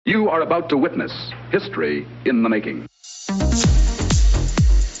You are about to witness history in the making.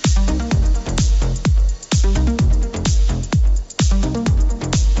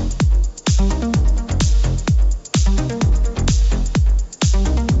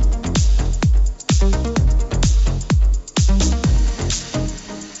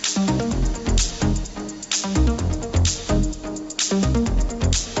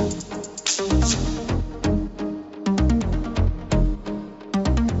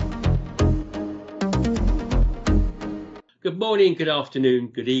 Good morning, good afternoon,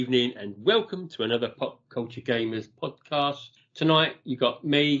 good evening, and welcome to another Pop Culture Gamers podcast. Tonight, you got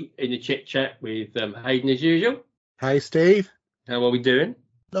me in the chit chat with Haydn as usual. Hi, Steve. How are we doing?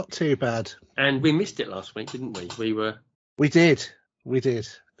 Not too bad. And we missed it last week, didn't we? We did.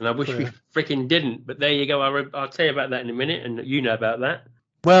 And I wish we freaking didn't, but there you go. I'll tell you about that in a minute, and you know about that.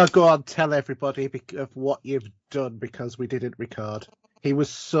 Well, go on, tell everybody of what you've done because we didn't record. He was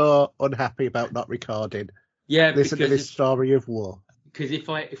so unhappy about not recording. Yeah, listen to this story of war. Because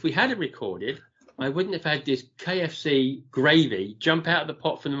if we had it recorded, I wouldn't have had this KFC gravy jump out of the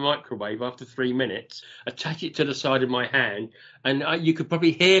pot from the microwave after 3 minutes, attach it to the side of my hand, and you could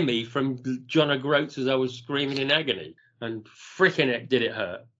probably hear me from John O'Groats as I was screaming in agony. And freaking heck did it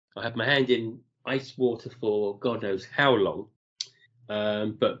hurt. I had my hand in ice water for God knows how long.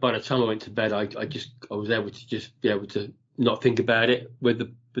 But by the time I went to bed, I was able to just be able to not think about it with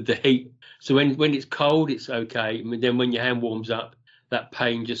the heat. So when it's cold, it's okay. I mean, then when your hand warms up, that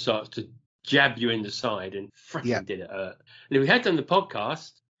pain just starts to jab you in the side, and freaking did it hurt. And if we had done the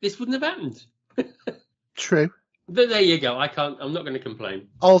podcast, this wouldn't have happened. True. But there you go. I'm not going to complain.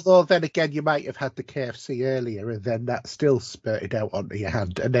 Although then again, you might have had the KFC earlier, and then that still spurted out onto your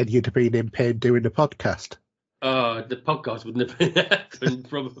hand, and then you'd have been in pain doing the podcast. The podcast wouldn't have been happened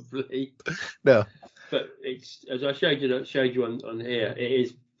probably. No. But it's, as I showed you on here, it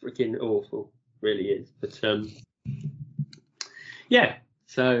is freaking awful, really is. But yeah.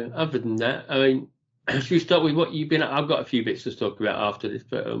 So other than that, I mean, should we start with what you've been? I've got a few bits to talk about after this,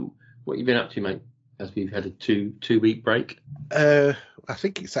 but what you've been up to, mate? As we've had a two week break. I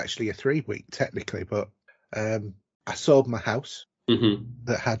think it's actually a 3 week technically, but I sold my house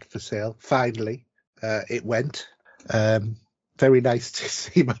that I had for sale. Finally, it went. Very nice to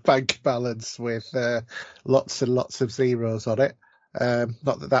see my bank balance with lots and lots of zeros on it.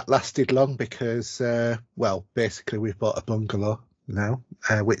 Not that lasted long because, basically we've bought a bungalow now,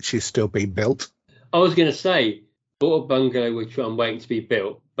 which is still being built. I was going to say, bought a bungalow which I'm waiting to be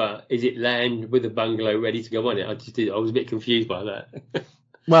built, but is it land with a bungalow ready to go on it? I was a bit confused by that.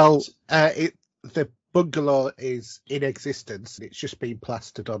 Well, the bungalow is in existence. It's just been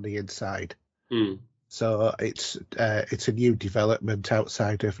plastered on the inside. So it's a new development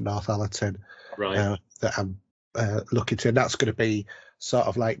outside of Northallerton, right? That I'm looking to, and that's going to be sort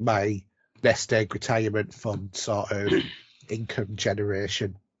of like my nest egg retirement fund sort of income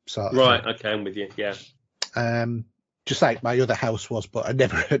generation sort of right thing. Okay, I'm with you. Yeah. Just like my other house was, but I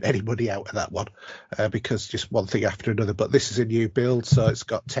never earned any money out of that one because just one thing after another. But this is a new build, so it's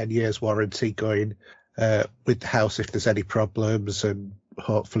got 10 years warranty going with the house if there's any problems, and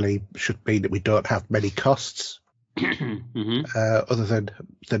hopefully should mean that we don't have many costs other than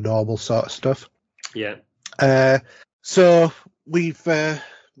the normal sort of stuff. Yeah. So we've, my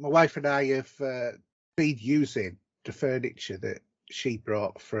wife and I have been using the furniture that she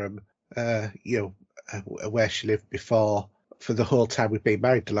brought from, where she lived before for the whole time we've been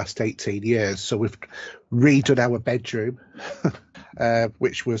married, the last 18 years. So we've redone our bedroom,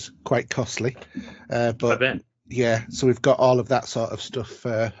 which was quite costly. But I bet. Yeah, so we've got all of that sort of stuff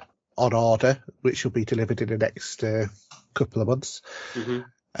on order, which will be delivered in the next couple of months.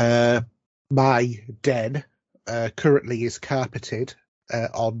 My den currently is carpeted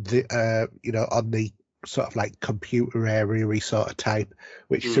on the sort of like computer area sort of type,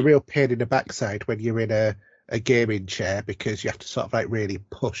 which is a real pain in the backside when you're in a gaming chair because you have to sort of like really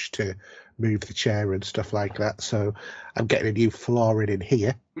push to move the chair and stuff like that. So I'm getting a new flooring in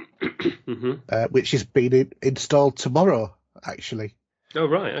here, which is being installed tomorrow, actually. Oh,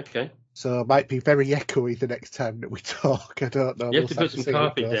 right, okay. So it might be very echoey the next time that we talk. I don't know. You have to put some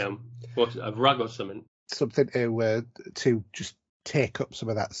carpet down, what, a rug or something. Something to just take up some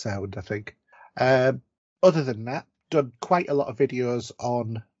of that sound, I think. Other than that, done quite a lot of videos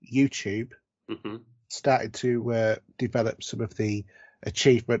on YouTube. Started to develop some of the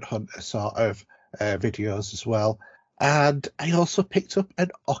achievement hunter sort of videos as well. And I also picked up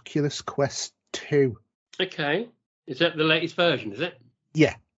an Oculus Quest 2. Okay. Is that the latest version, is it?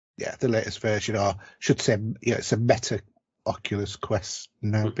 Yeah, the latest version, or I should say, it's a Meta Oculus Quest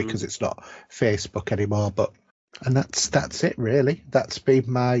now because it's not Facebook anymore. But And that's it really. That's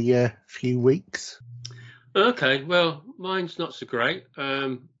been my few weeks. Okay, well, mine's not so great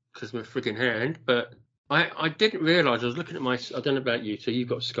because my freaking hand. But I didn't realise. I was looking at my. I don't know about you. So you've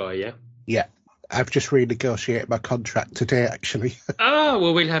got Sky, yeah? Yeah, I've just renegotiated my contract today, actually. Ah,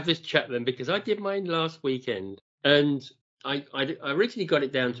 well, we'll have this chat then because I did mine last weekend, and I originally got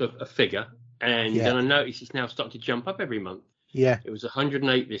it down to a figure, and Yeah. then I noticed it's now starting to jump up every month. Yeah, It was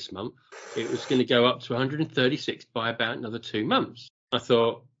 108 this month. It was going to go up to 136 by about another 2 months. I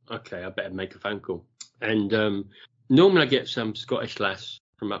thought, okay, I better make a phone call. And normally I get some Scottish lass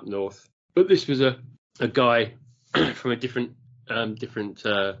from up north, but this was a guy from a different,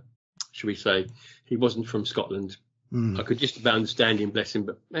 should we say, he wasn't from Scotland. I could just about understand him, bless him,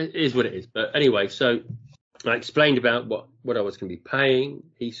 but it is what it is. But anyway, so I explained about what I was going to be paying.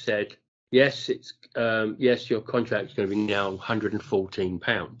 He said, yes, yes, your contract's going to be now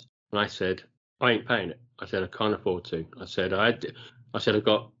 £114. And I said, I ain't paying it. I said, I can't afford to. I said, I've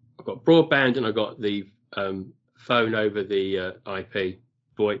got broadband and I got the phone over the IP,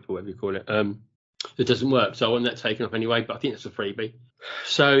 VoIP, or whatever you call it. It doesn't work, so I want that taken off anyway. But I think that's a freebie.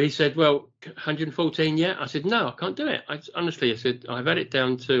 So he said, well, 114, yeah. I said, no, I can't do it. Honestly, I said, I've had it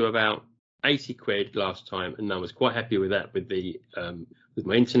down to about 80 quid last time, and I was quite happy with that, with the with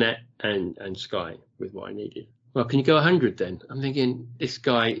my internet and Sky, with what I needed. Well, can you go 100 then? I'm thinking, this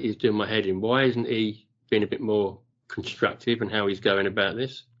guy is doing my head in. Why isn't he being a bit more constructive in how he's going about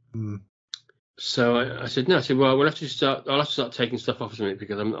this? So I said, no. I said, well, I'll have to start taking stuff off of it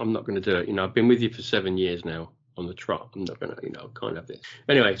because I'm not going to do it. I've been with you for 7 years now on the trot. I'm not going to, I can't have this.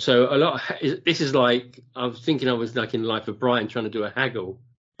 Anyway, so this is like, I was thinking I was like in Life of Brian trying to do a haggle.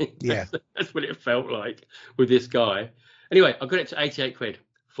 yeah. That's what it felt like with this guy. Anyway, I got it to 88 quid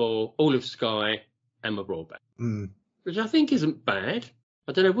for all of Sky and my broadband, which I think isn't bad.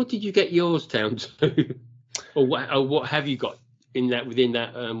 I don't know, what did you get yours down to? or what have you got within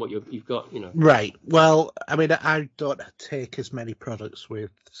that what you've got, Right. Well, I mean, I don't take as many products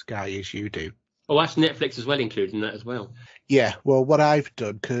with Sky as you do. Oh, that's Netflix as well, including that as well. Yeah. Well, what I've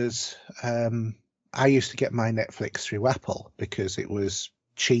done, because I used to get my Netflix through Apple because it was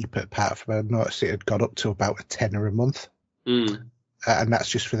cheaper. Apart from I noticed it had gone up to about a tenner a month, and that's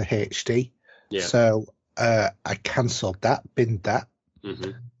just for the HD. Yeah. So I cancelled that, binned that,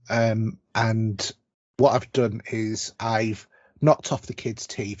 and what I've done is I've knocked off the kids'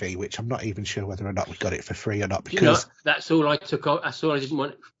 TV, which I'm not even sure whether or not we got it for free or not. Because that's all I took off. That's all I didn't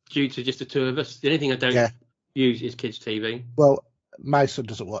want, due to just the two of us. The only thing I don't use is kids' TV. Well, my son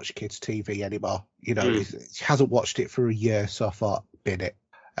doesn't watch kids' TV anymore. He hasn't watched it for a year, so I thought, bin it.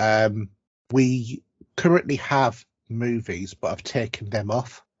 We currently have movies, but I've taken them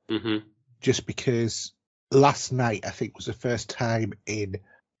off just because last night I think was the first time in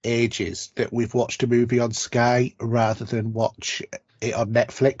ages that we've watched a movie on Sky rather than watch it on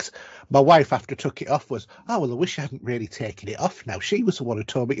Netflix. My wife, after took it off, was, oh, well, I wish I hadn't really taken it off now. She was the one who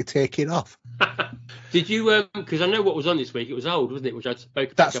told me to take it off. Did you, because I know what was on this week, it was old, wasn't it, which I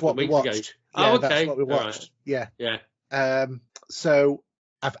spoke about a couple of weeks ago. Yeah, oh, okay. That's what we watched. Right. Yeah. So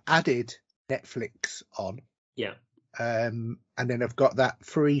I've added Netflix on. Yeah. And then I've got that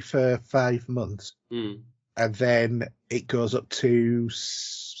free for 5 months. And then it goes up to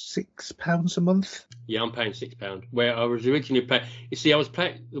 £6 a month. Yeah, I'm paying £6. Where I was originally paying. You see,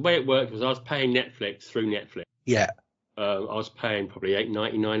 the way it worked was I was paying Netflix through Netflix. Yeah. I was paying probably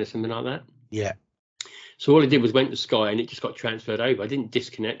 $8.99 or something like that. Yeah. So all I did was went to Sky and it just got transferred over. I didn't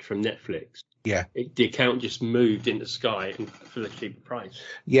disconnect from Netflix. Yeah. The account just moved into Sky for the cheaper price.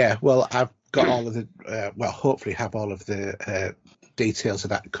 Yeah. Well, I've got all of the. Hopefully have all of the details of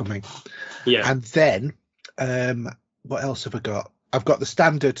that coming. Yeah. And then. What else have I got? I've got the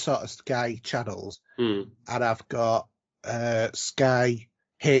standard sort of Sky channels, and I've got Sky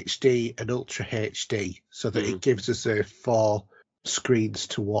HD and Ultra HD, so that it gives us 4 screens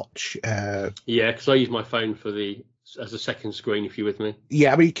to watch. Yeah, because I use my phone as a second screen, if you're with me.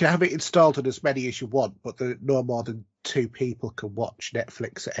 Yeah, I mean, you can have it installed on as many as you want, but no more than 2 people can watch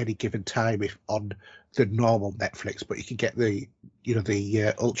Netflix at any given time if on the normal Netflix, but you can get the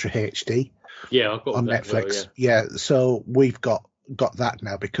Ultra HD. Yeah, I've got on that Netflix. Well, yeah, so we've got that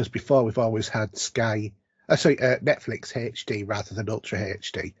now, because before we've always had Netflix HD rather than Ultra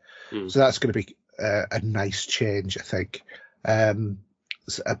HD. So that's going to be a nice change, I think.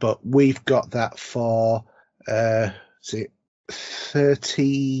 But we've got that for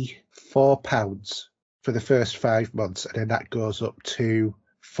 £34 for the first 5 months, and then that goes up to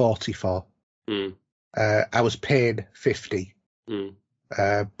 44. I was paying 50.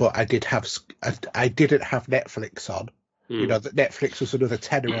 But I didn't have Netflix on. That Netflix was another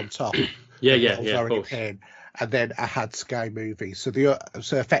tenner on top. Yeah, of course. Paying. and then I had Sky Movies.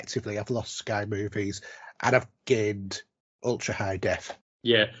 So effectively, I've lost Sky Movies, and I've gained ultra high def.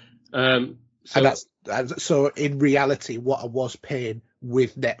 Yeah. And so in reality, what I was paying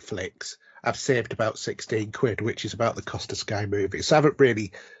with Netflix, I've saved about 16 quid, which is about the cost of Sky Movies. So I haven't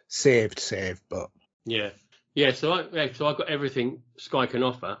really saved, but yeah. So I got everything Sky can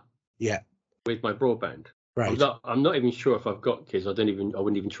offer. Yeah. With my broadband. Right. I'm not even sure if I've got kids. I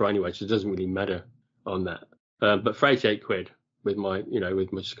wouldn't even try anyway. So it doesn't really matter on that. But for 88 quid with my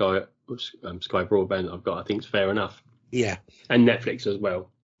Sky broadband that I've got, I think it's fair enough. Yeah. And Netflix as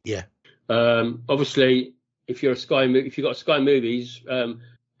well. Yeah. Obviously, if you've got Sky Movies,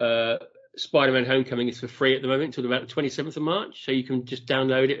 Spider-Man: Homecoming is for free at the moment until about the 27th of March, so you can just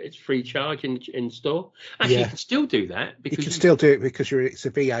download it. It's free charge in store. Actually, you can still do that because you can still do it because it's a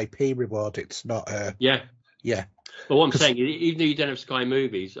VIP reward. It's not a yeah. But what I'm saying, even though you don't have Sky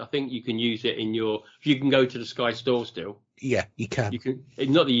Movies, I think you can use it if you can go to the Sky store still. Yeah, you can. You can.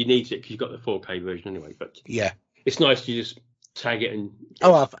 Not that you need it because you've got the 4K version anyway, but yeah, it's nice to just tag it and.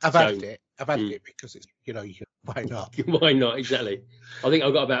 Oh, I've added it. I've added it because it's why not? Why not? Exactly. I think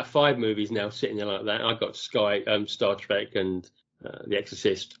I've got about 5 movies now sitting there like that. I've got Sky, Star Trek, and The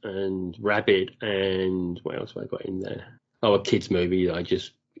Exorcist, and Rabid, and what else have I got in there? Oh, a kids movie.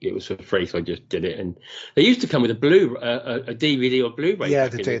 It was for free, so I just did it. And they used to come with a DVD or Blu-ray. Yeah,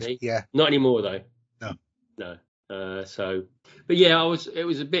 they did. Yeah. Not anymore though. No. But yeah, it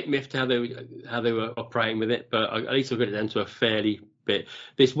was a bit miffed how they were operating with it, but at least I got it down to a fairly bit.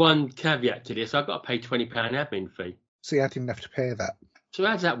 There's one caveat to this: I've got to pay £20 admin fee. See, I didn't have to pay that. So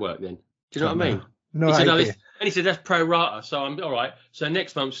how does that work then? Do you know what I mean? No, he said that's pro rata. So I'm all right. So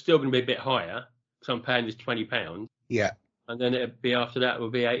next month's still going to be a bit higher. So I'm paying this £20. Yeah. And then it'd be after that, it will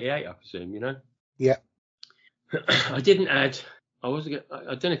be 88, I presume. Yeah. I didn't add. I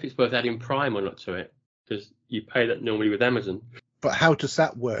don't know if it's worth adding Prime or not to it because you pay that normally with Amazon. But how does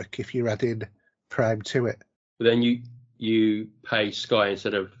that work if you're adding Prime to it? But then you pay Sky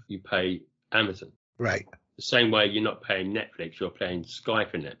instead of you pay Amazon. Right. The same way you're not paying Netflix, you're paying Sky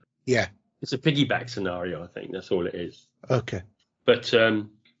for Netflix. Yeah. It's a piggyback scenario, I think. That's all it is. Okay. But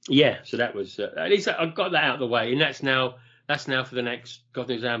yeah, so that was at least I got that out of the way, and that's now for the next God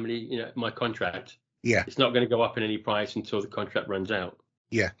knows how many, my contract. Yeah. It's not going to go up in any price until the contract runs out.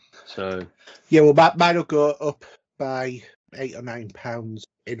 Yeah. So. Yeah, well, mine will go up by £8 or £9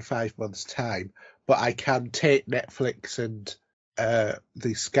 in 5 months' time, but I can take Netflix and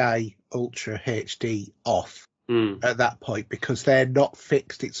the Sky Ultra HD off at that point because they're not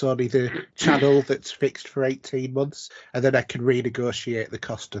fixed. It's only the channel that's fixed for 18 months, and then I can renegotiate the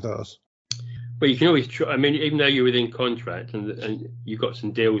cost of those. But you can always try. I mean, even though you're within contract and you've got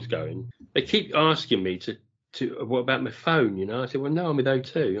some deals going, they keep asking me to what about my phone? I said, well, no, I'm with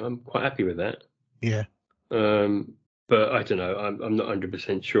O2. I'm quite happy with that. Yeah. But I don't know. I'm not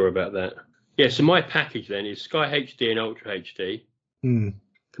 100% sure about that. Yeah. So my package then is Sky HD and Ultra HD,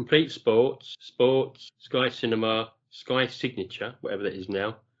 Complete Sports, Sky Cinema, Sky Signature, whatever that is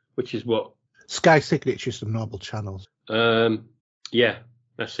now, which is what Sky Signature is the normal channels. Yeah,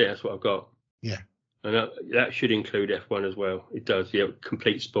 that's it. That's what I've got. Yeah. And that should include F1 as well. It does. Yeah,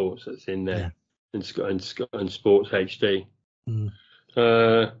 Complete Sports that's in there, and Sports HD.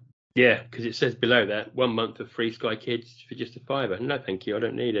 Yeah, because it says below that 1 month of free Sky Kids for just £5. No, thank you. I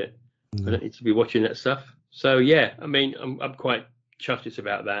don't need it. I don't need to be watching that stuff. So yeah, I mean, I'm quite chuffed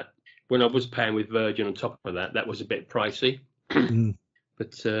about that. When I was paying with Virgin on top of that was a bit pricey.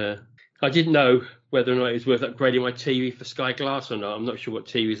 But I didn't know whether or not it was worth upgrading my TV for Sky Glass or not. I'm not sure what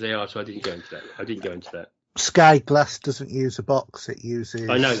TVs they are, so I didn't go into that. Sky Glass doesn't use a box; it uses.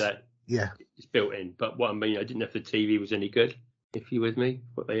 I know that. Yeah, it's built in. But what I mean, I didn't know if the TV was any good. If you're with me,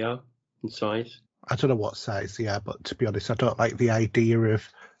 what they are in size. I don't know what size they are, but to be honest, I don't like the idea of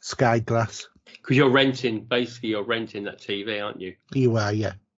Sky Glass. Because you're renting that TV, aren't you? You are,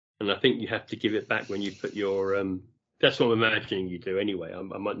 yeah. And I think you have to give it back when you put your. That's what I'm imagining you do anyway. I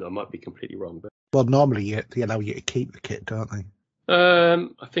might be completely wrong, but. Well, normally they allow you to keep the kit, don't they?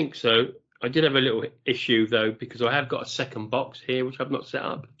 I think so. I did have a little issue though because I have got a second box here which I've not set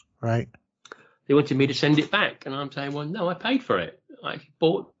up. Right. They wanted me to send it back, and I'm saying, well, no, I paid for it. I actually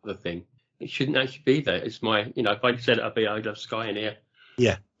bought the thing. It shouldn't actually be there. It's my, if I set it up here, I'd have Sky in here.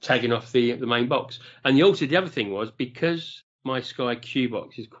 Yeah. Tagging off the main box. And the other thing was because my Sky Q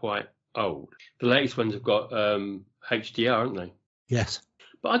box is quite old. The latest ones have got HDR, aren't they? Yes.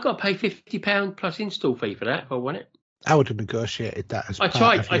 But I got to pay £50 plus install fee for that if I want it. I would have negotiated that as I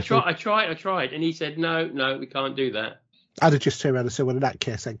tried, and he said no, we can't do that. I'd have just turned around and said, well, in that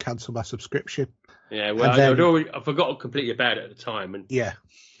case, then cancel my subscription. Yeah, well, I forgot completely about it at the time, and yeah,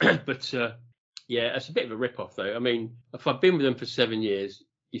 but Yeah, it's a bit of a rip-off, though. I mean, if I've been with them for 7 years,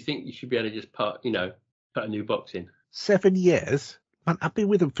 you think you should be able to just put a new box in. 7 years? Man, I've been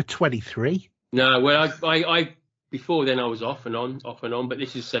with them for 23. No, well, I before then I was off and on, but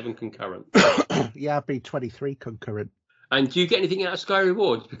this is 7 concurrent. Yeah, I've been 23 concurrent. And do you get anything out of Sky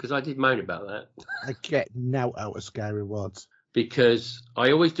Rewards? Because I did moan about that. I get no out of Sky Rewards. Because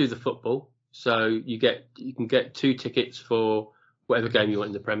I always do the football. So you can get 2 tickets for whatever game you want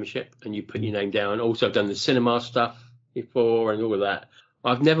in the Premiership, and you put your name down. Also, I've done the cinema stuff before and all of that.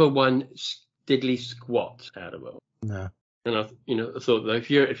 I've never won diddly squat out of it. No. And I thought that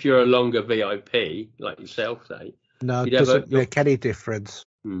if you're a longer VIP like yourself, say, no, it doesn't make any difference.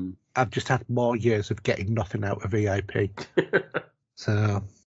 Hmm. I've just had more years of getting nothing out of VIP. So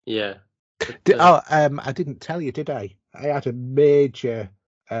yeah. I didn't tell you, did I? I had a major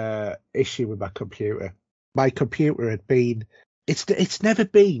issue with my computer. My computer had been it's never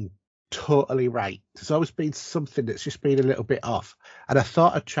been totally right. There's always been something that's just been a little bit off. And I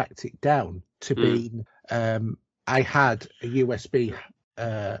thought I tracked it down to being I had a USB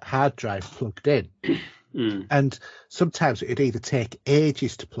hard drive plugged in. And sometimes it'd either take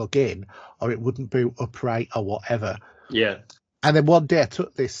ages to plug in or it wouldn't boot up right or whatever. Yeah. And then one day I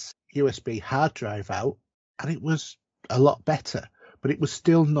took this USB hard drive out and it was a lot better, but it was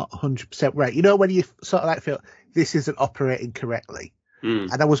still not 100% right. You know, when you sort of like feel this isn't operating correctly.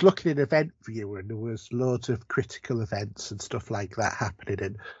 And I was looking in Event Viewer and there was loads of critical events and stuff like that happening,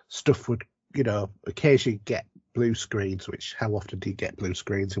 and stuff would, occasionally get blue screens, which how often do you get blue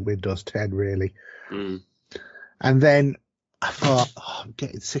screens in Windows 10 really? And then I thought, I'm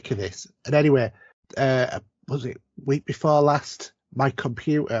getting sick of this. And anyway, was it week before last, my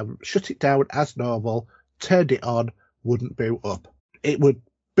computer shut it down as normal, turned it on, wouldn't boot up. It would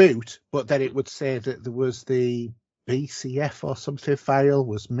boot, but then it would say that there was the BCF or something file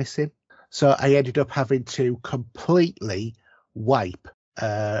was missing. So I ended up having to completely wipe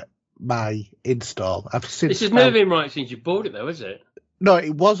my install. This is moving right since you bought it, though, is it? No,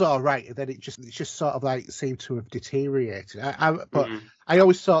 it was all right, and then it just sort of like seemed to have deteriorated. But I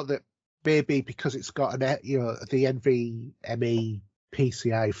always thought that maybe because it's got the NVMe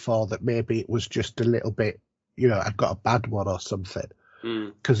PCI 4, that maybe it was just a little bit, I'd got a bad one or something,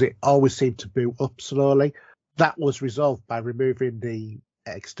 because it always seemed to boot up slowly. That was resolved by removing the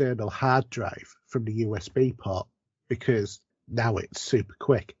external hard drive from the USB port, because now it's super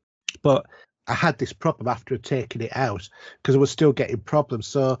quick. But I had this problem after taking it out because I was still getting problems.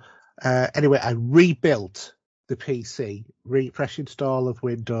 So anyway, I rebuilt the PC, fresh install of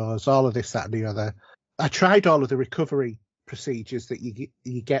Windows, all of this, that, and the other. I tried all of the recovery procedures that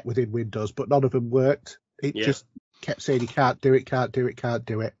you get within Windows, but none of them worked. It just kept saying you can't do it, can't do it, can't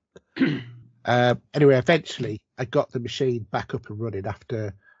do it. Anyway, eventually I got the machine back up and running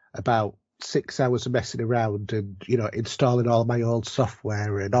after about 6 hours of messing around and, installing all my old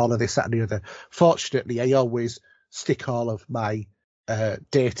software and all of this, that, and the other. Fortunately, I always stick all of my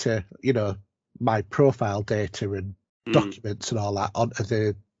data, my profile data and documents and all that onto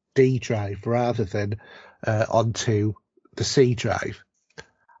the D drive rather than onto the C drive.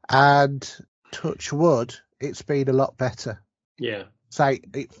 And touch wood, it's been a lot better. Yeah. It's like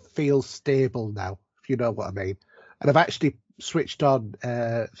it feels stable now, if you know what I mean. And I've actually switched on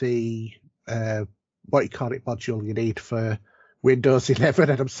the what you call it module you need for Windows 11,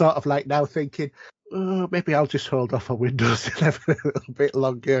 and I'm sort of like now thinking, maybe I'll just hold off on Windows 11 a little bit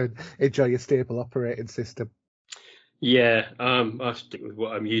longer and enjoy a stable operating system. Yeah, I'll stick with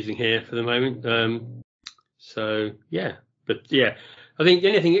what I'm using here for the moment. So yeah, but yeah, I think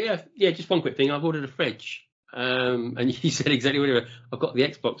anything. Yeah, just one quick thing. I've ordered a fridge, and you said exactly what it was. I've got the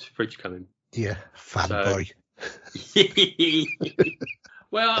Xbox fridge coming. Yeah, fanboy.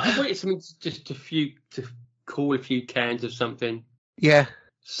 Well, I wanted something just to cool a few cans of something. Yeah.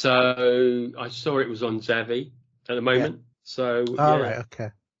 So I saw it was on Zavvi at the moment. Yeah. So right, okay.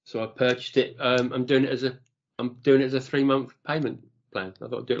 So I purchased it. I'm doing it as a 3-month payment plan. I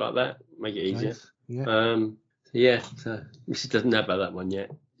thought I'd do it like that, make it easier. Nice. Yeah. So Mrs. doesn't know about that one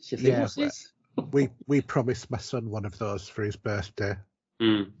yet. She thinks, what's this? We promised my son one of those for his birthday.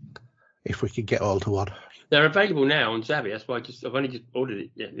 If we could get hold of one. They're available now on Zavvi. That's why I've only just ordered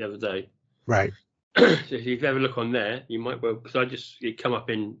it the other day. Right. So if you ever look on there, you might because it come up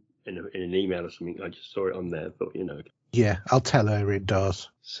in an email or something. I just saw it on there. Thought Yeah, I'll tell her indoors.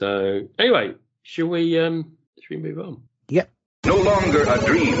 So anyway, should we move on? Yep. No longer a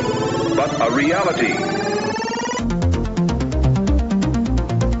dream, but a reality.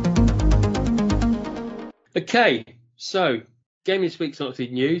 Okay, so game this week's not the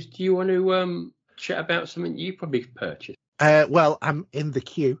news. Do you want to chat about something you probably purchased? Well, I'm in the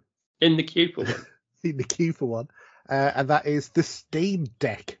queue. in the queue for one. In the queue for one. And that is the Steam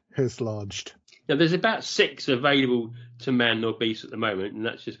Deck has launched. Now, there's about 6 available to man or beast at the moment, and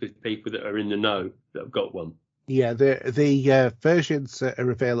that's just with people that are in the know that have got one. Yeah, the versions that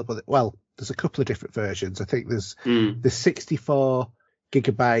are available. Well, there's a couple of different versions. I think there's the 64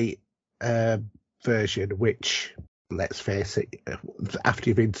 gigabyte version, which, let's face it, after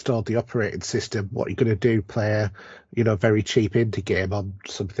you've installed the operating system, what you're going to do, play a very cheap indie game on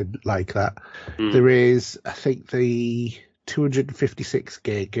something like that. There is, I think, the 256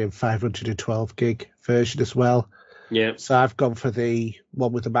 gig and 512 gig version as well. Yeah. So I've gone for the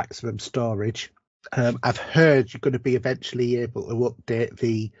one with the maximum storage. I've heard you're going to be eventually able to update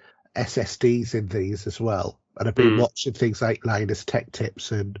the SSDs in these as well. And I've been watching things like Linus Tech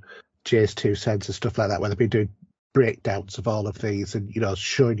Tips and Jay's 2 Cents and stuff like that, where they've been doing breakdowns of all of these and,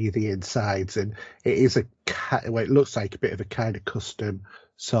 showing you the insides. And it is it looks like a bit of a kind of custom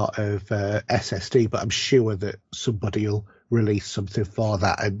sort of SSD, but I'm sure that somebody will release something for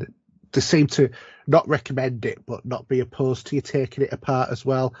that. And they seem to not recommend it, but not be opposed to you taking it apart as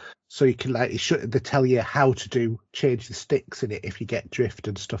well. So you can they tell you how to change the sticks in it if you get drift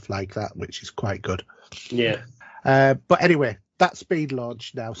and stuff like that, which is quite good. Yeah. But anyway, that's been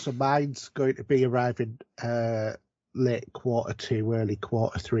launched now. So mine's going to be arriving late Q2, early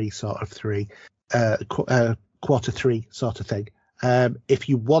Q3 sort of Q3 sort of thing. If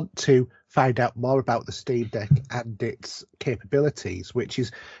you want to find out more about the Steam Deck and its capabilities, which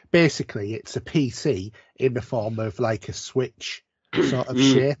is basically it's a PC in the form of like a Switch sort of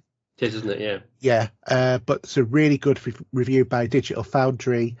shape. It is, isn't it? Yeah. Yeah, but it's a really good review by Digital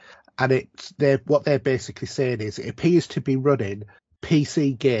Foundry, and what they're basically saying is it appears to be running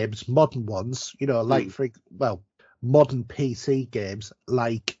PC games, modern ones, modern PC games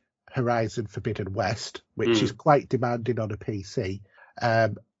like Horizon Forbidden West, which is quite demanding on a PC.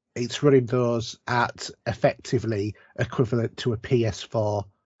 It's running those at effectively equivalent to a PS4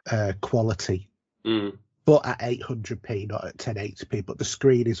 quality, but at 800p, not at 1080p. But the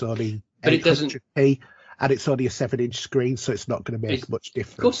screen is only 800p, and it's only a 7-inch screen, so it's not going to make much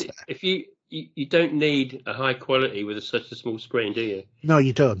difference. Of course, if you don't need a high quality with such a small screen, do you? No,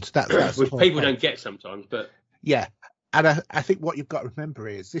 you don't. That's which people don't get sometimes, but yeah. And I think what you've got to remember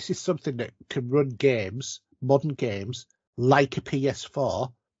is this is something that can run games, modern games, like a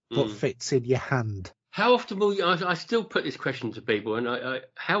PS4, but fits in your hand. How often will you? I still put this question to people, and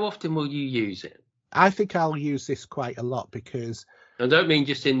how often will you use it? I think I'll use this quite a lot because I don't mean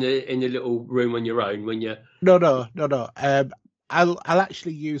just in the little room on your own when you're. No. I'll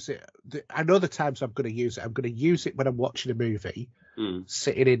actually use it. I know the times I'm going to use it. I'm going to use it when I'm watching a movie,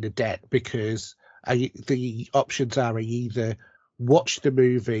 sitting in the den, because the options are I either watch the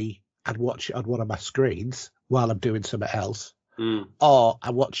movie and watch it on one of my screens while I'm doing something else, or I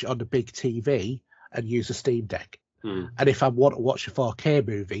watch it on the big TV and use a Steam Deck. And if I want to watch a 4K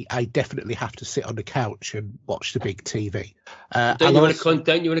movie, I definitely have to sit on the couch and watch the big TV. Don't you want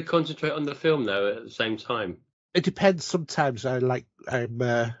to concentrate on the film though at the same time? It depends. Sometimes I'm doing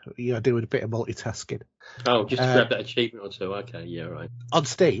a bit of multitasking. Oh, just to grab that achievement or two. Okay, yeah, right. On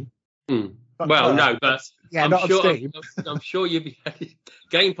Steam. Well, no, but yeah, I'm not sure, on Steam. I'm sure you'll be.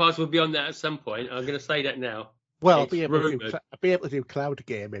 Game Pass will be on that at some point. I'm going to say that now. Well, I'll be able to do cloud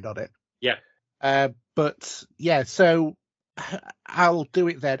gaming on it. Yeah. But yeah, so I'll do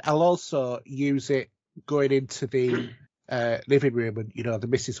it then. I'll also use it going into the living room, and the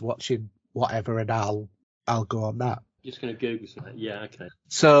missus watching whatever, and I'll go on that. Just going to Google something. Yeah, okay.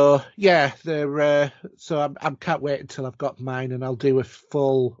 So yeah, I can't wait until I've got mine, and I'll do a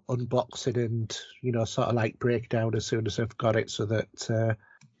full unboxing and sort of like breakdown as soon as I've got it, so that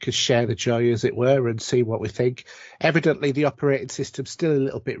can share the joy, as it were, and see what we think. Evidently, the operating system's still a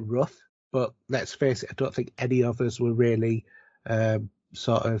little bit rough, but let's face it, I don't think any of us were really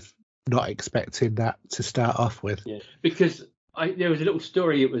sort of not expecting that to start off with. Yeah, because there was a little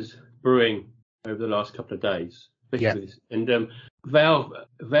story that was brewing over the last couple of days. Yeah. And Valve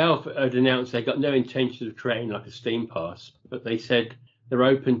had announced they got no intention of creating like a Steam Pass, but they said they're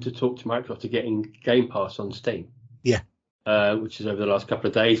open to talk to Microsoft to getting Game Pass on Steam. Yeah. Which is over the last couple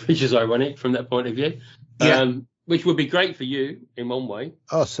of days, which is ironic from that point of view. Yeah. Which would be great for you in one way.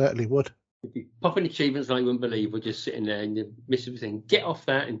 Oh, certainly would. You'd be popping achievements like you wouldn't believe, or just sitting there and you're missing everything. Get off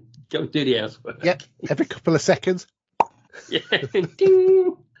that and go do the housework. Yep, every couple of seconds. Yeah.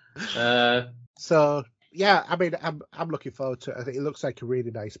 Ding. So yeah, I mean, I'm looking forward to it. I think it looks like a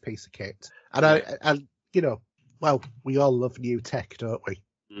really nice piece of kit, and we all love new tech, don't we?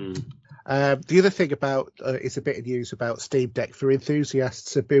 The other thing about is a bit of news about Steam Deck for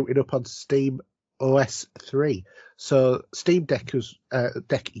enthusiasts are booting up on Steam OS 3. So Steam Deck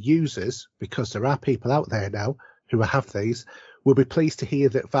users, because there are people out there now who have these, will be pleased to hear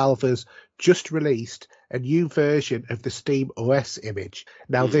that Valve has just released a new version of the Steam OS image.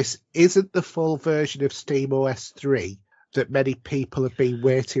 Now, this isn't the full version of Steam OS 3 that many people have been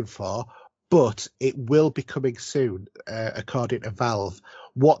waiting for, but it will be coming soon, according to Valve.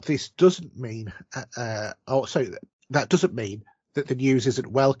 What this doesn't mean, that doesn't mean that the news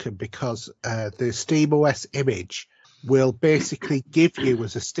isn't welcome, because the Steam OS image will basically give you,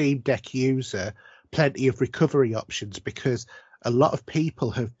 as a Steam Deck user, plenty of recovery options, because a lot of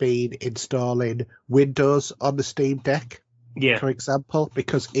people have been installing Windows on the Steam Deck, for example,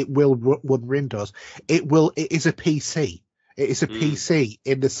 because it will run Windows. It is a PC. It is a PC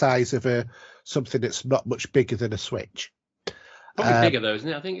in the size of something that's not much bigger than a Switch. Probably bigger though, isn't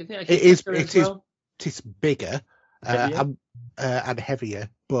it? I think it is. It is bigger and heavier.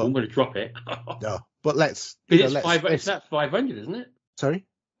 But I'm going to drop it. No, but let's. It's that 500, isn't it? Sorry.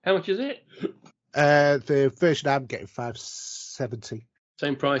 How much is it? The version I'm getting, $570.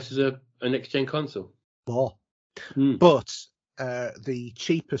 Same price as a next gen console. More. But the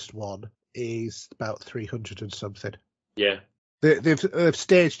cheapest one is about 300 and something. Yeah. They've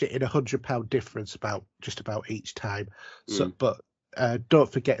staged it in £100 difference just about each time. So, but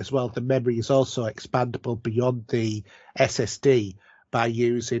don't forget as well, the memory is also expandable beyond the SSD by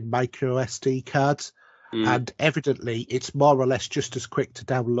using micro SD cards. And evidently, it's more or less just as quick to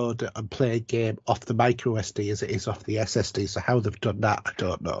download it and play a game off the micro SD as it is off the SSD. So how they've done that, I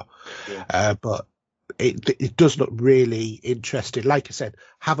don't know. Yeah. But it does look really interesting. Like I said,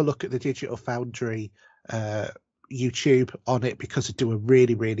 have a look at the Digital Foundry YouTube on it, because they do a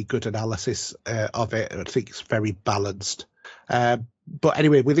really, really good analysis of it. I think it's very balanced. But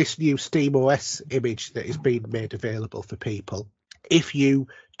anyway, with this new Steam OS image that is being made available for people, if you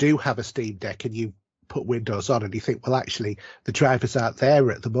do have a Steam Deck and you put Windows on and you think, well, actually, the drivers aren't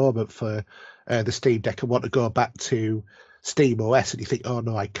there at the moment for the Steam Deck, and want to go back to Steam OS, and you think, oh,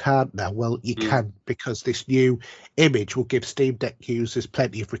 no, I can't now. Well, you can, because this new image will give Steam Deck users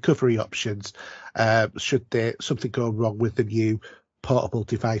plenty of recovery options should something go wrong with the new portable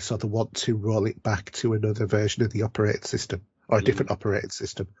device, or they want to roll it back to another version of the operating system, or a different operating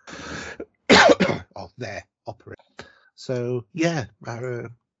system, or their operating. So, yeah,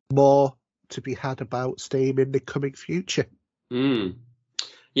 more to be had about Steam in the coming future.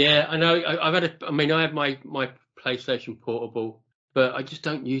 Yeah, I know. I have my PlayStation Portable, but I just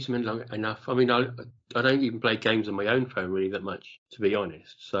don't use them enough. I mean, I don't even play games on my own phone really that much, to be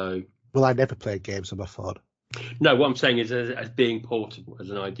honest. So, well, I never play games on my phone. No, what I'm saying is as being portable, as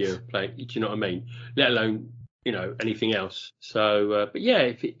an idea of play. Do you know what I mean? Let alone anything else. So, but yeah,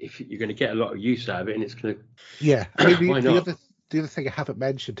 if you're going to get a lot of use out of it, and it's going to, yeah, I mean, why not? The other thing I haven't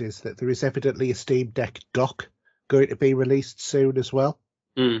mentioned is that there is evidently a Steam Deck dock going to be released soon as well.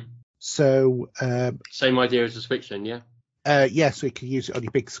 So same idea as the Switch then, yeah. So you can use it on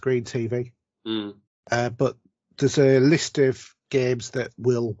your big screen TV. But there's a list of games that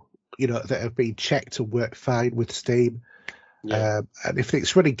will, that have been checked and work fine with Steam. Yeah. And if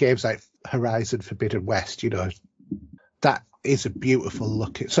it's running games like Horizon Forbidden West, that is a beautiful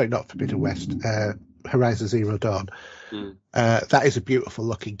looking. Sorry, not Forbidden West. Horizon Zero Dawn. That is a beautiful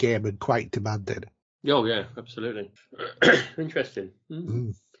looking game and quite demanding. Oh yeah, absolutely. Interesting.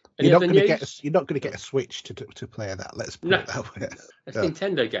 You're not going to get a Switch to play that. Let's put it that way. That's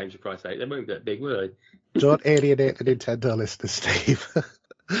Nintendo games, for Christ's sake. They won't be that big, will they? Don't alienate the Nintendo listeners, Steve.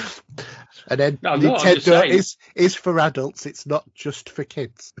 And then Nintendo is for adults. It's not just for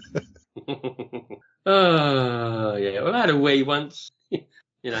kids. Oh yeah. Well, I had a Wii once.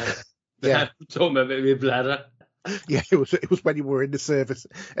 Yeah. Talking about my bladder. Yeah, it was when you were in the service,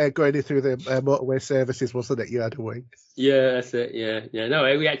 going in through the motorway services, wasn't it? You had a Wii. Yeah, that's it. Yeah. No,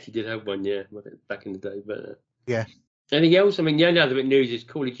 we actually did have one. Yeah, back in the day. But yeah. Anything else? I mean, the only other bit news is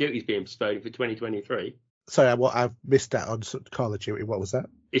Call of Duty's being postponed for 2023. Sorry, I've missed that on Call of Duty. What was that?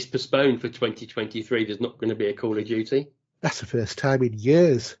 It's postponed for 2023. There's not going to be a Call of Duty. That's the first time in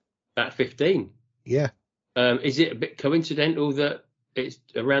years. About 15. Yeah. Is it a bit coincidental that it's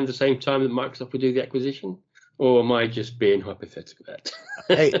around the same time that Microsoft will do the acquisition? Or am I just being hypothetical?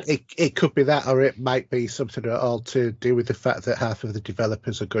 It could be that, or it might be something at all to do with the fact that half of the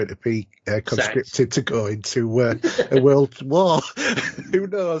developers are going to be conscripted to go into a world war. Who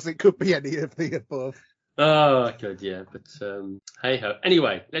knows? It could be any of the above. Oh, good, yeah. But hey ho.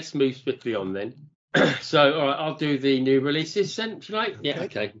 Anyway, let's move swiftly on then. So, all right, I'll do the new releases then, if you like. Yeah,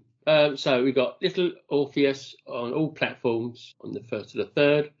 okay. So we've got Little Orpheus on all platforms on the 1st to the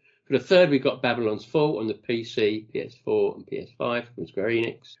 3rd. For the 3rd, we've got Babylon's Fall on the PC, PS4 and PS5 from Square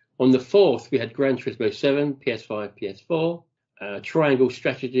Enix. On the 4th, we had Gran Turismo 7, PS5, PS4. Triangle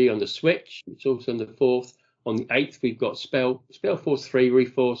Strategy on the Switch, which is also on the 4th. On the 8th, we've got Spellforce 3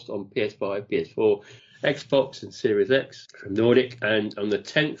 Reforced on PS5, PS4, Xbox and Series X from Nordic. And on the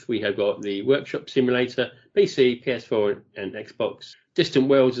 10th, we have got the Workshop Simulator, PC, PS4 and Xbox. Distant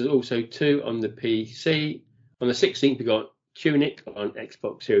Worlds is also 2 on the PC. On the 16th, we got Tunic on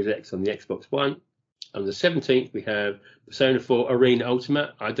Xbox Series X on the Xbox One. On the 17th, we have Persona 4 Arena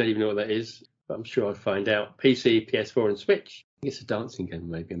Ultimate. I don't even know what that is, but I'm sure I'll find out. PC, PS4 and Switch. I think it's a dancing game,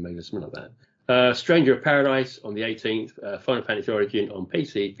 maybe something like that. Stranger of Paradise on the 18th, Final Fantasy Origin on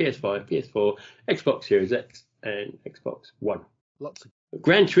PC, PS5, PS4, Xbox Series X, and Xbox One. Lots of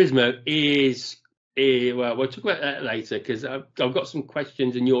Gran Turismo is well, we'll talk about that later because I've got some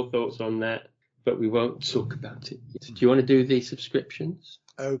questions and your thoughts on that, but we won't talk about it yet. Do you want to do the subscriptions?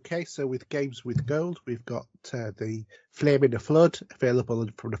 Okay, so with Games with Gold, we've got the Flame in the Flood, available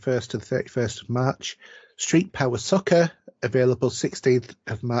from the 1st to the 31st of March. Street Power Soccer, available 16th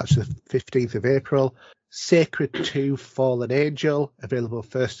of March to the 15th of April. Sacred 2 Fallen Angel, available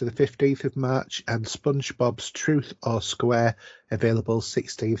 1st to the 15th of March. And SpongeBob's Truth or Square, available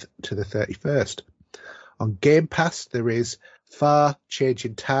 16th to the 31st. On Game Pass, there is Far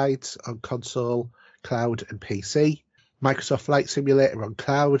Changing Tides on console, cloud and PC. Microsoft Flight Simulator on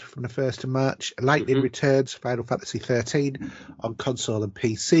cloud from the 1st of March. Lightning Returns Final Fantasy 13 on console and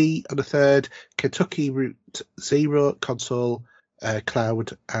PC on the 3rd. Kentucky Route Zero console,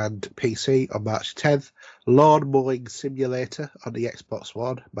 cloud and PC on March 10th. Lawn Mowing Simulator on the Xbox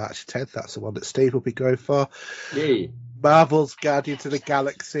One, March 10th. That's the one that Steve will be going for. Yay. Marvel's Guardians of the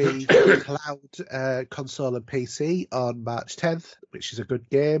Galaxy cloud, console and PC on March 10th, which is a good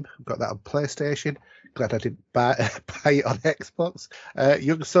game. I've got that on PlayStation. Glad I didn't buy it on Xbox.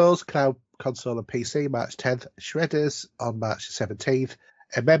 Young Souls, cloud, console and PC, March 10th. Shredders on March 17th.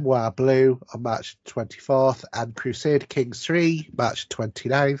 A Memoir Blue on March 24th. And Crusader Kings 3, March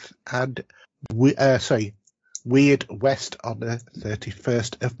 29th. And Weird West on the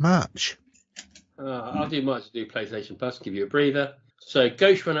 31st of March. I might do PlayStation Plus, give you a breather. So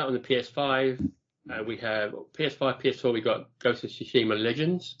Ghost Runner on the PS5. We have PS5, PS4, we got Ghost of Tsushima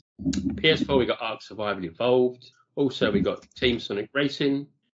Legends. PS4, we got Ark Survival Evolved. Also, we got Team Sonic Racing.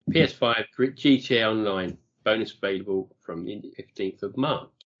 PS5, GTA Online. Bonus available from the 15th of March.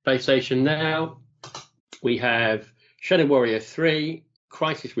 PlayStation Now, we have Shadow Warrior 3,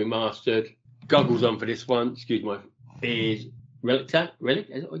 Crisis Remastered. Goggles on for this one. Excuse my ears. Relicta.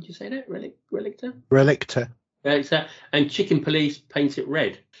 What did you say that? Relicta. And Chicken Police Paint It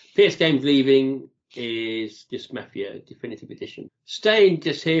Red. PS Games leaving is just Mafia Definitive Edition. Staying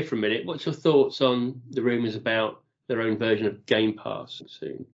just here for a minute, what's your thoughts on the rumours about their own version of Game Pass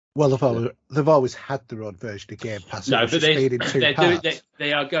soon? Well, they've always had their own version of Game Pass. No, but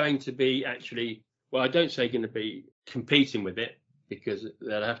they are going to be actually, well, I don't say going to be competing with it because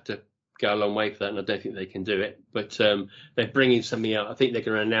they'll have to go a long way for that, and I don't think they can do it. But they're bringing something out. I think they're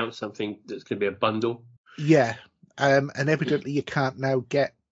going to announce something that's going to be a bundle. Yeah, and evidently you can't now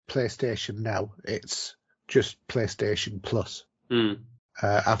get PlayStation Now. It's just PlayStation Plus.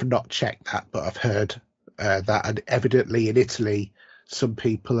 I've not checked that, but I've heard that, and evidently in Italy, some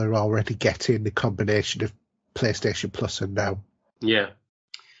people are already getting the combination of PlayStation Plus and Now. Yeah.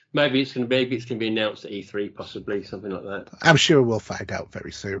 Maybe it's going to be announced at E3, possibly something like that. I'm sure we'll find out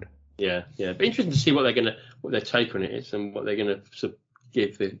very soon. Yeah. But interesting to see what their take on it is and what they're going to sort of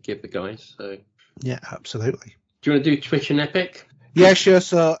give the guys. So. Yeah, absolutely. Do you want to do Twitch and Epic? Yeah, sure.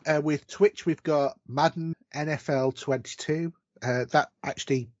 So with Twitch, we've got Madden NFL 22. That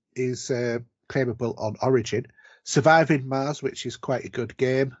actually is claimable on Origin. Surviving Mars, which is quite a good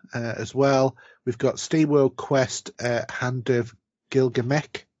game as well. We've got SteamWorld Quest, Hand of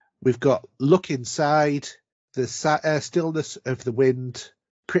Gilgamesh. We've got Look Inside, The Stillness of the Wind,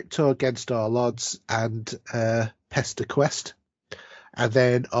 Crypto Against All Odds, and Pester Quest. And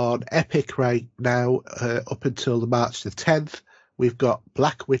then on Epic right now, up until the March the 10th, we've got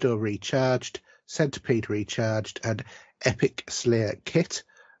Black Widow Recharged, Centipede Recharged, and Epic Slayer Kit.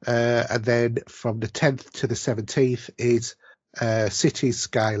 And then from the 10th to the 17th is Cities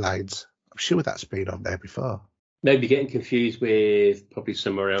Skylines. I'm sure that's been on there before. Maybe getting confused with probably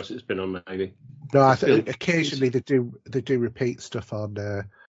somewhere else it's been on, maybe. No, I think occasionally they do repeat stuff on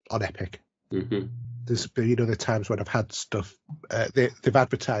Epic. Mm-hmm. There's been other times when I've had stuff. They've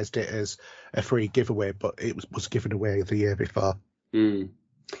advertised it as a free giveaway, but it was given away the year before.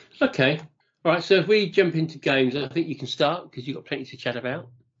 Okay. All right. So if we jump into games, I think you can start because you've got plenty to chat about.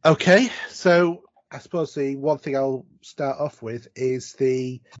 Okay. So I suppose the one thing I'll start off with is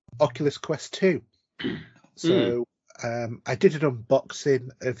the Oculus Quest 2. So I did an unboxing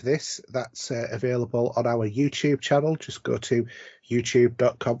of this. That's available on our YouTube channel. Just go to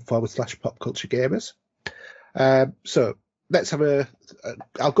youtube.com/popculturegamers. So let's have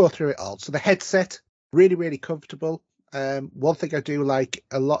I'll go through it all. So the headset, really, really comfortable. One thing I do like,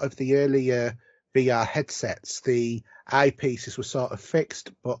 a lot of the earlier VR headsets, the eyepieces were sort of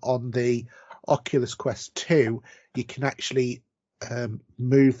fixed, but on the Oculus Quest 2, you can actually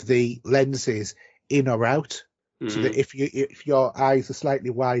move the lenses in or out, so that if your eyes are slightly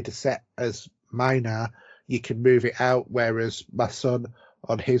wider set as mine are, you can move it out. Whereas my son,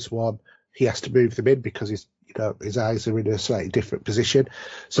 on his one, he has to move them in because his eyes are in a slightly different position.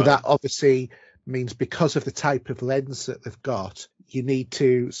 So that obviously means, because of the type of lens that they've got, you need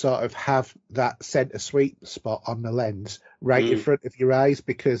to sort of have that center sweet spot on the lens right in front of your eyes,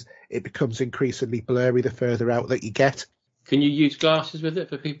 because it becomes increasingly blurry the further out that you get. Can you use glasses with it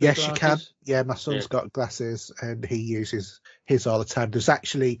for people? Yes, with you glasses? can. Yeah, my son's got glasses and he uses his all the time. There's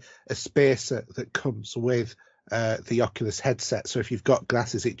actually a spacer that comes with the Oculus headset. So if you've got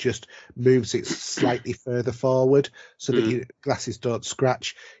glasses, it just moves it slightly further forward so that your glasses don't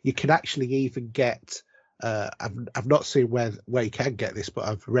scratch. You can actually even get, I've not seen where you can get this, but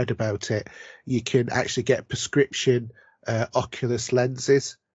I've read about it. You can actually get prescription Oculus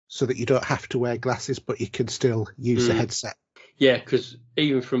lenses, so that you don't have to wear glasses, but you can still use the headset. Yeah, because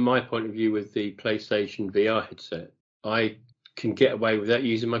even from my point of view with the PlayStation VR headset, I can get away without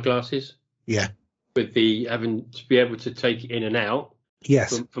using my glasses. Yeah. With the having to be able to take it in and out.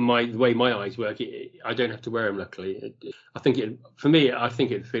 Yes. For the way my eyes work, I don't have to wear them, luckily. I think it'd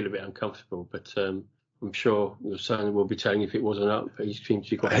feel a bit uncomfortable, but I'm sure your son will be telling you if it was or not, but he seems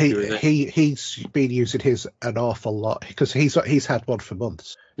to be quite happy with it. He's been using his an awful lot, because he's had one for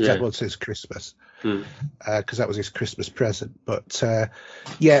months. He's had one since Christmas, because that was his Christmas present. But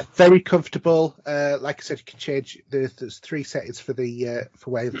very comfortable. Like I said, you can change. There's 3 settings for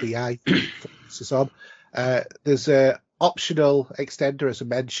where the eye focus is on. There's a optional extender, as I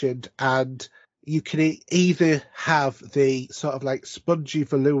mentioned, and you can either have the sort of like spongy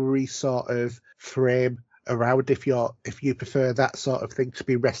veloury sort of frame around, if you prefer that sort of thing to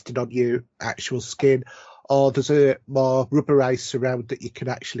be resting on your actual skin, or there's a more rubberized surround that you can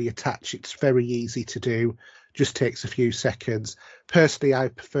actually attach. It's very easy to do, just takes a few seconds. Personally, I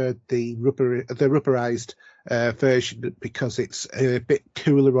preferred the rubberized version because it's a bit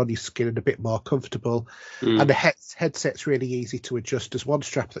cooler on your skin and a bit more comfortable. And the headset's really easy to adjust. There's one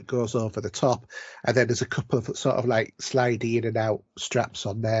strap that goes over the top, and then there's a couple of sort of like slidey in and out straps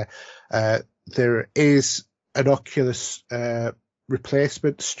on there. There is an Oculus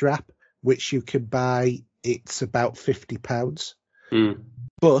replacement strap which you can buy. It's about £50,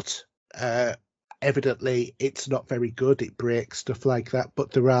 but evidently it's not very good. It breaks, stuff like that. But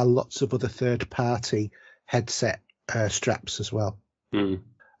there are lots of other third-party headset straps as well,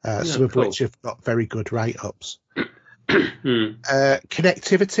 some of which have got very good write-ups.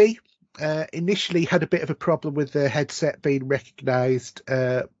 Connectivity initially had a bit of a problem with the headset being recognised,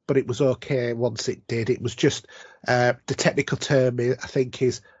 but it was okay once it did. It was just the technical term, I think,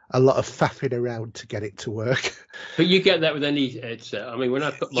 is a lot of faffing around to get it to work. But you get that with any headset. I mean, when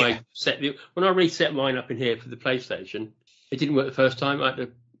I put my when I reset mine up in here for the PlayStation, it didn't work the first time. I had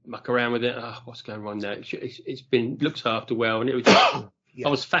to muck around with it. What's going wrong there? It's been looked after well, and it was I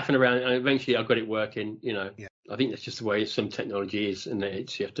was faffing around, and eventually I got it working. I think that's just the way some technology is, and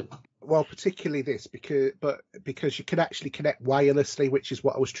you have to. Well, particularly this, because you can actually connect wirelessly, which is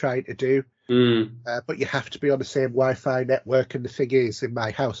what I was trying to do. But you have to be on the same Wi-Fi network, and the thing is, in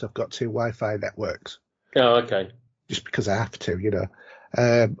my house, I've got 2 Wi-Fi networks. Oh, okay. Just because I have to,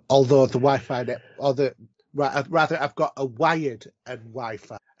 Although the Wi-Fi rather, I've got a wired and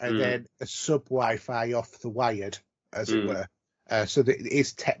Wi-Fi, and then a sub Wi-Fi off the wired, as it were. So that it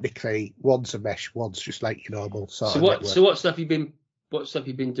is technically, one's a mesh, one's just like your normal sort of network. So what stuff have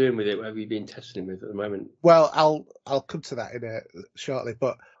you been doing with it? What have you been testing with at the moment? Well, I'll come to that shortly.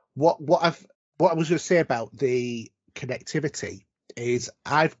 But what I was going to say about the connectivity is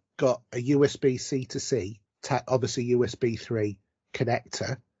I've got a USB-C to C, obviously USB 3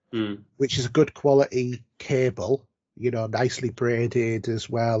 connector, which is a good quality cable, nicely braided as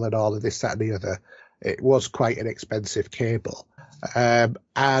well, and all of this, that, and the other. It was quite an expensive cable. And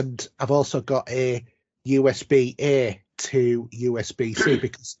I've also got a USB-A to USB-C,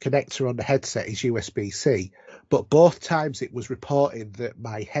 because the connector on the headset is USB-C. But both times it was reporting that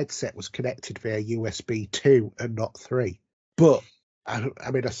my headset was connected via USB 2 and not 3. But I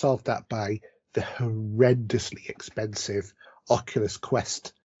solved that by the horrendously expensive Oculus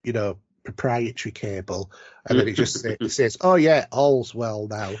Quest, proprietary cable, and then it just it says, "Oh yeah, all's well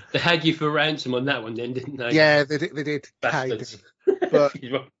now." They had you for ransom on that one, then, didn't they? Yeah, they did kind Bastards. of. But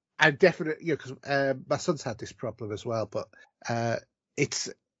I'm definitely, because my son's had this problem as well. But it's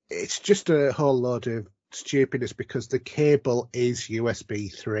just a whole load of stupidness because the cable is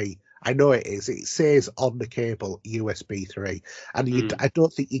USB 3. I know it is. It says on the cable USB 3, and I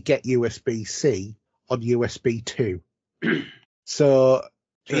don't think you get USB-C on USB 2. So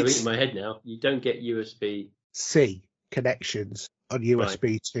it's in my head now. You don't get USB-C connections on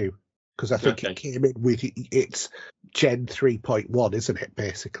USB 2 because I think it came in with it's Gen 3.1, isn't it?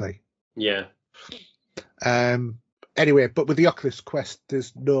 Basically. Yeah. Anyway, but with the Oculus Quest,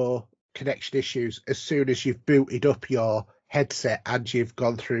 there's no connection issues as soon as you've booted up your headset and you've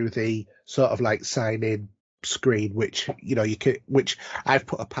gone through the sort of like sign in screen, which which I've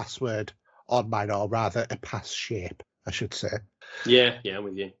put a password on mine, or rather a pass shape, I should say. Yeah, I'm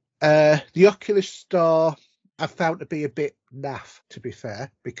with you. The Oculus Store I've found to be a bit naff, to be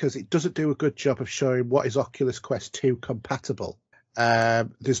fair, because it doesn't do a good job of showing what is Oculus Quest 2 compatible.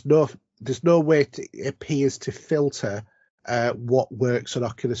 There's no way it appears to filter what works on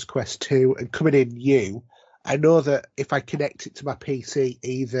Oculus Quest 2. And coming in new, I know that if I connect it to my PC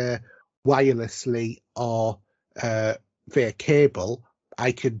either wirelessly or via cable,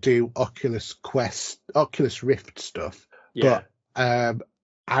 I can do Oculus Rift stuff. Yeah. But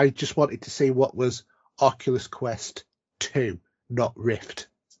I just wanted to see what was Oculus Quest 2, not Rift,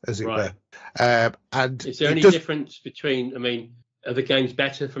 as it were. And is there any difference between, are the games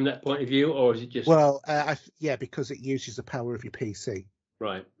better from that point of view, or is it just... Well, because it uses the power of your PC.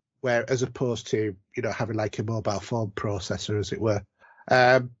 Right. Where, as opposed to, having like a mobile phone processor, as it were.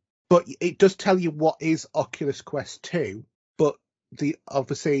 But it does tell you what is Oculus Quest 2, but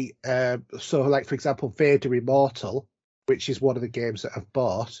obviously, so like, for example, Vader Immortal, which is one of the games that I've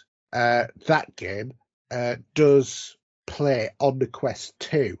bought, that game does play on the Quest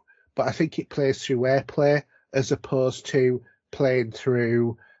 2, but I think it plays through AirPlay as opposed to playing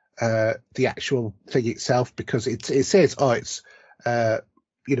through the actual thing itself, because it says, it's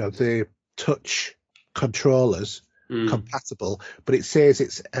the touch controllers compatible, but it says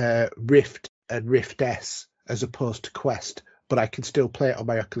it's Rift and Rift S as opposed to Quest, but I can still play it on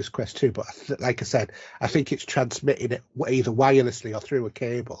my Oculus Quest 2. But like I said, I think it's transmitting it either wirelessly or through a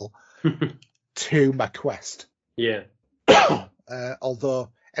cable to my Quest. Yeah. Although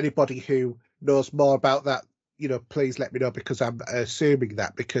anybody who knows more about that, please let me know, because I'm assuming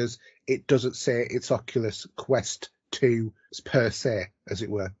that, because it doesn't say it's Oculus Quest 2 per se, as it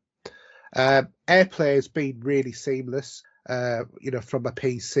were. AirPlay has been really seamless, from my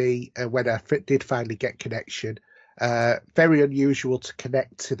PC when I did finally get connection. Very unusual to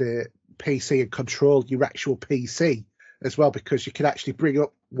connect to the PC and control your actual PC as well, because you can actually bring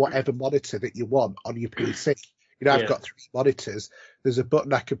up whatever monitor that you want on your PC. I've got 3 monitors. There's a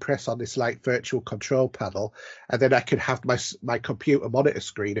button I can press on this like virtual control panel, and then I can have my computer monitor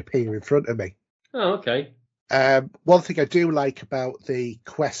screen appear in front of me. Oh, okay. One thing I do like about the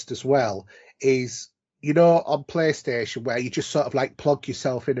Quest as well is, on PlayStation, where you just sort of like plug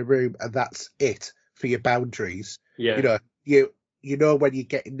yourself in a room and that's it for your boundaries. Yeah. When you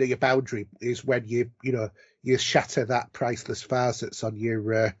get into your boundary is when you shatter that priceless vase that's on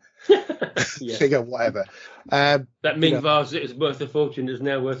your thing or whatever. That Ming vase that is worth a fortune is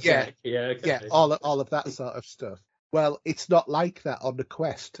now worth okay. all of that sort of stuff. Well, it's not like that on the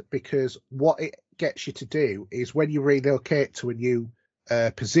Quest, because what it gets you to do is when you relocate to a new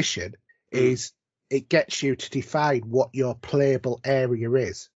position, is it gets you to define what your playable area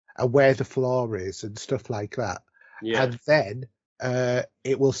is and where the floor is and stuff like that. Yeah. And then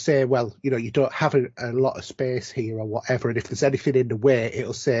it will say, well, you don't have a lot of space here or whatever. And if there's anything in the way,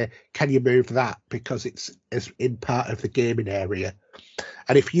 it'll say, can you move that? Because it's in part of the gaming area.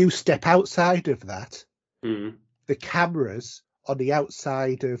 And if you step outside of that, the cameras on the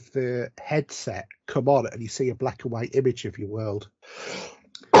outside of the headset come on and you see a black and white image of your world.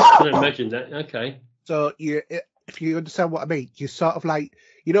 I can imagine that. Okay. So if you understand what I mean, you sort of like,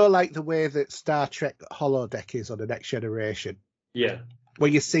 like the way that Star Trek holodeck is on the Next Generation. Yeah.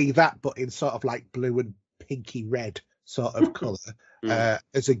 Where you see that, but in sort of like blue and pinky red sort of colour,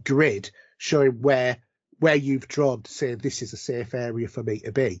 as a grid showing where you've drawn to say this is a safe area for me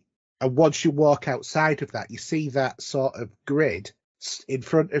to be. And once you walk outside of that, you see that sort of grid in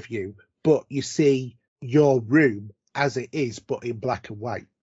front of you, but you see your room as it is, but in black and white.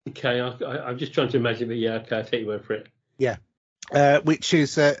 Okay, I'm just trying to imagine, but yeah, okay, I'll take your word for it. Yeah. Which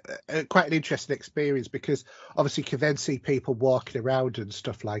is quite an interesting experience, because obviously you can then see people walking around and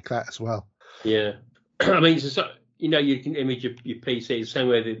stuff like that as well. Yeah. you can image your PC the same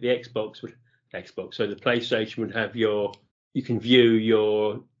way that the the PlayStation would have you can view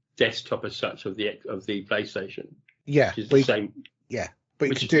your desktop as such of the PlayStation. Yeah, which is the same. Yeah, but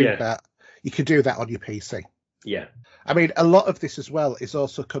you can do that. You can do that on your PC. Yeah. I mean, a lot of this as well is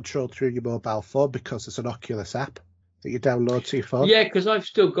also controlled through your mobile phone because there's an Oculus app that you download to your phone. Yeah, because I've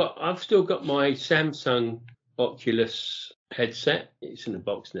still got my Samsung Oculus headset. It's in a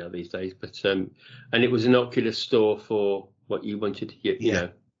box now these days, but and it was an Oculus store for what you wanted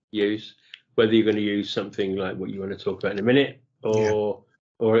to use. Whether you're going to use something like what you want to talk about in a minute, or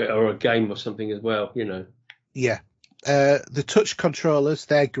a game or something as well, Yeah. The touch controllers,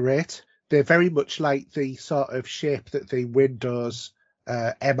 they're great. They're very much like the sort of shape that the Windows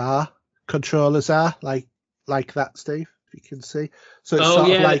MR controllers are, like that, Steve, if you can see. So it's sort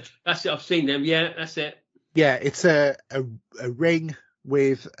of like, that's it. I've seen them. Yeah, that's it. Yeah, it's a ring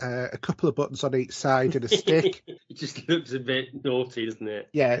with a couple of buttons on each side and a stick. It just looks a bit naughty, doesn't it?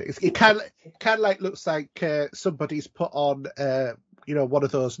 Yeah, it kind of like looks like somebody's put on one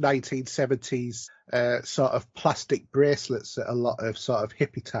of those 1970s sort of plastic bracelets that a lot of sort of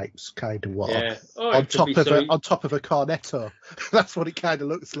hippie types kind of wore. Yeah. On top of a cornetto. That's what it kind of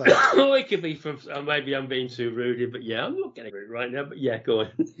looks like. Oh, it could be from maybe I'm being too rude, but yeah, I'm not getting rude right now. But yeah, go on.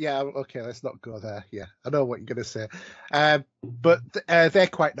 Yeah, okay, let's not go there. Yeah, I know what you're going to say. But they're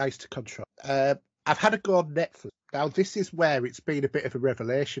quite nice to control. I've had a go on Netflix. Now, this is where it's been a bit of a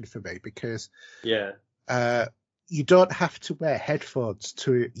revelation for me because you don't have to wear headphones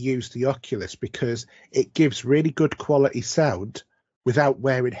to use the Oculus because it gives really good quality sound without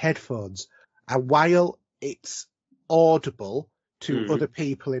wearing headphones. And while it's audible to other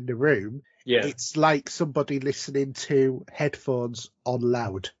people in the room, it's like somebody listening to headphones on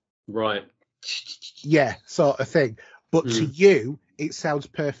loud. Right. Yeah, sort of thing. But to you, it sounds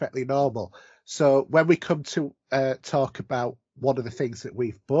perfectly normal. So when we come to talk about one of the things that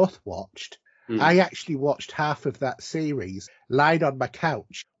we've both watched, I actually watched half of that series lying on my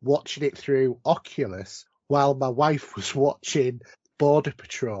couch, watching it through Oculus while my wife was watching Border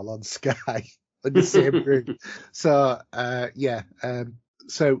Patrol on Sky in the same room. So, it's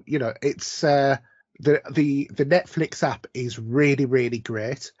the Netflix app is really, really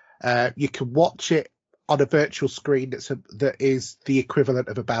great. You can watch it on a virtual screen that is the equivalent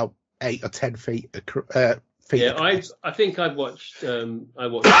of about 8 or 10 feet. I think I watched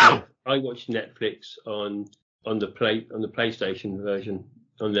Netflix on the PlayStation version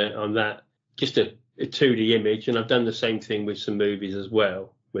on that, just a 2D image, and I've done the same thing with some movies as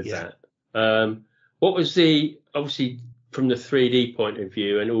well with that. What was obviously from the 3D point of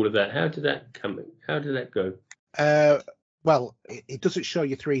view and all of that? How did that go? Well, it doesn't show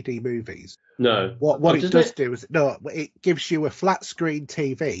you 3D movies. No. What it does do is it gives you a flat screen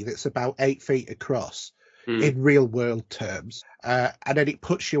TV that's about 8 feet across. In real world terms, and then it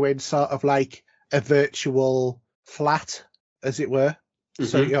puts you in sort of like a virtual flat, as it were.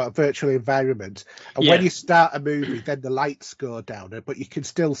 So a virtual environment, and when you start a movie, then the lights go down, but you can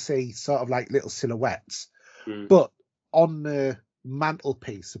still see sort of like little silhouettes. But on the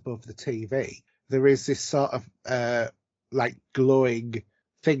mantelpiece above the TV, there is this sort of like glowing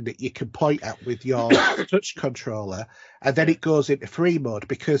thing that you can point at with your touch controller, and then it goes into free mode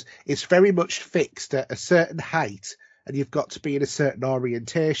because it's very much fixed at a certain height and you've got to be in a certain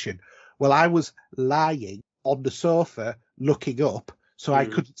orientation. Well, I was lying on the sofa looking up, so I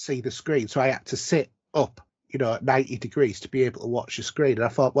couldn't see the screen, so I had to sit up at 90 degrees to be able to watch the screen. And I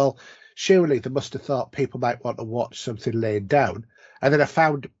thought, well, surely they must have thought people might want to watch something laying down. And then I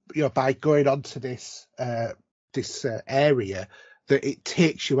found by going onto this area that it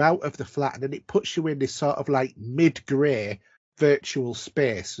takes you out of the flat and then it puts you in this sort of like mid-grey virtual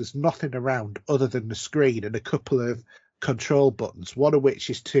space. There's nothing around other than the screen and a couple of control buttons, one of which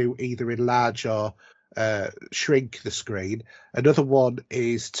is to either enlarge or shrink the screen. Another one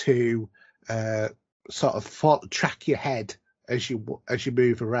is to sort of track your head as you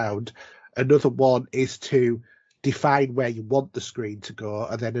move around. Another one is to define where you want the screen to go,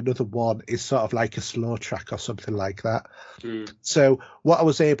 and then another one is sort of like a slow track or something like that. So what I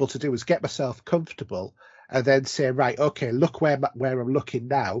was able to do was get myself comfortable and then say, right, okay, look where I'm looking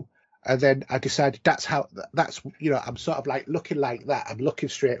now. And then I decided that's I'm sort of like looking like that. I'm looking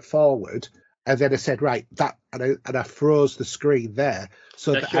straight forward. And then I said, right, that, and I froze the screen there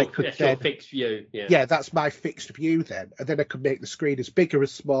so that I could then, your fixed view. Yeah, that's my fixed view then. And then I could make the screen as big or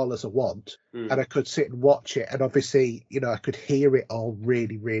as small as I want, and I could sit and watch it. And obviously, I could hear it all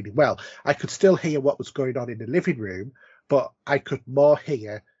really, really well. I could still hear what was going on in the living room, but I could more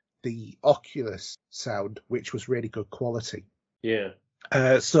hear the Oculus sound, which was really good quality. Yeah.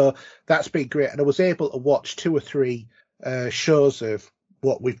 So that's been great. And I was able to watch 2 or 3 shows of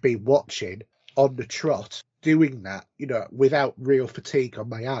what we've been watching on the trot, doing that, without real fatigue on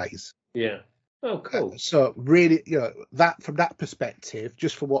my eyes. Yeah. Oh, cool. So really, that from that perspective,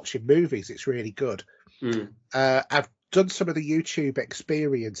 just for watching movies, it's really good. I've done some of the YouTube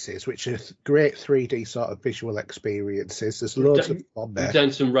experiences, which are great 3D sort of visual experiences. There's loads of them on there. You've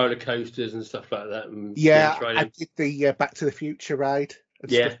done some roller coasters and stuff like that. I did the Back to the Future ride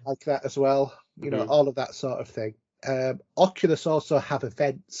and stuff like that as well. All of that sort of thing. Oculus also have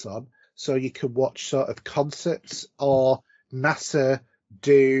events on, so you can watch sort of concerts, or NASA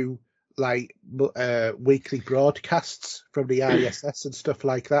do like weekly broadcasts from the ISS and stuff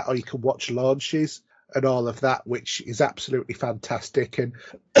like that, or you can watch launches and all of that, which is absolutely fantastic. And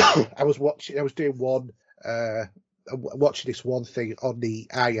I was doing watching this one thing on the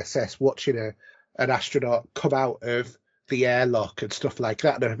ISS, watching an astronaut come out of the airlock and stuff like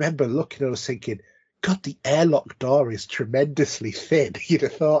that. And I remember looking and I was thinking, God, the airlock door is tremendously thin. You'd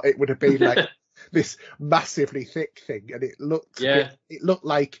have thought it would have been like this massively thick thing, and it looked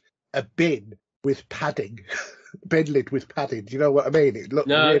like a bin with padding. Bin lid with padding. Do you know what I mean? It looked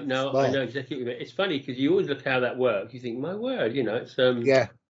no, really no, small. I know exactly what you mean. It's funny because you always look how that works. You think, my word, it's yeah.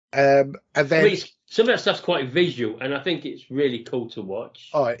 And then some of that stuff's quite visual, and I think it's really cool to watch.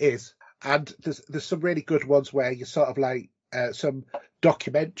 Oh, it is. And there's some really good ones where you sort of like some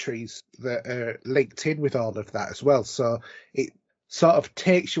documentaries that are linked in with all of that as well. So it sort of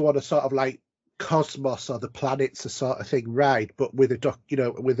takes you on a sort of like Cosmos or the planets, a sort of thing ride, but with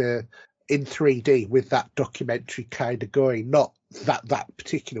in 3D with that documentary kind of going, not that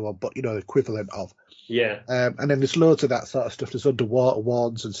particular one, but equivalent of. Yeah. And then there's loads of that sort of stuff. There's underwater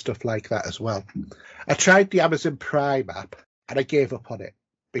ones and stuff like that as well. I tried the Amazon Prime app and I gave up on it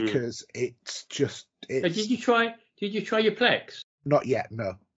because it's just. Did you try your Plex? Not yet,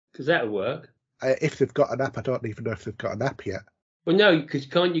 no. Because that'll work. If they've got an app, I don't even know if they've got an app yet. Well, no, because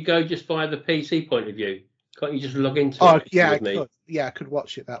can't you go just via the PC point of view? Can't you just log into it? Oh, yeah, I could. Yeah, I could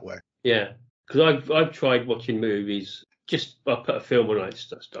watch it that way. Yeah, because I've tried watching movies. Just I put a film on like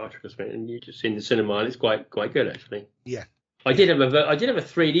Star Trek or something, and you just in the cinema, and it's quite good actually. Yeah, I did have a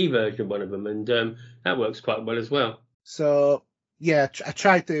 3D version of one of them, and that works quite well as well. So yeah, I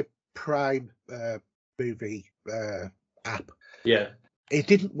tried the Prime movie app. Yeah, it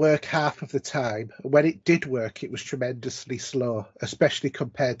didn't work half of the time. When it did work, it was tremendously slow, especially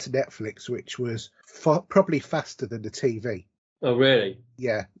compared to Netflix, which was probably faster than the TV. Oh, really?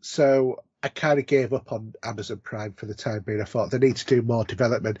 Yeah. So I kind of gave up on Amazon Prime for the time being. I thought they need to do more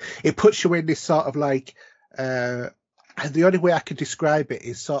development. It puts you in this sort of like, and the only way I can describe it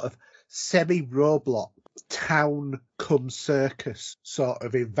is sort of semi-Roblox town cum circus sort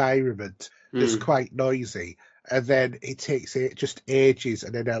of environment that's quite noisy. And then it takes just ages,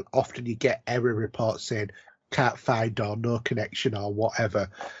 and then often you get error reports saying can't find or no connection or whatever.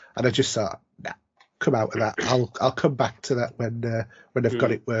 And I just thought, nah, come out of that. I'll come back to that when I've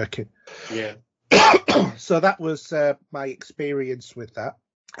got it working. Yeah. So that was my experience with that.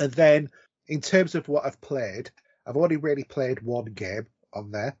 And then in terms of what I've played, I've only really played one game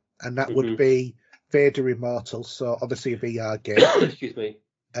on there, and that would be Vader Immortal. So obviously a VR game. Excuse me.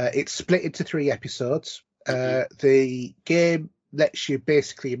 It's split into 3 episodes. The game lets you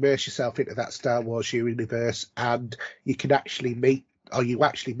basically immerse yourself into that Star Wars universe, and you actually meet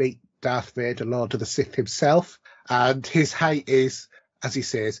Darth Vader, Lord of the Sith himself, and his height is, as he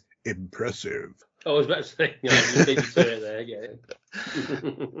says, impressive. I was about to say, you beat me to it there, yeah.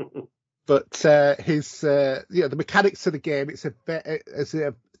 But the mechanics of the game,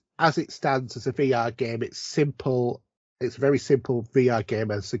 as it stands as a VR game, it's simple. It's a very simple VR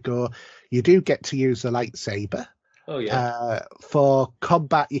game as to go. You do get to use a lightsaber. Oh, yeah. For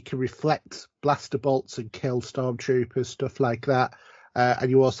combat, you can reflect blaster bolts and kill stormtroopers, stuff like that.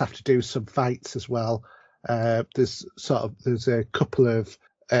 And you also have to do some fights as well. There's a couple of,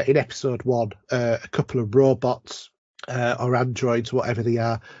 in episode 1, a couple of robots or androids, whatever they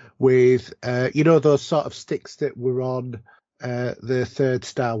are, with, those sort of sticks that were on the 3rd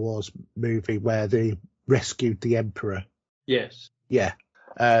Star Wars movie where they rescued the Emperor. Yes. Yeah.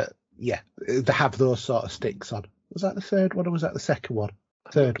 They have those sort of sticks on. Was that the 3rd one or was that the 2nd one?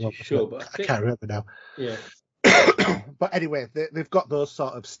 3rd one. Sure, but I can't remember now. Yeah. But anyway, they've got those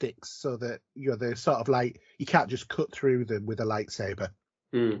sort of sticks so that they're sort of like you can't just cut through them with a lightsaber.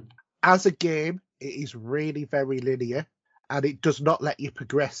 As a game, it is really very linear, and it does not let you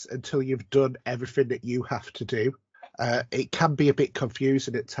progress until you've done everything that you have to do. It can be a bit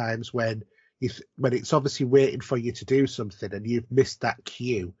confusing at times when it's obviously waiting for you to do something and you've missed that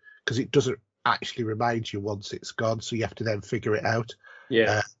cue because it doesn't actually remind you once it's gone, so you have to then figure it out.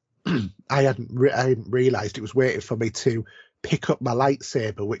 Yeah. I hadn't realised it was waiting for me to pick up my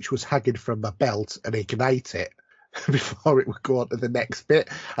lightsaber, which was hanging from my belt, and ignite it before it would go on to the next bit.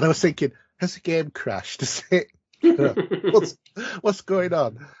 And I was thinking, has the game crashed? Is it? What's going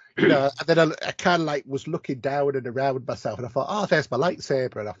on? And then I kind of like was looking down and around myself, and I thought, oh, there's my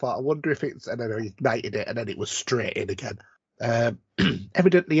lightsaber, and I thought, I wonder if it's, and then I ignited it, and then it was straight in again.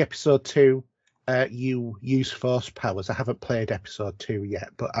 Evidently, episode 2, you use force powers. I haven't played episode 2 yet,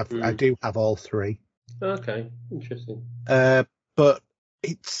 but I do have all 3. Okay, interesting. But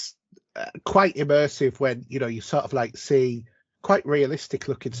it's quite immersive when you sort of like see quite realistic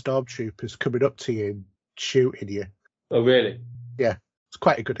looking stormtroopers coming up to you and shooting you. Oh, really? Yeah, it's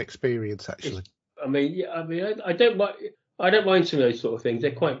quite a good experience actually. I don't mind some of those sort of things.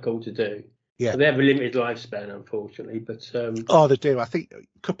 They're quite cool to do. Yeah, they have a limited lifespan, unfortunately. But they do. I think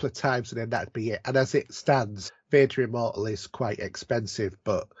a couple of times, and then that'd be it. And as it stands, Vader Immortal is quite expensive,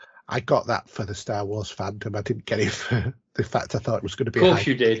 but I got that for the Star Wars fandom. I didn't get it for the fact I thought it was going to be. Of course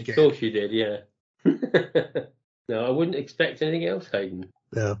you did. Of course you did. Yeah. No, I wouldn't expect anything else, Haydn.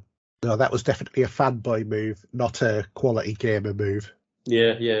 No, that was definitely a fanboy move, not a quality gamer move.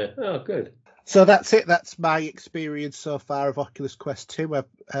 Yeah. Oh, good. So that's it. That's my experience so far of Oculus Quest 2.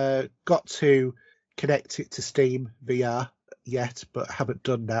 I've got to connect it to Steam VR yet, but haven't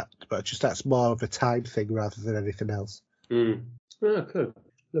done that. But that's more of a time thing rather than anything else. Oh, good.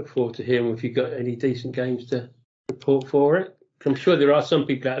 Look forward to hearing if you've got any decent games to report for it. I'm sure there are some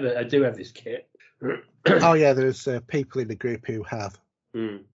people out there that do have this kit. Oh, yeah, there's people in the group who have. I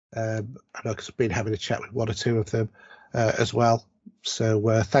know because I've been having a chat with one or two of them as well.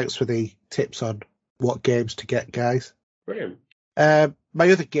 So thanks for the tips on what games to get, guys. Brilliant.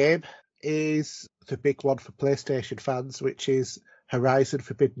 My other game is the big one for PlayStation fans, which is Horizon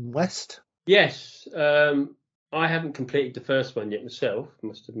Forbidden West. Yes. I haven't completed the first one yet myself, I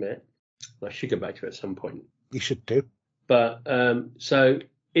must admit. I should go back to it at some point. You should do. But so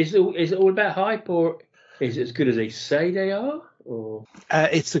is it all about hype, or is it as good as they say they are? Or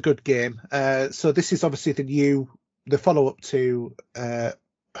it's a good game. So this is obviously the follow-up to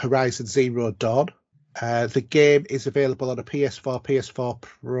Horizon Zero Dawn. The game is available on a PS4, PS4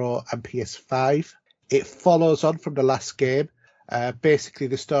 Pro, and PS5. It follows on from the last game. Basically,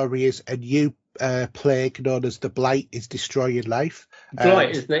 the story is a new plague known as the Blight is destroying life.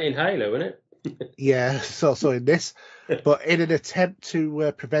 Blight, isn't it in Halo, isn't it? Yeah, it's also in this. But in an attempt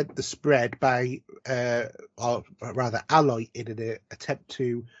to prevent the spread by, or rather Alloy in an attempt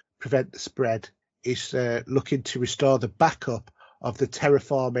to prevent the spread, is looking to restore the backup of the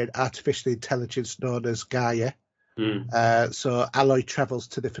terraforming artificial intelligence known as Gaia. So Alloy travels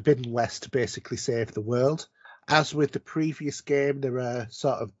to the Forbidden West to basically save the world. As with the previous game, there are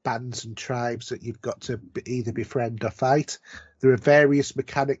sort of bands and tribes that you've got to either befriend or fight. There are various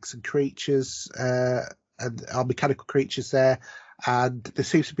mechanics and creatures, and mechanical creatures there, and there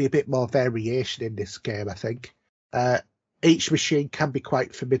seems to be a bit more variation in this game, I think. Each machine can be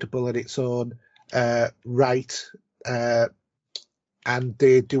quite formidable in its own right, and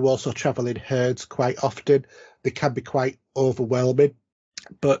they do also travel in herds quite often. They can be quite overwhelming,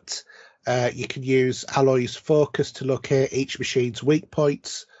 but you can use Alloy's focus to locate each machine's weak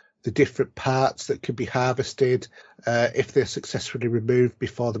points, the different parts that can be harvested if they're successfully removed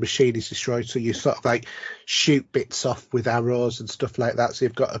before the machine is destroyed. So you sort of like shoot bits off with arrows and stuff like that. So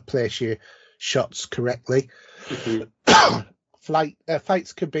you've got to place your shots correctly.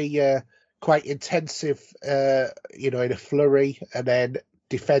 Fights can be quite intensive, in a flurry, and then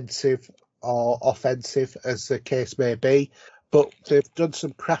defensive or offensive, as the case may be. But they've done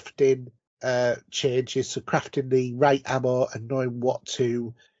some crafting changes. So crafting the right ammo and knowing what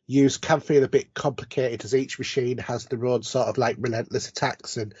to use can feel a bit complicated, as each machine has their own sort of like relentless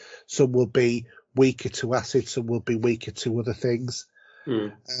attacks, and some will be weaker to acid, some will be weaker to other things.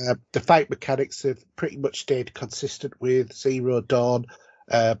 The fight mechanics have pretty much stayed consistent with Zero Dawn,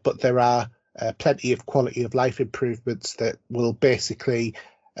 but there are plenty of quality of life improvements that will basically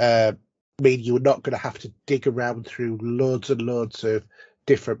mean you're not going to have to dig around through loads and loads of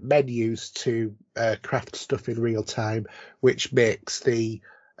different menus to craft stuff in real time, which makes the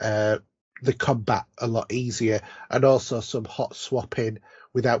combat a lot easier, and also some hot swapping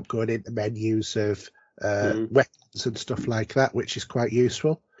without going into menus of weapons and stuff like that, which is quite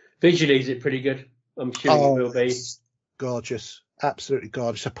useful. Visually, is it pretty good? I'm sure it will be. Gorgeous, absolutely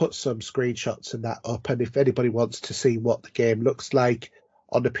gorgeous. I put some screenshots and that up, and if anybody wants to see what the game looks like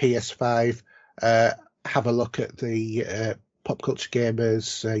on the PS5, have a look at the Pop Culture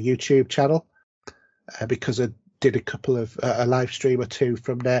Gamers YouTube channel, because I did a couple of a live stream or two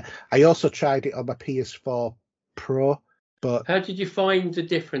from there. I also tried it on my PS4 Pro, But how did you find the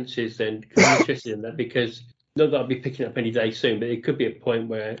differences then? 'Cause I'm interested in that, because not that I'll be picking up any day soon, but it could be a point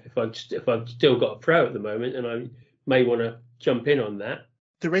where if I've still got a Pro at the moment, and I may want to jump in on that.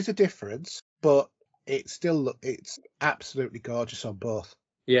 there is a difference, but it's absolutely gorgeous on both.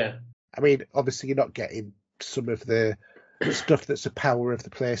 Yeah. I mean, obviously you're not getting some of the stuff that's the power of the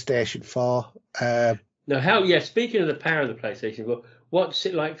PlayStation 4. Now, speaking of the power of the PlayStation 4, what's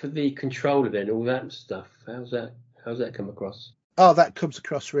it like for the controller then? All that stuff. How's that come across? Oh, that comes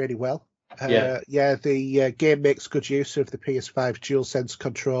across really well. Yeah. The game makes good use of the PS5 DualSense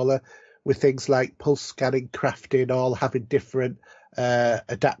controller with things like pulse scanning, crafting, all having different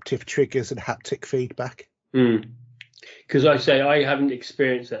adaptive triggers and haptic feedback. Because I say I haven't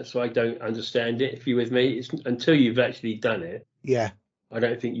experienced that, so I don't understand it. If you're with me, it's until you've actually done it. Yeah. I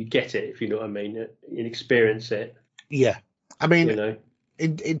don't think you get it, if you know what I mean, and experience it. Yeah. I mean, you know,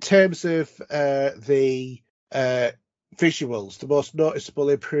 in terms of the visuals, the most noticeable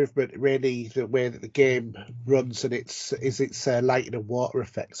improvement, really, the way that the game runs and its lighting and water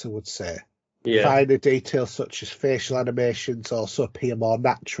effects, I would say. Yeah. Finer details such as facial animations also appear more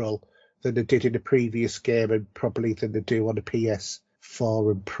natural than they did in the previous game, and probably than they do on the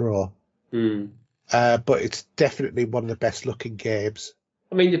PS4 and Pro. But it's definitely one of the best looking games.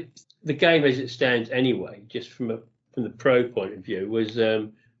 I mean, the game as it stands anyway, just from the Pro point of view, was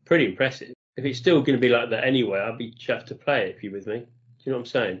pretty impressive. If it's still going to be like that anyway, I'd be chuffed to play it, if you're with me. Do you know what I'm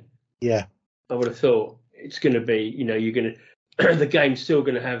saying? Yeah. I would have thought it's going to be, you're going to, the game's still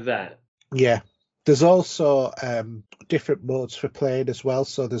going to have that. Yeah. There's also different modes for playing as well.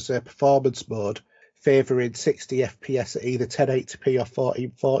 So there's a performance mode favouring 60 FPS at either 1080p or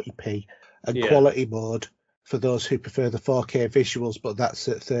 1440p, and quality mode for those who prefer the 4K visuals, but that's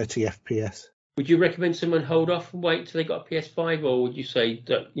at 30 FPS. Would you recommend someone hold off and wait till they got a PS5, or would you say,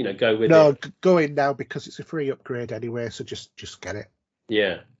 go with it? No, go in now because it's a free upgrade anyway, so just get it.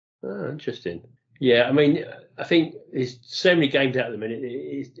 Yeah. Oh, interesting. Yeah, I mean, I think there's so many games out at the minute.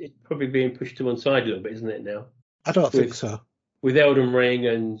 It's probably being pushed to one side a little bit, isn't it, now? I don't think so. With Elden Ring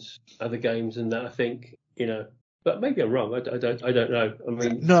and other games and that, I think, but maybe I'm wrong. I don't know. I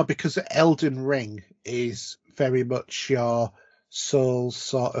mean, no, because Elden Ring is very much your Souls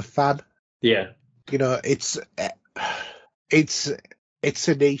sort of fan. Yeah. It's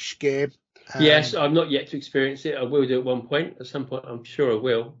a niche game. Yes, I'm not yet to experience it. I will do at one point. At some point, I'm sure I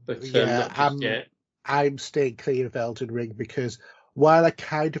will. But not just yet. I'm staying clear of Elden Ring because while I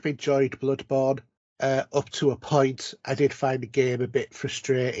kind of enjoyed Bloodborne up to a point, I did find the game a bit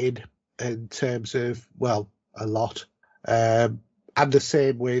frustrating in terms of, well, a lot. And the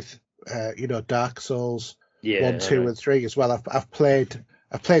same with, Dark Souls 1, 2, and 3 as well. I've played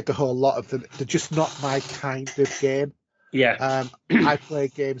the whole lot of them. They're just not my kind of game. Yeah. I play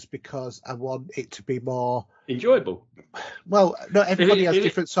games because I want it to be more enjoyable. Well, not everybody has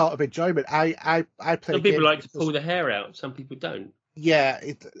different sort of enjoyment. I play. Some people like to pull the hair out. Some people don't. Yeah.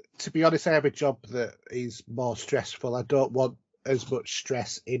 To be honest, I have a job that is more stressful. I don't want as much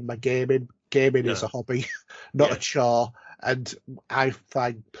stress in my gaming. Gaming is a hobby, not a chore. And I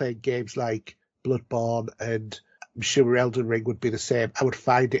find playing games like Bloodborne, and I'm sure Elden Ring would be the same, I would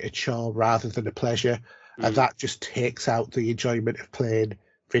find it a chore rather than a pleasure. And that just takes out the enjoyment of playing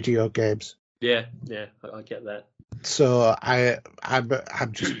video games. Yeah, I get that. So I'm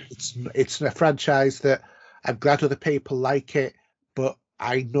just it's a franchise that I'm glad other people like it, but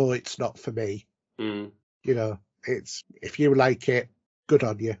I know it's not for me. It's if you like it, good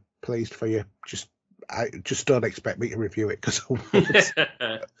on you, pleased for you. Just don't expect me to review it because I won't.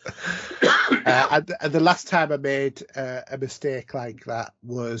 And the last time I made a mistake like that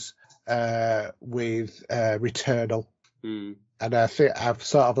was with Returnal. And I think I've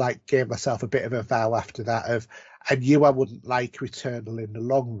sort of like gave myself a bit of a vow after that of I knew I wouldn't like Returnal in the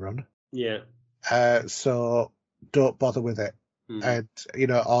long run. Yeah. So don't bother with it. And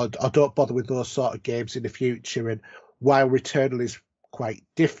or don't bother with those sort of games in the future. And while Returnal is quite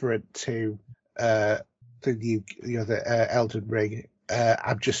different to the new the Elden Ring,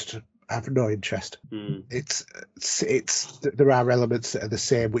 I have no interest. It's there are elements that are the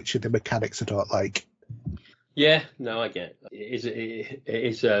same, which are the mechanics I don't like. Yeah, no, I get it. It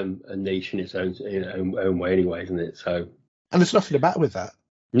is a niche in its own way anyway, isn't it? So, and there's nothing the matter with that.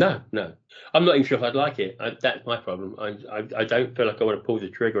 No, I'm not even sure if I'd like it. That's my problem. I don't feel like I want to pull the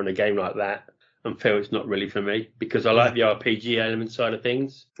trigger on a game like that and feel it's not really for me, because I like the RPG element side of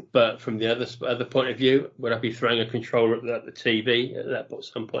things. But from the other point of view, would I be throwing a controller at the TV at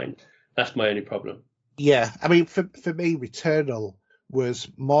some point? That's my only problem. Yeah, I mean, for me, Returnal was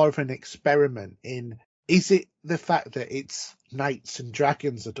more of an experiment in, is it the fact that it's knights and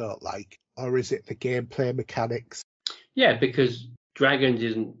dragons I don't like, or is it the gameplay mechanics? Yeah, because dragons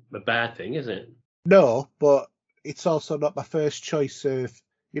isn't a bad thing, is it? No, but it's also not my first choice of,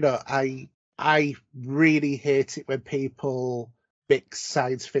 I really hate it when people mix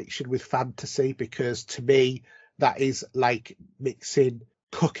science fiction with fantasy, because to me that is like mixing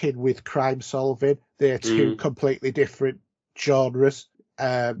cooking with crime solving. They're two completely different genres.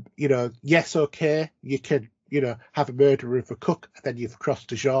 Yes, okay, you can, have a murderer of a cook, and then you've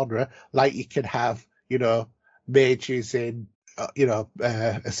crossed a genre, like you can have, mages in,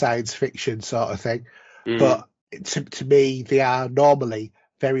 a science fiction sort of thing. But to me, they are normally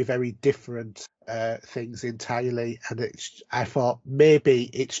very, very different things entirely. And I thought maybe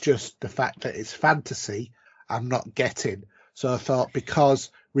it's just the fact that it's fantasy I'm not getting. So I thought,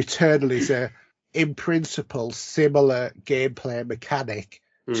 because Returnal is in principle, similar gameplay mechanic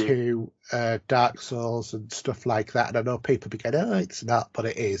to Dark Souls and stuff like that. And I know people be going, oh, it's not, but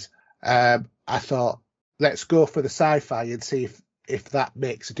it is. I thought, let's go for the sci-fi and see if that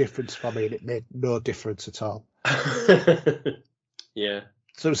makes a difference for me. And it made no difference at all. Yeah.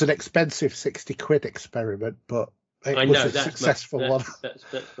 So it was an expensive £60 experiment, but it was a successful one. That's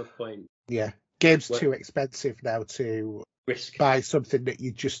the point. Yeah. Game's too expensive now to buy something that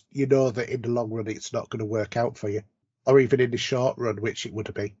you know that in the long run it's not going to work out for you, or even in the short run, which it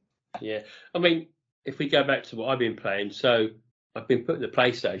would be. Yeah, I mean, if we go back to what I've been playing, so I've been putting the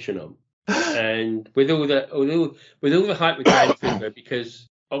PlayStation on, and with all the hype with Gran Turismo, because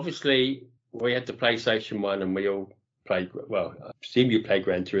obviously we had the PlayStation 1 and we all played. Well, I presume you played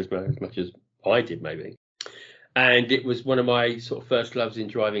Gran Turismo as much as I did, maybe. And it was one of my sort of first loves in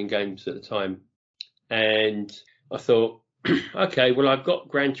driving games at the time. And I thought, okay, well, I've got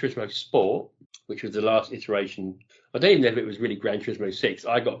Gran Turismo Sport, which was the last iteration. I don't even know if it was really Gran Turismo 6.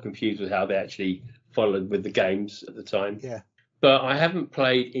 I got confused with how they actually followed with the games at the time. Yeah. But I haven't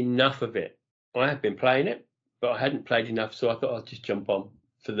played enough of it. I have been playing it, but I hadn't played enough, so I thought I'd just jump on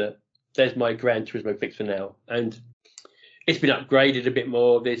there's my Gran Turismo fix for now. And it's been upgraded a bit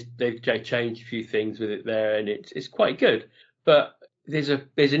more. They've changed a few things with it there, and it's quite good. But there's an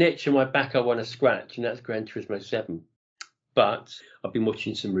itch in my back I want to scratch, and that's Gran Turismo 7. But I've been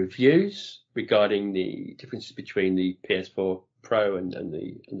watching some reviews regarding the differences between the PS4 Pro and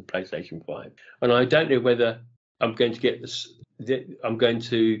the PlayStation 5, and I don't know whether I'm going to get this. I'm going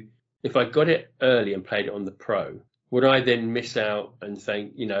to, if I got it early and played it on the Pro, would I then miss out and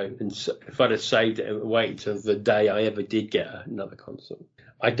think, and if I'd have saved it and waited until the day I ever did get another console?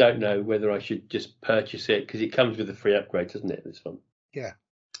 I don't know whether I should just purchase it, because it comes with a free upgrade, doesn't it, this one? Yeah.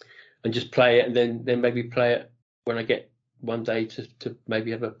 And just play it, and then maybe play it when I get one day to maybe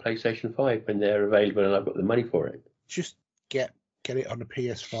have a PlayStation 5 when they're available and I've got the money for it. Just get it on the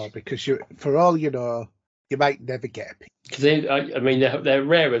PS4, because for all you know, you might never get a Because I mean, they're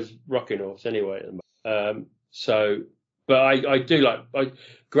rare as rocking horse anyway. So, but I do like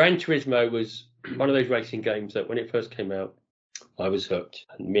Gran Turismo was one of those racing games that when it first came out, I was hooked.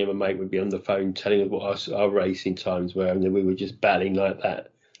 And me and my mate would be on the phone telling us what our racing times were, and then we were just battling like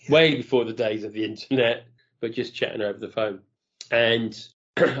that, way before the days of the internet, but just chatting over the phone. And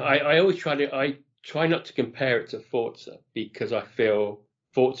I always try not to compare it to Forza, because I feel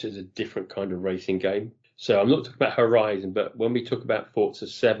Forza is a different kind of racing game. So I'm not talking about Horizon, but when we talk about Forza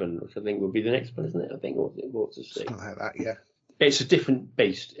 7, which I think will be the next one, isn't it? I think, or Forza 6. Something like that, yeah. It's a different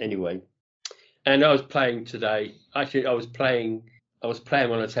beast anyway. And I was playing today. Actually, I was playing when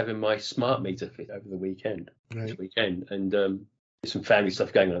I was having my smart meter fit over the weekend. Right. This weekend, and there's some family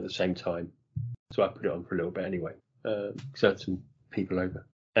stuff going on at the same time. So I put it on for a little bit anyway. So I had some people over,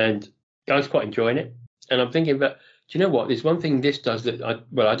 and I was quite enjoying it. And I'm thinking about, do you know what? There's one thing this does that I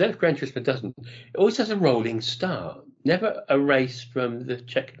don't know if Gran Turismo doesn't. It always has a rolling start, never a race from the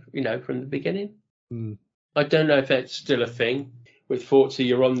from the beginning. I don't know if that's still a thing. With Forza,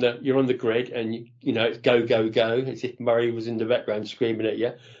 you're on the grid, and it's go go go, as if Murray was in the background screaming at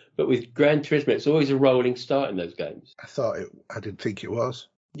you. But with Gran Turismo, it's always a rolling start in those games. I didn't think it was.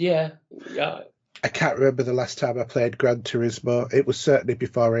 Yeah. I can't remember the last time I played Gran Turismo. It was certainly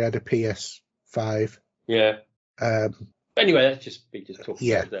before I had a PS5. Yeah. Anyway, that's just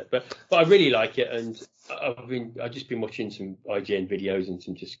talking about that. But I really like it, and I've just been watching some IGN videos and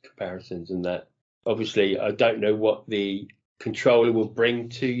some just comparisons and that. Obviously, I don't know what the controller will bring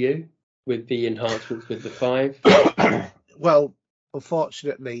to you with the enhancements with the 5. Well,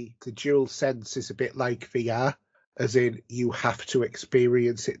 unfortunately, the DualSense is a bit like VR, as in you have to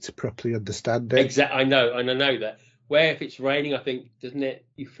experience it to properly understand it. Exactly, I know, and I know that. Where if it's raining, I think, doesn't it?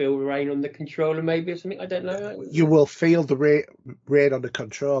 You feel the rain on the controller, maybe, or something. I don't know. You will feel the rain on the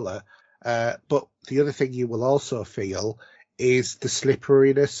controller, but the other thing you will also feel is the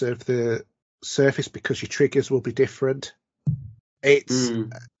slipperiness of the surface because your triggers will be different. It's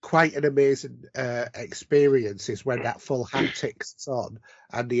quite an amazing experience is when that full haptics is on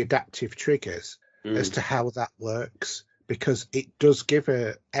and the adaptive triggers as to how that works, because it does give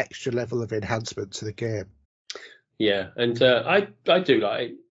a extra level of enhancement to the game. Yeah, and I do like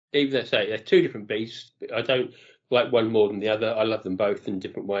it. Even though I say they're two different beasts, I don't like one more than the other. I love them both in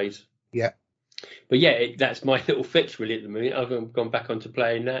different ways. Yeah. But yeah, that's my little fix really at the minute. I've gone back onto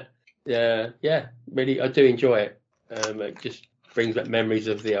playing that. Yeah, really, I do enjoy it. It just brings back memories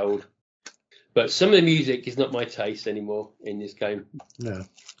of the old. But some of the music is not my taste anymore in this game. No.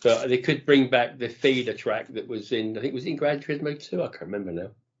 But they could bring back the feeder track that was in, I think it was in Gran Turismo 2. I can't remember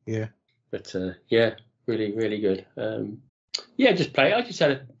now. Yeah. But yeah, really, really good. Yeah, just play. I just had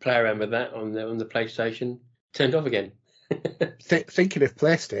to play around with that on the PlayStation. Turned off again. Thinking of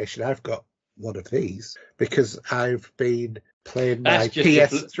PlayStation, I've got one of these because I've been playing my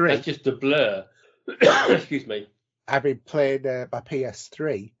PS3. That's just a blur. Excuse me. I've been playing my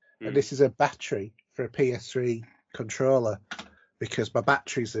PS3, and this is a battery for a PS3 controller because my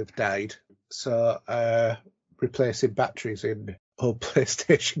batteries have died. So replacing batteries in old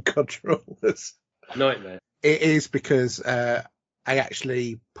PlayStation controllers. Nightmare. It is because I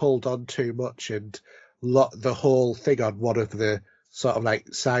actually pulled on too much and the whole thing on one of the sort of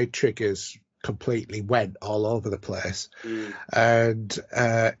like side triggers completely went all over the place. And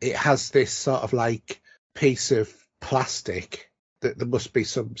it has this sort of like piece of plastic that there must be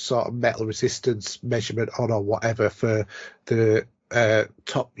some sort of metal resistance measurement on or whatever for the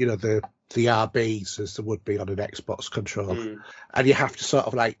top, the RBs as there would be on an Xbox controller. And you have to sort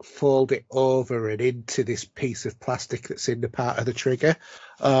of like fold it over and into this piece of plastic that's in the part of the trigger.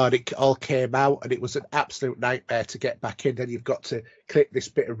 And it all came out and it was an absolute nightmare to get back in. Then you've got to click this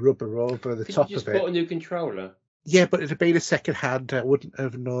bit of rubber over the top of it. You just bought a new controller? Yeah, but it'd have been a second hand. I wouldn't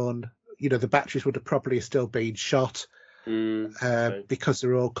have known, the batteries would have probably still been shot. Because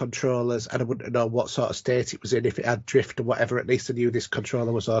they're all controllers, and I wouldn't know what sort of state it was in. If it had drift or whatever, at least I knew this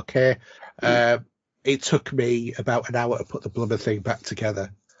controller was okay. It took me about an hour to put the blubber thing back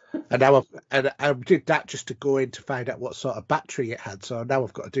together, and I did that just to go in to find out what sort of battery it had. So now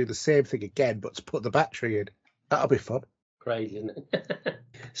I've got to do the same thing again, but to put the battery in. That'll be fun. Crazy, isn't it?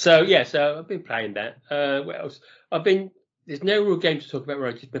 So I've been playing that. What else? There's no real game to talk about where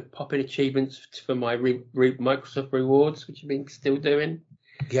I've just been popping achievements for my Microsoft rewards, which I've been still doing.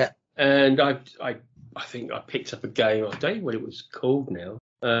 Yeah. And I think I picked up a game, I don't know what it was called now,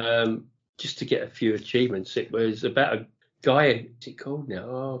 just to get a few achievements. It was about a guy, what's it called now?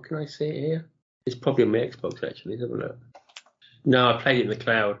 Oh, can I see it here? It's probably on my Xbox, actually. Let's have a look. No, I played it in the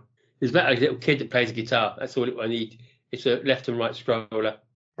cloud. It's about a little kid that plays a guitar. That's all I need. It's a left and right scroller.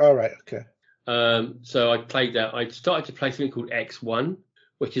 All right, okay. So I played that. I started to play something called X1,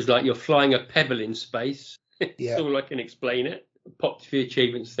 which is like you're flying a pebble in space. Yeah. That's all I can explain it. Popped a few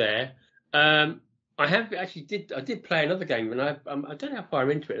achievements there. I did play another game, and I don't know how far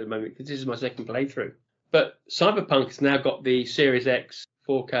I'm into it at the moment because this is my second playthrough. But Cyberpunk's now got the Series X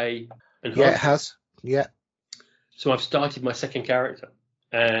 4K enhancement. Yeah, it has. Yeah. So I've started my second character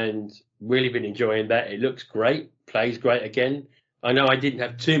and really been enjoying that. It looks great, plays great again. I know I didn't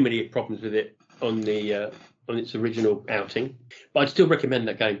have too many problems with it on its original outing, but I'd still recommend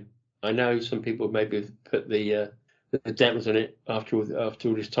that game. I know some people maybe have put the dampers on it after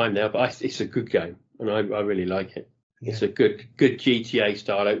all this time now, but it's a good game, and I really like it. Yeah. It's a good GTA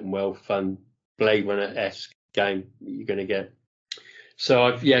style open world, fun Blade Runner-esque game that you're going to get.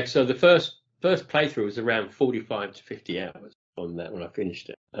 So so the first playthrough was around 45 to 50 hours on that when I finished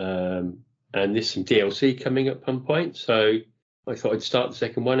it, and there's some DLC coming at some point, so I thought I'd start the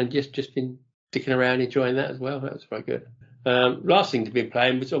second one and just been sticking around enjoying that as well. That was very good. Last thing to be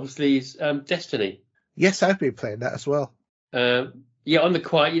playing was obviously Destiny. Yes, I've been playing that as well. Yeah, on the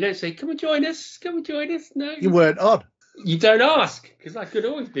quiet. You don't say, come and join us. Come and join us. No. You weren't on. You don't ask, because I could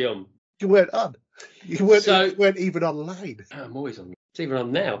always be on. You weren't on. You weren't even online. I'm always on. It's even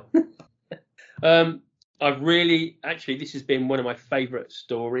on now. I've really, actually, this has been one of my favourite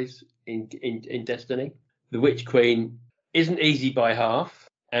stories in Destiny. The Witch Queen isn't easy by half,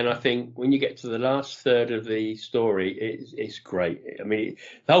 and I think when you get to the last third of the story, it's great. I mean,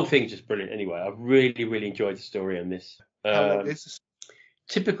 the whole thing's just brilliant. Anyway, I've really, really enjoyed the story on this. How long is this?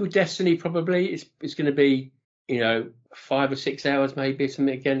 Typical Destiny, probably. It's going to be 5 or 6 hours, maybe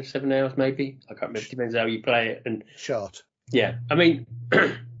something again, 7 hours, maybe. I can't remember. It depends how you play it. And short. Yeah, I mean,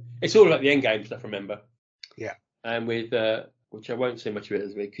 it's all like the end game stuff. Remember? Yeah. And with which I won't say much of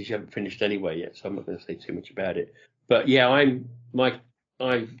it because you haven't finished anyway yet, so I'm not going to say too much about it. But yeah,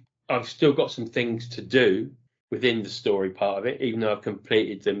 I've still got some things to do within the story part of it, even though I've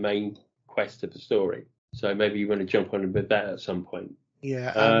completed the main quest of the story. So maybe you want to jump on with that at some point.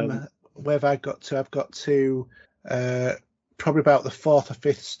 Yeah, where have I got to? I've got to probably about the 4th or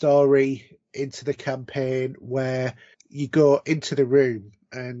 5th story into the campaign, where you go into the room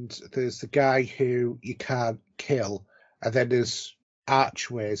and there's the guy who you can't kill, and then there's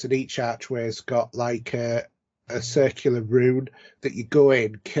archways, and each archway's got like a circular rune that you go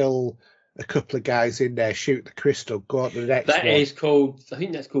in, kill a couple of guys in there, shoot the crystal, go on to the next That one. is called, I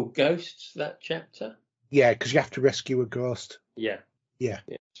think that's called Ghosts, that chapter. Yeah, because you have to rescue a ghost. Yeah.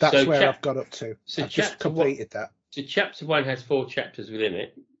 That's So where I've got up to. So I've just completed that. So chapter 1 has 4 chapters within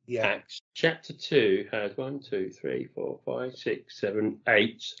it. Yeah. Acts. Chapter 2 has 1, 2, 3, 4, 5, 6, 7,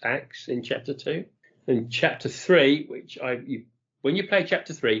 8 acts in chapter 2. And chapter 3, which when you play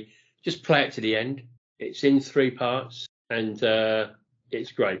chapter 3, just play it to the end. It's in 3 parts, and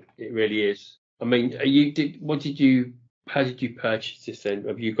it's great. It really is. I mean, how did you purchase this then?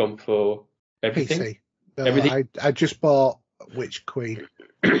 Have you gone for everything? PC. No, Everything? I just bought Witch Queen,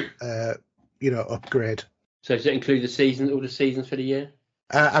 upgrade. So does it include all the seasons for the year?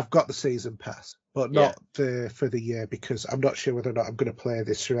 I've got the season pass, but not for the year, because I'm not sure whether or not I'm going to play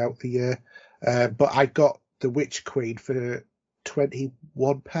this throughout the year. But I got the Witch Queen for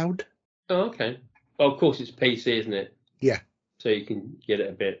 £21. Oh, okay. Well, of course, it's PC, isn't it? Yeah. So you can get it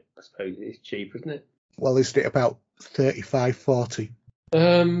a bit, I suppose it's cheaper, isn't it? Well, isn't it about 35, 40?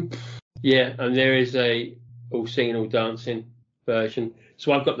 Yeah, and there is a all singing, all dancing version.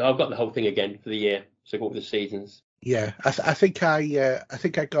 So I've got the whole thing again for the year. So I've got all the seasons. Yeah, I think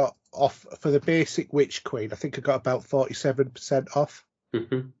I got off for the basic Witch Queen. I think I got about 47% off.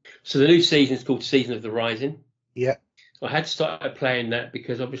 Mm-hmm. So the new season is called Season of the Rising. Yeah. I had started playing that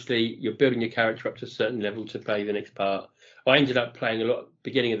because obviously you're building your character up to a certain level to play the next part. I ended up playing a lot at the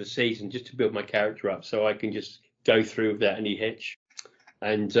beginning of the season just to build my character up, so I can just go through without any hitch.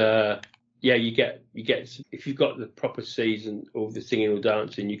 And you get if you've got the proper season, all the singing or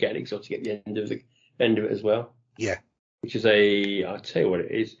dancing, you get an exotic at the end of it as well. Yeah. Which is I'll tell you what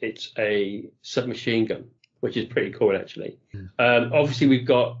it is. It's a submachine gun, which is pretty cool actually. Obviously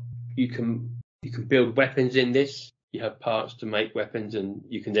you can build weapons in this. You have parts to make weapons, and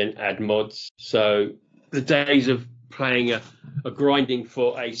you can then add mods. So the days of playing a grinding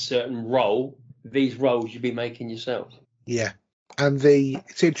for a certain role, these roles you'll be making yourself. Yeah. And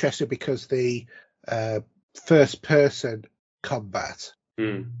it's interesting because the first person combat,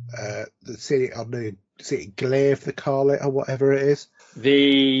 see it on is it glaive they call it, or whatever it is?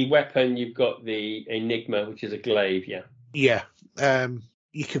 The weapon, you've got the Enigma, which is a glaive, yeah. Yeah.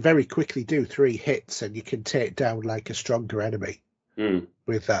 You can very quickly do 3 hits and you can take down like a stronger enemy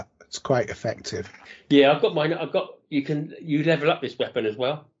with that. It's quite effective. Yeah, I've got mine. You level up this weapon as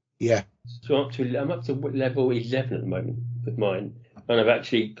well. Yeah. So I'm up to level 11 at the moment with mine, and I've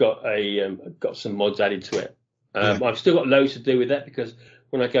actually got got some mods added to it. I've still got loads to do with that, because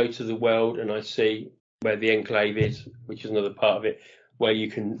when I go to the world and I see where the enclave is, which is another part of it, where you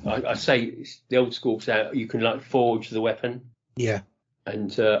can, I say the old school style, you can like forge the weapon. Yeah.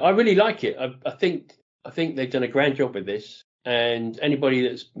 And I really like it. I think they've done a grand job with this. And anybody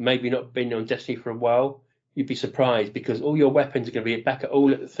that's maybe not been on Destiny for a while, you'd be surprised, because all your weapons are going to be back at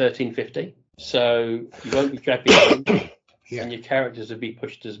 1350. So you won't be dragging them, and your characters will be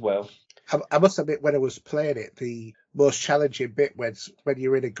pushed as well. I must admit, when I was playing it, the most challenging bit was when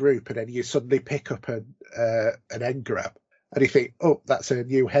you're in a group and then you suddenly pick up an engram and you think, oh, that's a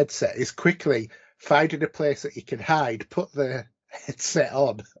new headset. Is quickly finding a place that you can hide, put the headset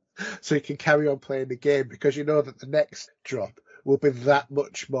on so you can carry on playing the game, because you know that the next drop will be that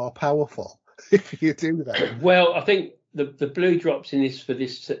much more powerful if you do that. Well, I think the blue drops in this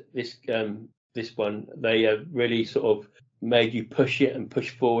one, they have really sort of made you push it and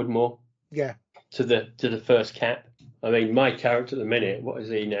push forward more. Yeah. To the first cap. I mean, my character at the minute, what is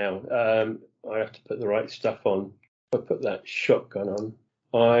he now? I have to put the right stuff on. I put that shotgun on.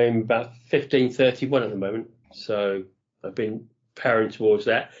 I'm about 1531 at the moment, so I've been powering towards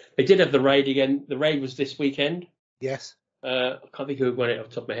that. They did have the raid again. The raid was this weekend. Yes. I can't think who won it off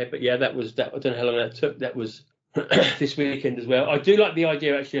the top of my head, but yeah, that was that. I don't know how long that took. That was this weekend as well. I do like the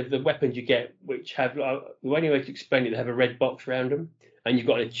idea actually of the weapons you get, which have the only way to explain it, they have a red box around them, and you've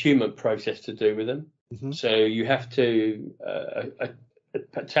got an attunement process to do with them. Mm-hmm. So you have to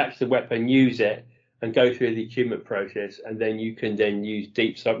attach the weapon, use it, and go through the attunement process, and then you can then use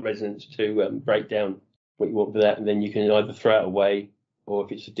deep sub resonance to break down what you want for that, and then you can either throw it away, or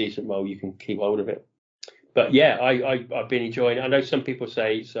if it's a decent roll, you can keep hold of it. But yeah, I've been enjoying it. I know some people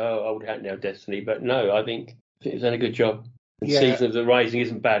say it's old hat now, Destiny, but no, I think it's done a good job. And Yeah. Season of the Rising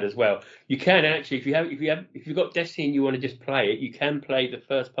isn't bad as well. You can actually, if you've got Destiny and you want to just play it, you can play the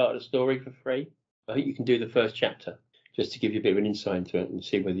first part of the story for free. I think you can do the first chapter just to give you a bit of an insight into it and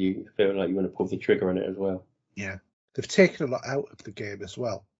see whether you feel like you want to pull the trigger on it as well. Yeah. They've taken a lot out of the game as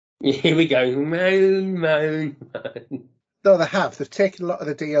well. Here we go. Moan, moan, moan. No, they have. They've taken a lot of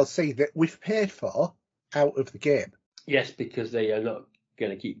the DLC that we've paid for out of the game. Yes, because they are not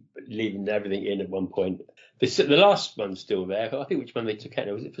going to keep leaving everything in at one point. The last one's still there. I think which one they took out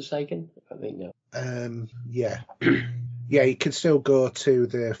now, was it Forsaken? I think no. Yeah. Yeah, you can still go to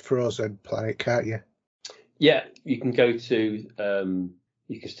the frozen planet, can't you? Yeah, you can go to.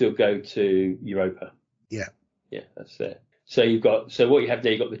 You can still go to Europa. Yeah. Yeah, that's there. So what you have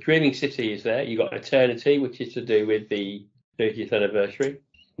there, you've got the Dreaming City is there. You've got Eternity, which is to do with the 30th anniversary.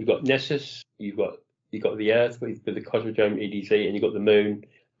 You've got Nessus. You've got the Earth with the Cosmodrome EDZ, and you've got the Moon.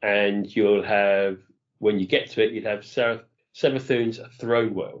 And you'll have, when you get to it, you'd have Seraphun's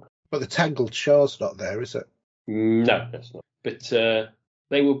Throne World. But the Tangled Shore's not there, is it? No, that's not. But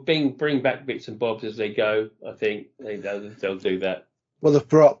they will bring back bits and bobs as they go. I think they'll do that. Well, they've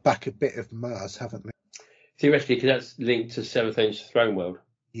brought back a bit of Mars, haven't they? Theoretically, because that's linked to Seraphun's Throne World.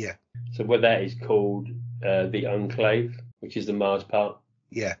 Yeah. So what that is called the Enclave, which is the Mars part.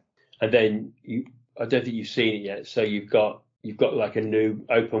 Yeah. And then I don't think you've seen it yet. So you've got like a new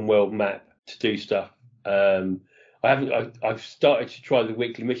open world map to do stuff. I've started to try the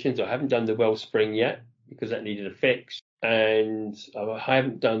weekly missions. I haven't done the Wellspring yet because that needed a fix, and I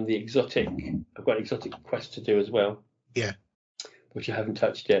haven't done the exotic. I've got an exotic quest to do as well. Yeah. Which I haven't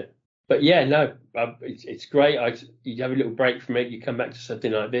touched yet. But yeah, no, it's great. You have a little break from it. You come back to something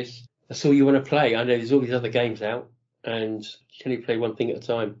like this. That's all you want to play. I know there's all these other games out, and you can only play one thing at a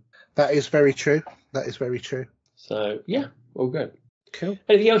time. That is very true. That is very true. So yeah, all good. Cool.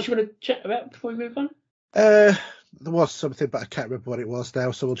 Anything else you want to chat about before we move on? There was something, but I can't remember what it was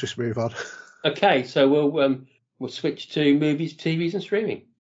now, so we'll just move on. Okay, so we'll switch to movies, TVs, and streaming.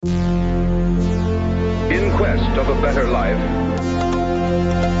 In quest of a better life.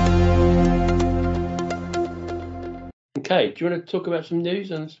 Okay, do you want to talk about some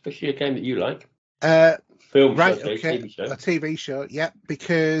news, and especially a game that you like? Film, right? Show, Okay, TV show. A TV show. Yeah,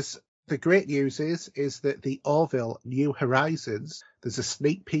 because the great news is that the Orville New Horizons. There's a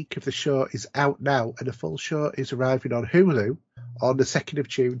sneak peek of the show is out now, and a full show is arriving on Hulu on the 2nd of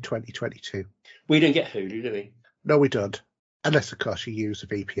June 2022. We don't get Hulu, do we? No, we don't. Unless, of course, you use a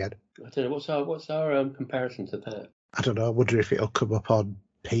VPN. I don't know. What's our comparison to that? I don't know. I wonder if it'll come up on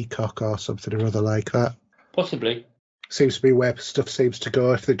Peacock or something or other like that. Possibly. Seems to be where stuff seems to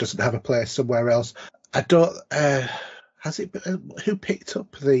go if it doesn't have a place somewhere else. I don't. Has it been, who picked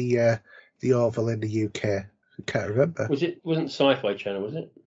up the Orville in the UK? I can't remember. Wasn't Sci-Fi Channel, was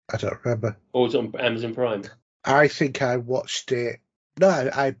it? I don't remember. Or was it on Amazon Prime? I think I watched it. No,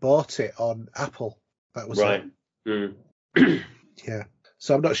 I bought it on Apple. That was right. It. Yeah.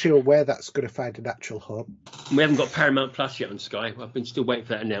 So I'm not sure where that's going to find a natural home. We haven't got Paramount Plus yet on Sky. I've been still waiting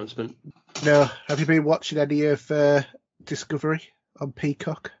for that announcement. No. Have you been watching any of Discovery on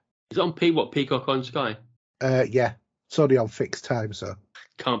Peacock? Is it on Peacock on Sky? Yeah. It's only on fixed time, so.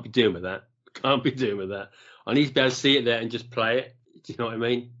 Can't be doing with that. I need to be able to see it there and just play it. Do you know what I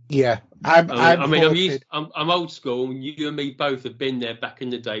mean? Yeah. I'm old school, and you and me both have been there back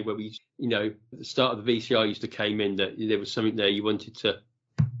in the day where we, at the start of the VCR used to came in that there was something there you wanted to.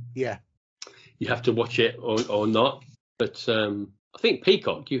 Yeah. You have to watch it or not. But I think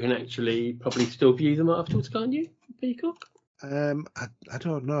Peacock, you can actually probably still view them afterwards, can't you? Peacock? I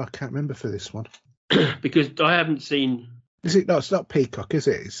don't know. I can't remember for this one. Because I haven't seen. Is it? No, it's not Peacock, is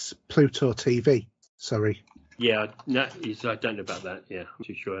it? It's Pluto TV. Sorry. Yeah, no, I don't know about that. Yeah, I'm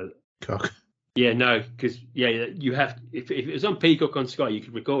too sure. Peacock. Yeah, no, because you have. If it was on Peacock on Sky, you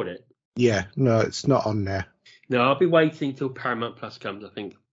could record it. Yeah, no, it's not on there. No, I'll be waiting till Paramount Plus comes, I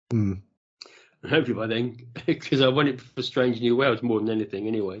think. And hopefully by then, because I want it for Strange New Worlds more than anything,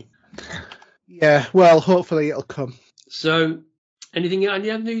 anyway. Yeah, well, hopefully it'll come. So, any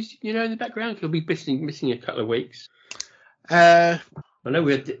other news, in the background? He'll be missing a couple of weeks. I know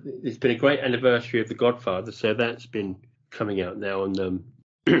there's been a great anniversary of The Godfather, so that's been coming out now on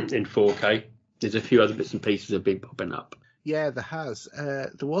in 4K. There's a few other bits and pieces that have been popping up. Yeah, there has.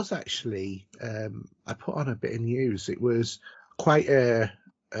 There was actually, I put on a bit of news. It was quite a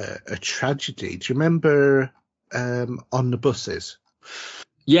tragedy. Do you remember On the Buses?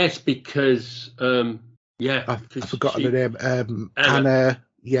 Yes, because I've forgotten her name. Anna.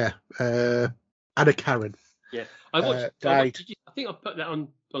 Yeah, Anna Karen. Yeah, died. I think I put that on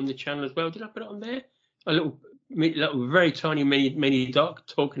the channel as well. Did I put it on there? A little very tiny mini doc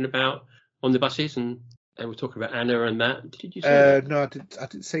talking about On the Buses, and They were talking about Anna and that. Did you see that? No, I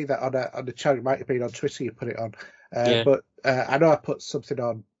didn't see that on the channel. It might have been on Twitter. You put it on, Yeah. but I know I put something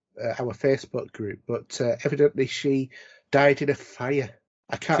on our Facebook group. But evidently, she died in a fire.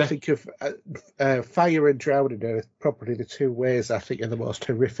 I can't think of fire and drowning are probably the two ways I think are the most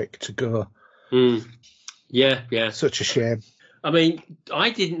horrific to go. Yeah. Such a shame. I mean, I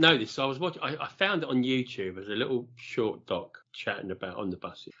didn't know this. So I was watching. I found it on YouTube as a little short doc chatting about on the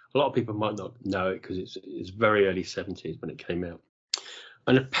buses. A lot of people might not know it because it's very early 70s when it came out.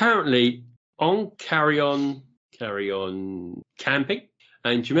 And apparently on Carry On Camping.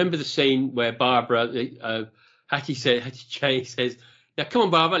 And do you remember the scene where Barbara, Hattie Jane says, "Now come on,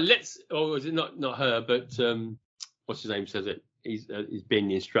 Barbara, let's." Or is it not her, but what's his name says it? He's being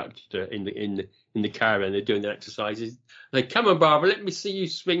the instructor in the caravan. They're doing the exercises. They come on, Barbara, let me see you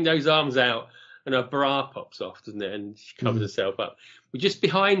swing those arms out. And her bra pops off, doesn't it? And she covers herself up. Well, just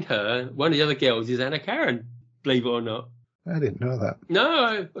behind her, one of the other girls is Anna Karen, believe it or not. I didn't know that.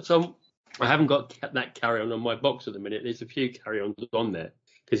 No, so I haven't got that Carry On my box at the minute. There's a few Carry Ons on there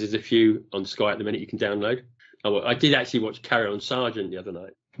because there's a few on Sky at the minute you can download. I did actually watch Carry On Sergeant the other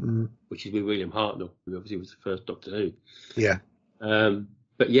night, which is with William Hartnell, who obviously was the first Doctor Who. Yeah.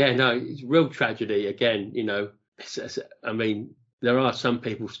 But yeah, no, it's a real tragedy. Again, you know, I mean, there are some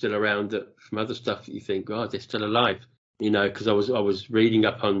people still around that from other stuff that you think, oh, they're still alive. You know, because I was reading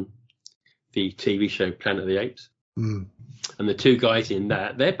up on the TV show Planet of the Apes, and the two guys in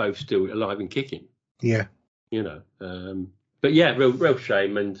that, they're both still alive and kicking. Yeah. You know, but yeah, real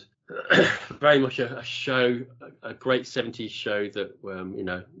shame, and very much a show, a great 70s show that you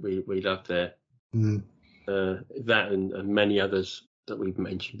know we loved there. That and many others that we've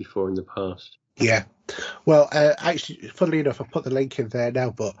mentioned before in the past. Yeah. Well, actually, funnily enough, I put the link in there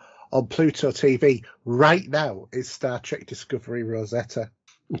now, but on Pluto TV right now is Star Trek Discovery Rosetta.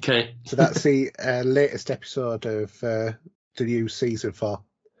 Okay. So that's the latest episode of the new season 4.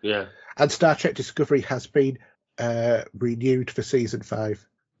 Yeah. And Star Trek Discovery has been renewed for season 5.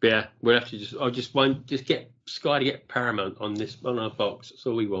 Yeah, we'll have to just get Sky to get Paramount on our box. That's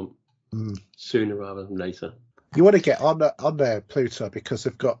all we want. Sooner rather than later. You want to get on there, Pluto, because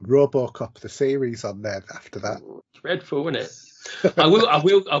they've got RoboCop the series on there after that. Dreadful, isn't it?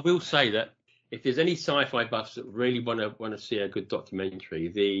 I will say that if there's any sci-fi buffs that really want to see a good documentary,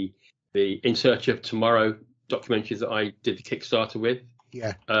 the In Search of Tomorrow documentaries that I did the Kickstarter with,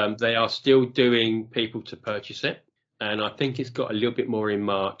 they are still doing people to purchase it, and I think it's got a little bit more in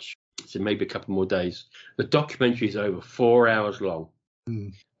March, so maybe a couple more days. The documentary is over 4 hours long.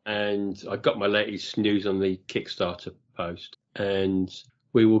 And I got my latest news on the Kickstarter post, and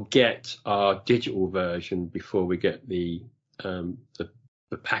we will get our digital version before we get the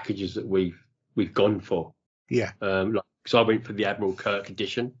packages that we've gone for. Yeah. So I went for the Admiral Kirk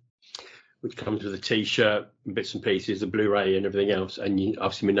edition, which comes with a T-shirt and bits and pieces, the Blu-ray and everything else, and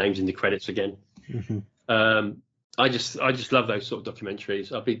obviously my name's in the credits again. I just love those sort of documentaries.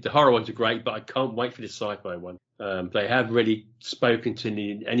 The horror ones are great, but I can't wait for the sci-fi one. They have really spoken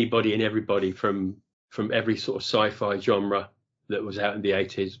to anybody and everybody from every sort of sci-fi genre that was out in the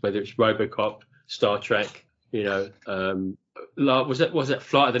 80s, whether it's RoboCop, Star Trek, you know, was that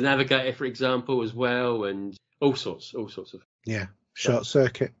Flight of the Navigator, for example, as well, and all sorts of. Yeah, Short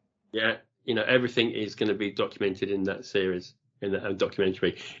Circuit. Yeah, you know, everything is going to be documented in that series. In the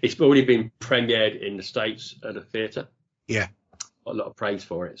documentary, it's already been premiered in the States at a theatre. Yeah, a lot of praise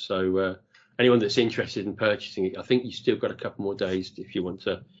for it. So anyone that's interested in purchasing it, I think you still got a couple more days if you want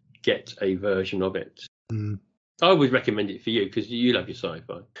to get a version of it. I would recommend it for you because you love your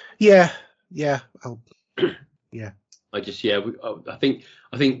sci-fi. Yeah. Yeah. I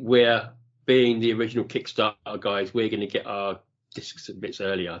think we're being the original Kickstarter guys. We're going to get our discs a bit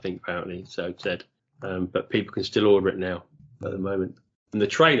earlier, I think, apparently. So it said, but people can still order it now. At the moment, and the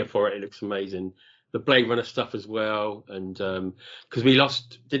trailer for it looks amazing. The Blade Runner stuff as well, and because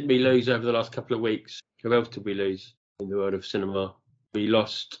didn't we lose over the last couple of weeks? Who else did we lose in the world of cinema? We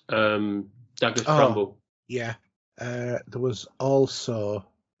lost Douglas Trumbull. Yeah, there was also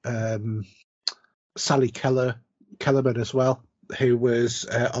Sally Kellerman as well, who was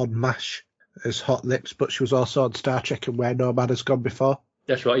on MASH as Hot Lips, but she was also on Star Trek and Where No Man Has Gone Before.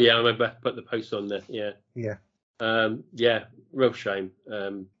 That's right. Yeah, I remember I put the post on there. Yeah. Real shame.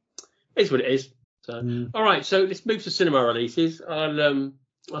 It's what it is. So, all right, so let's move to cinema releases. I'll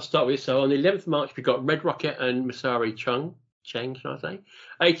start with. So on the 11th of March, we've got Red Rocket and Masari Cheng, should I say?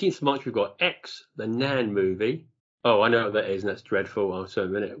 18th of March, we've got X, the Nan movie. Oh, I know what that is, and that's dreadful. I'll say in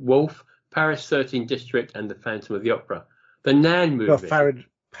a minute. Wolf, Paris 13 District, and The Phantom of the Opera. The Nan movie. No, The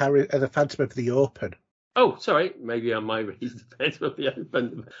Phantom of the Open. Oh, sorry. Maybe I might read The Phantom of the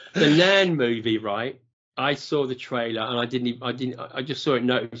Open. The Nan movie, right? I saw the trailer and I just saw it,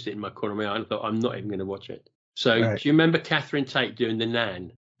 noticed it in my corner of my eye, and I thought I'm not even going to watch it. So Right. do you remember Catherine Tate doing the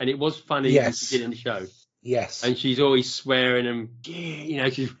Nan? And it was funny in Yes. the beginning of the show. Yes. And she's always swearing and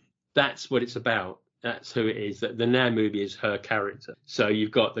that's what it's about. That's who it is. That the Nan movie is her character. So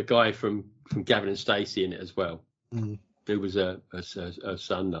you've got the guy from Gavin and Stacey in it as well, who was a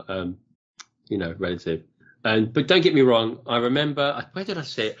son, relative. But don't get me wrong. I remember, where did I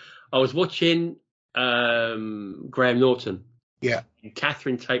see it? I was watching Graham Norton. Yeah. And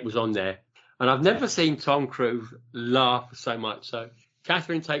Catherine Tate was on there, and I've never seen Tom Cruise laugh so much. So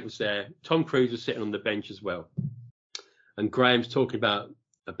Catherine Tate was there. Tom Cruise was sitting on the bench as well, and Graham's talking about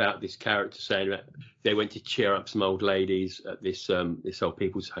this character, saying that they went to cheer up some old ladies at this old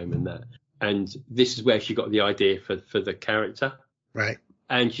people's home and that. And this is where she got the idea for the character. Right.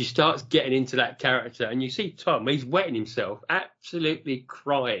 And she starts getting into that character, and you see Tom, he's wetting himself, absolutely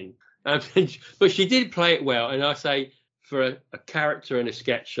crying. But she did play it well, and I say for a character in a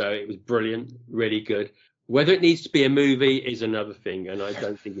sketch show, it was brilliant, really good. Whether it needs to be a movie is another thing, and I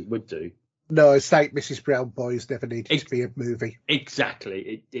don't think it would do. No, it's like Mrs. Brown Boys never needed to be a movie.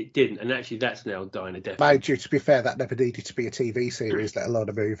 Exactly, it didn't, and actually that's now dying a death. Mind you, to be fair, that never needed to be a TV series, let alone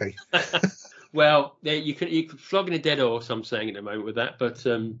a movie. Well, you can flogging a dead horse, I'm saying at the moment with that, but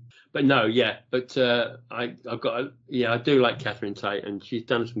no, yeah, but I do like Catherine Tate, and she's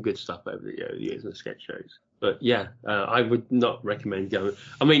done some good stuff over the years in the sketch shows. But yeah, I would not recommend going.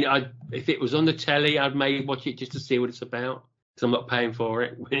 I mean, if it was on the telly, I'd maybe watch it just to see what it's about, because I'm not paying for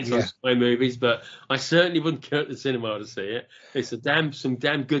it when it's on Sky Movies. But I certainly wouldn't go to the cinema to see it. It's some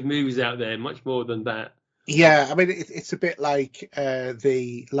damn good movies out there, much more than that. Yeah, I mean, it's a bit like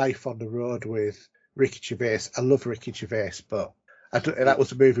the Life on the Road with Ricky Gervais. I love Ricky Gervais, but that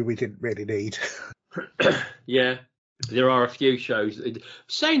was a movie we didn't really need. Yeah, there are a few shows.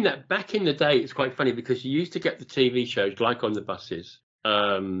 Saying that, back in the day, it's quite funny because you used to get the TV shows like on the buses.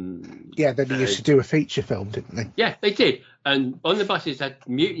 Yeah, then they used to do a feature film, didn't they? Yeah, they did. And on the buses, had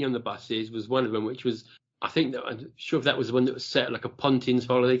Mutiny on the Buses was one of them, which was, I'm sure if that was the one that was set like a Pontins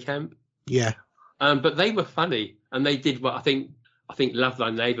holiday camp. Yeah. But they were funny, and they did what I think Love Thy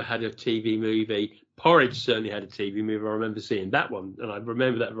Neighbour had a TV movie. Porridge certainly had a TV movie. I remember seeing that one, and I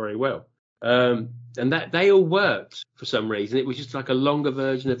remember that very well. And that they all worked for some reason. It was just like a longer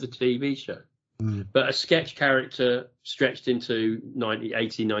version of the TV show. But a sketch character stretched into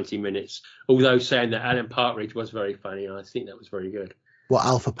 90 minutes, although saying that Alan Partridge was very funny, and I think that was very good. What,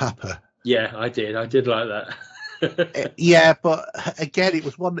 Alpha Papa? Yeah, I did like that. Yeah, but again, it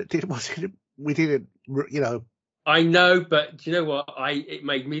was one that we didn't, I know, but do you know what? It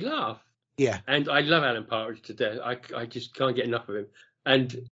made me laugh. Yeah. And I love Alan Partridge to death. I just can't get enough of him.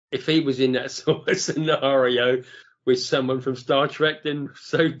 And if he was in that sort of scenario with someone from Star Trek, then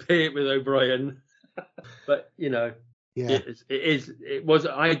so be it with O'Brien. But yeah, it was.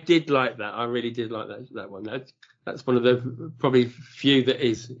 I did like that. I really did like that one. That's one of the probably few that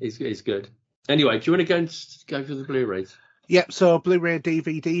is good. Anyway, do you want to go for the Blu-rays? Yep. So Blu-ray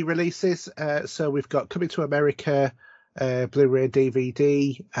DVD releases. So we've got Coming to America, Blu-ray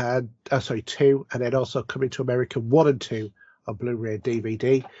DVD, and 2, and then also Coming to America 1 and 2 on Blu-ray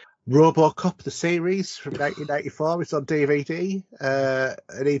DVD. RoboCop the series from 1994 is on DVD.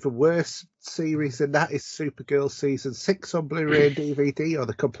 An even worse series than that is Supergirl season 6 on Blu-ray and DVD, or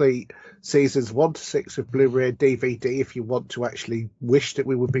the complete seasons 1 to 6 of Blu-ray and DVD if you want to actually wish that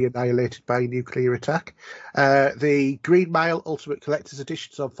we would be annihilated by a nuclear attack. The Green Mile Ultimate Collector's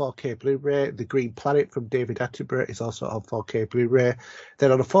Edition is on 4K Blu-ray. The Green Planet from David Attenborough is also on 4K Blu-ray.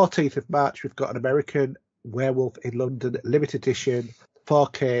 Then on the 14th of March we've got an American Werewolf in London limited edition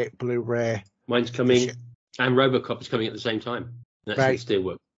 4K Blu-ray. Mine's coming, and RoboCop is coming at the same time. That's right. Still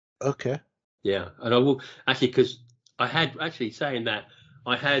work. Okay. Yeah, and I will actually, because I had saying that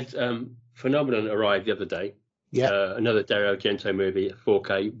I had Phenomenon arrive the other day. Yeah. Another Dario Argento movie,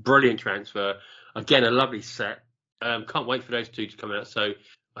 4K, brilliant transfer. Again, a lovely set. Can't wait for those two to come out. So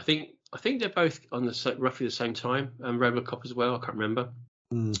I think they're both on roughly the same time. RoboCop as well. I can't remember.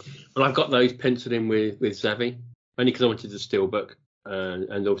 But I've got those penciled in with Xavi, only because I wanted the steelbook.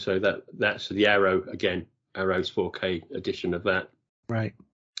 And also that's the Arrow's 4K edition of that. Right.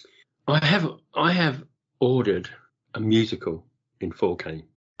 I have ordered a musical in 4K.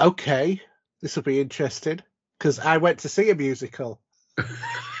 Okay, this will be interesting because I went to see a musical.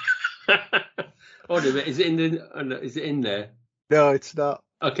 Hold a minute, is it in there? No, it's not.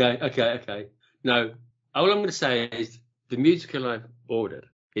 Okay. No, all I'm going to say is the musical I've ordered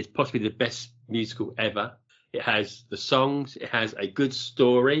is possibly the best musical ever. It has the songs. It has a good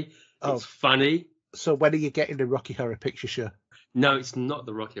story. It's funny. So when are you getting the Rocky Horror Picture Show? No, it's not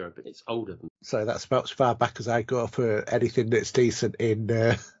the Rocky Horror, but it's older than. So that's about as far back as I go for anything that's decent in.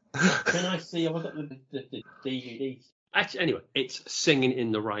 Can I see? I've got the DVDs. Actually, anyway, it's Singing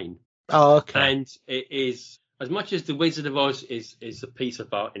in the Rain. Oh, okay. And it is, as much as The Wizard of Oz is a piece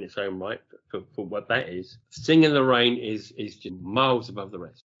of art in its own right, for what that is, Singing in the Rain is just miles above the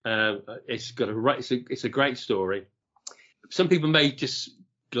rest. It's got it's a great story. Some people may just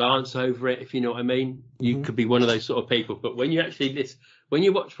glance over it, if you know what I mean. You could be one of those sort of people, but when you actually when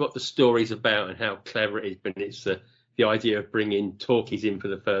you watch what the story's about and how clever it is, but it's the idea of bringing talkies in for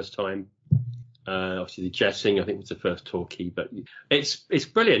the first time. Obviously, the jazz singer, I think, was the first talkie, but it's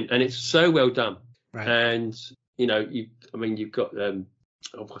brilliant and it's so well done. Right. And you've got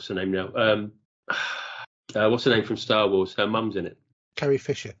what's her name now? What's her name from Star Wars? Her mum's in it. Carrie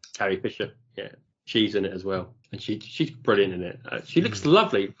Fisher. Carrie Fisher, yeah, she's in it as well, and she's brilliant in it. She looks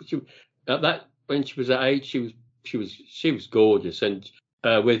lovely. When she was that age, she was gorgeous, and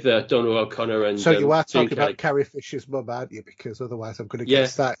with Donald O'Connor and. So you are talking Kelly. about Carrie Fisher's mum, aren't you? Because otherwise, I'm going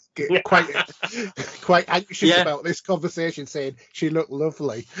to get quite anxious about this conversation, saying she looked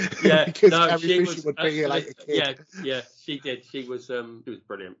lovely. Yeah, because Carrie Fisher would bring you like a kid. Yeah, she did. She was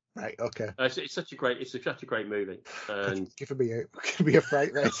brilliant. Right. Okay. It's such a great movie. And giving me a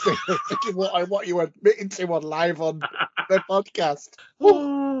fright there. Thinking what you were admitting to on live on the podcast.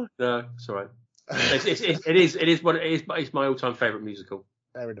 No, it's all right. It is what it is, but it's my all-time favourite musical.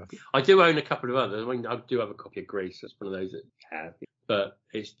 Fair enough. I do own a couple of others. I mean, I do have a copy of Grease. That's one of those that I have. But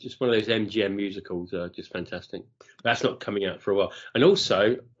it's just one of those MGM musicals. Just fantastic. That's not coming out for a while. And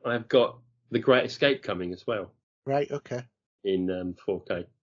also, I've got The Great Escape coming as well. Right. Okay. In 4K.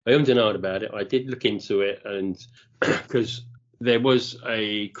 I am denied about it. I did look into it, and because there was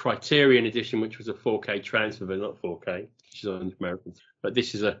a Criterion edition, which was a 4K transfer, but not 4K, which is on American. But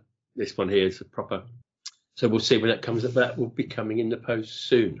this one here is a proper. So we'll see when that comes up. That will be coming in the post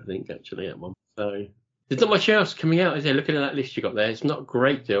soon, I think, actually, that one. So there's not much else coming out, is there? Looking at that list you got there, it's not a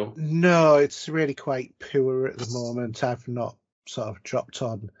great deal. No, it's really quite poor at the moment. I've not sort of dropped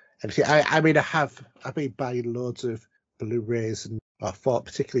on anything. I've been buying loads of Blu-rays and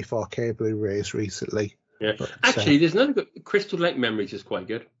particularly 4K Blu-rays recently. Yeah, but, actually, there's another good. Crystal Lake Memories is quite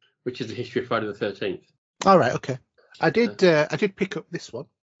good, which is the history of Friday the 13th. All right, okay. I did pick up this one.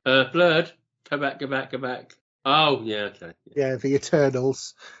 Blurred. Go back. Oh, yeah, okay. Yeah, The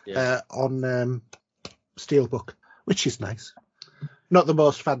Eternals on Steelbook, which is nice. Not the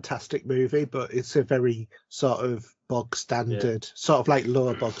most fantastic movie, but it's a very sort of bog standard, sort of like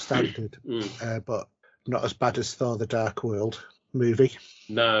lower bog standard, but not as bad as Thor: The Dark World movie.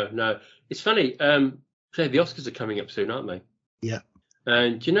 No. It's funny. The Oscars are coming up soon, aren't they? Yeah.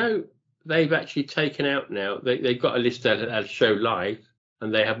 And they've actually taken out now. They've got a list that'll show live,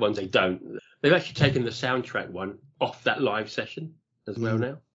 and they have ones they don't. They've actually taken the soundtrack one off that live session as well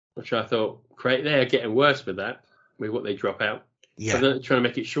now, which I thought, great. They're getting worse with that, with what they drop out. Yeah. So they're trying to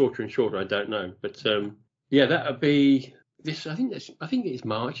make it shorter and shorter. I don't know, but that would be this. I think it's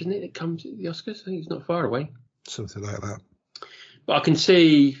March, isn't it? It comes to the Oscars. I think it's not far away. Something like that. But I can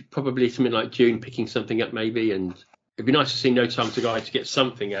see probably something like June picking something up maybe, and it'd be nice to see No Time to Die to get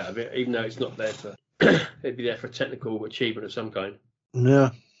something out of it, even though it's not there for. It'd be there for technical achievement of some kind.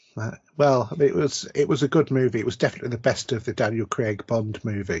 No. Well, I mean, it was a good movie. It was definitely the best of the Daniel Craig Bond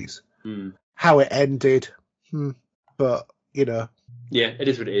movies. How it ended, but Yeah, it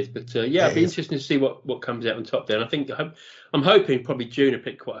is what it is. But it'd be interesting to see what comes out on top there. And I think I'm hoping probably June will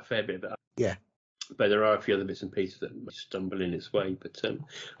pick quite a fair bit of that up. Yeah. But there are a few other bits and pieces that might stumble in its way. But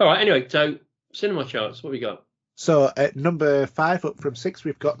all right, anyway, so cinema charts, what we got? So at number 5 up from 6,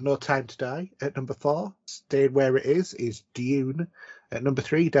 we've got No Time to Die. At number 4, staying where it is Dune. At number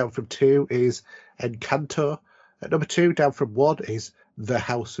 3, down from 2, is Encanto. At number 2, down from 1, is The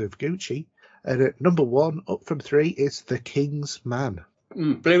House of Gucci. And at number 1, up from 3, is The King's Man.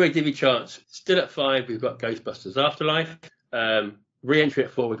 Blu-ray DVD charts. Still at 5, we've got Ghostbusters Afterlife. Re-entry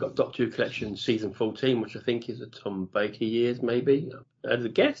at 4, we've got Doctor Who Collection Season 14, which I think is a Tom Baker years, maybe, as a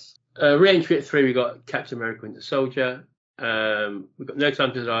guess. Re-entry at 3, we've got Captain America Winter Soldier. We've got No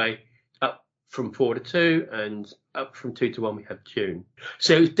Time to Die, up from 4 to 2, and up from 2 to 1, we have June.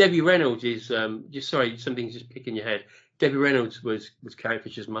 So Debbie Reynolds is, something's just picking your head. Debbie Reynolds was Carrie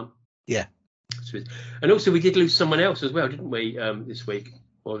Fisher's mum. Yeah. And also we did lose someone else as well, didn't we, this week,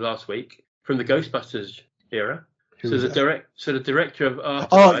 or last week, from the Ghostbusters era. So the director of Afterlife.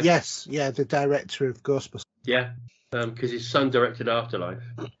 Oh, yes. Yeah, the director of Ghostbusters. Yeah, because his son directed Afterlife.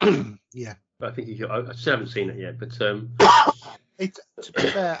 Yeah. But I think I still haven't seen it yet, but... to be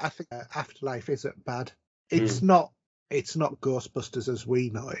fair, I think Afterlife isn't bad. It's not Ghostbusters as we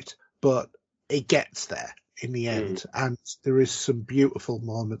know it, but it gets there. in the end, and there is some beautiful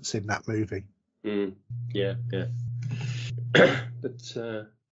moments in that movie. Yeah. But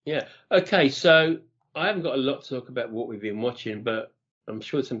yeah. Okay, so I haven't got a lot to talk about what we've been watching, but I'm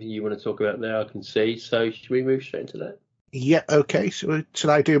sure it's something you want to talk about there. I can see. So should we move straight into that? Yeah, okay. So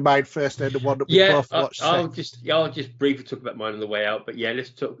shall I do mine first, and the one that we both watched? I'll just briefly talk about mine on the way out. But yeah, let's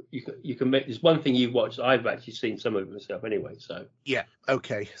talk. You can make. There's one thing you watched. I've actually seen some of it myself anyway. So yeah,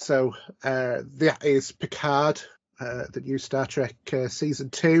 okay. So that is Picard, the new Star Trek season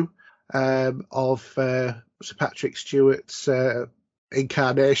 2 of Sir Patrick Stewart's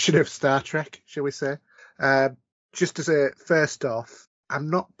incarnation of Star Trek, shall we say? Just as a first off, I'm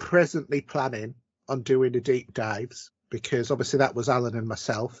not presently planning on doing the deep dives, because obviously that was Alan and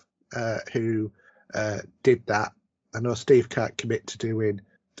myself who did that. I know Steve can't commit to doing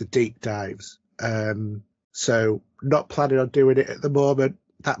the deep dives. So not planning on doing it at the moment.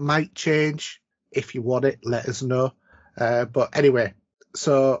 That might change. If you want it, let us know. But anyway,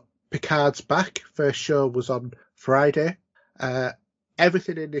 so Picard's back. First show was on Friday.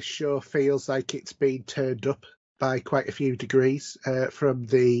 Everything in this show feels like it's been turned up by quite a few degrees from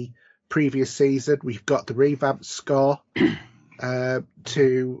the previous season. We've got the revamped score to,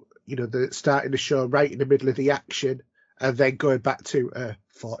 the starting the show right in the middle of the action, and then going back to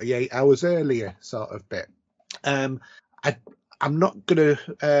 48 hours earlier sort of bit. I'm not going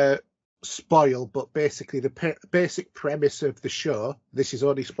to spoil, but basically the basic premise of the show, this is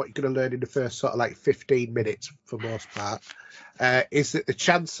only what you're going to learn in the first sort of like 15 minutes for most part, is that the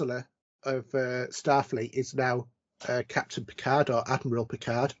Chancellor of Starfleet is now Captain Picard, or Admiral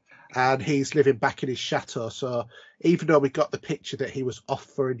Picard, and he's living back in his chateau. So even though we got the picture that he was off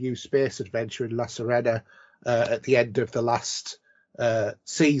for a new space adventure in La Sirena at the end of the last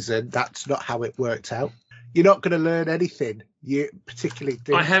season, that's not how it worked out. You're not going to learn anything. You particularly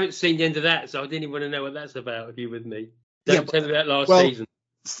didn't. I haven't seen the end of that, so I didn't even want to know what that's about. If you're with me, don't tell me about last season.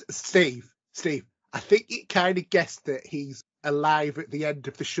 Steve, I think you kind of guessed that he's alive at the end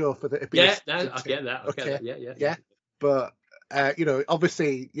of the show for the. I get that. I get that. Yeah. But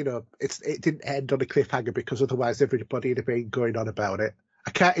obviously, it didn't end on a cliffhanger, because otherwise everybody would have been going on about it.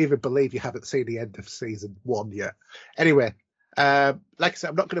 I can't even believe you haven't seen the end of season 1 yet. Anyway, like I said,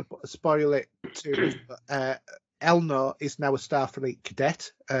 I'm not going to spoil it too much. But, Elnor is now a Starfleet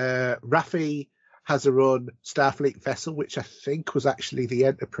cadet. Raffi has her own Starfleet vessel, which I think was actually the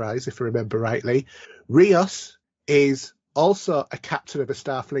Enterprise, if I remember rightly. Rios is also a captain of a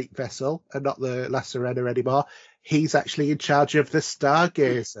Starfleet vessel, and not the La Sirena anymore. He's actually in charge of the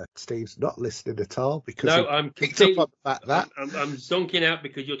Stargazer. Steve's not listening at all, because I'm picked up on that. I'm zonking out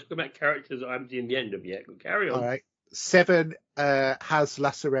because you're talking about characters I haven't seen the end of yet. Carry on. All right. Seven has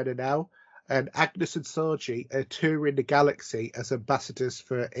La Sirena now, and Agnes and Soji are touring the galaxy as ambassadors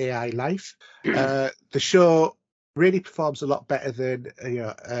for AI life. The show really performs a lot better than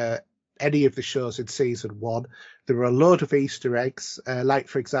any of the shows in season 1. There are a load of Easter eggs, like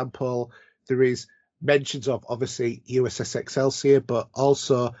for example, there is mentions of obviously USS Excelsior, but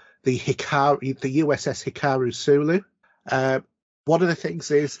also the USS Hikaru Sulu. One of the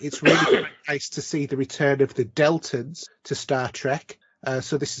things is it's really quite nice to see the return of the Deltans to Star Trek.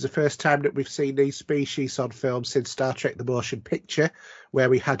 So this is the first time that we've seen these species on film since Star Trek The Motion Picture, where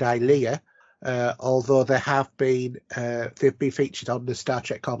we had Ilea, although they've been featured on the Star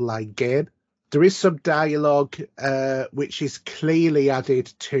Trek Online game. There is some dialogue which is clearly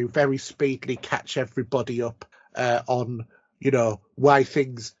added to very speedily catch everybody up on, why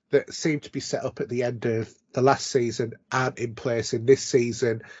things that seem to be set up at the end of the last season aren't in place in this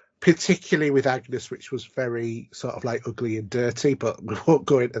season, particularly with Agnes, which was very sort of like ugly and dirty, but we won't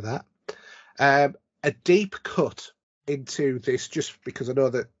go into that. A deep cut into this, just because I know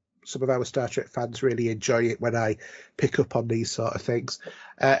that some of our Star Trek fans really enjoy it when I pick up on these sort of things.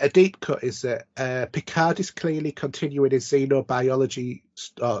 A deep cut is that Picard is clearly continuing his xenobiology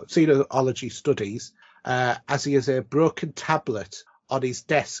studies, as he has a broken tablet on his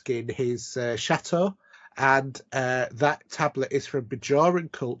desk in his chateau, and that tablet is from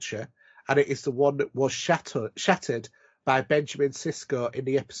Bajoran culture, and it is the one that was shattered by Benjamin Sisko in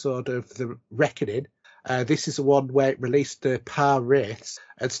the episode of The Reckoning. This is the one where it released the Par Wraiths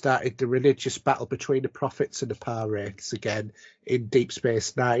and started the religious battle between the prophets and the Par Wraiths again in Deep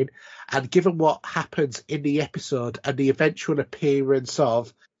Space Nine. And given what happens in the episode and the eventual appearance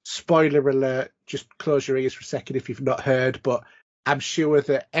of, spoiler alert, just close your ears for a second if you've not heard, but I'm sure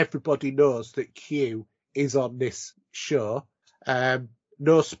that everybody knows that Q is on this show.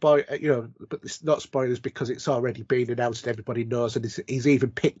 No spoil, but it's not spoilers because it's already been announced. Everybody knows, and he's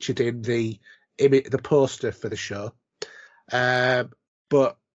even pictured in the poster for the show.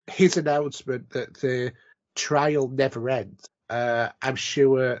 But his announcement that the trial never ends, I'm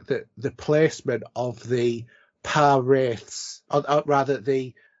sure that the placement of the par wraiths, or rather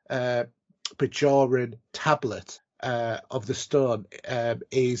the Bajoran tablet of the stone,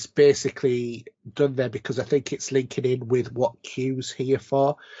 is basically done there because I think it's linking in with what Q's here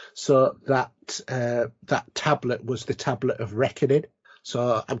for. So that that tablet was the tablet of reckoning.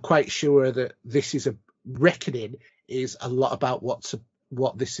 So I'm quite sure that this is a reckoning is a lot about what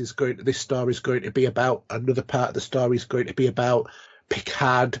this story is going to be about. Another part of the story is going to be about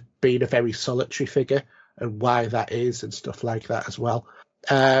Picard being a very solitary figure and why that is and stuff like that as well.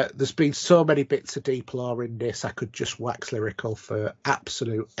 There's been so many bits of deep lore in this. I could just wax lyrical for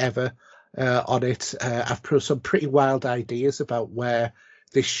absolute ever on it. I've put some pretty wild ideas about where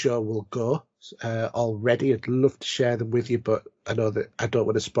this show will go already. I'd love to share them with you, but I know that I don't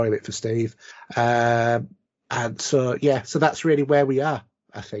want to spoil it for Steve. And so, yeah, so that's really where we are,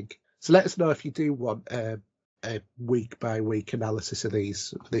 I think. So let us know if you do want a week-by-week analysis of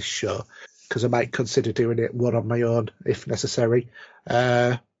this show, because I might consider doing it one on my own if necessary.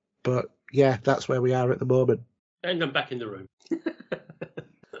 But, yeah, that's where we are at the moment. And I'm back in the room.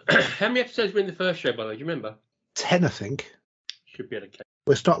 How many episodes were in the first show, by the way? Do you remember? 10, I think. Should be okay.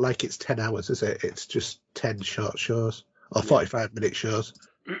 Well, it's not like it's 10 hours, is it? It's just 10 short shows or 45-minute shows.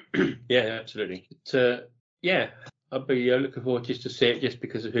 Yeah, absolutely. Yeah, I'll be looking forward just to see it just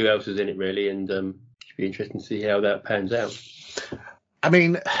because of who else is in it, really, and should be interesting to see how that pans out. I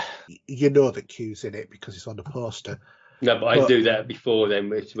mean, you know that Q's in it because it's on the poster. No, but I do that before then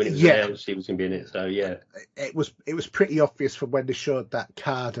when it was announced he was going to be in it, so yeah. It was pretty obvious from when they showed that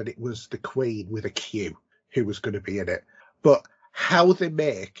card and it was the Queen with a Q who was going to be in it. But how they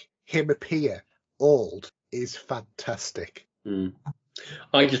make him appear old is fantastic. Mm.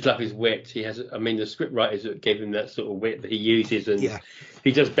 I just love his wit. He has, I mean, the script writers that gave him that sort of wit that he uses, and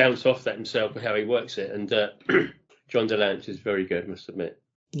he does bounce off that himself with how he works it. And John DeLance is very good, I must admit.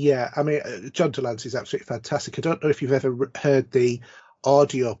 Yeah, I mean, John DeLance is absolutely fantastic. I don't know if you've ever heard the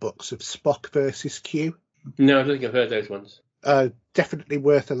audiobooks of Spock versus Q. No, I don't think I've heard those ones. Definitely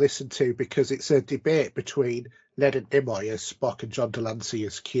worth a listen to because it's a debate between Leonard Nimoy as Spock and John Delancey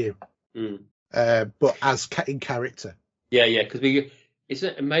as Q, but as in character. Yeah, because it's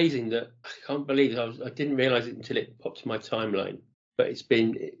amazing that I can't believe I didn't realise it until it popped to my timeline. But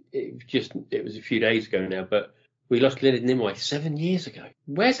it was a few days ago now. But we lost Leonard Nimoy 7 years ago.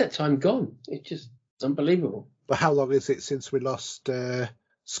 Where's that time gone? It's unbelievable. But how long is it since we lost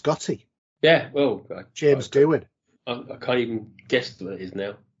Scotty? Yeah, well, James Doohan. I can't even guess what it is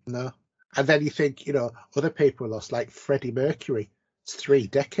now. No. And then you think, other people lost, like Freddie Mercury. It's 3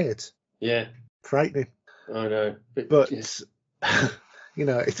 decades. Yeah. Frightening. I know. But it's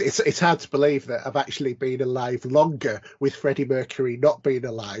hard to believe that I've actually been alive longer with Freddie Mercury not being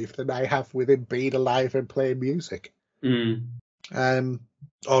alive than I have with him being alive and playing music. Mm.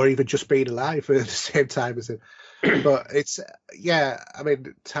 Or even just being alive at the same time as him. But it's, I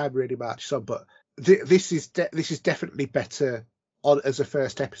mean, time really marches on. But this is definitely better as a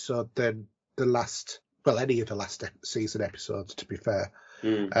first episode than any of the last season episodes, to be fair.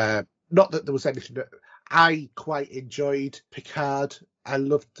 Not that there was anything that I quite enjoyed. Picard, I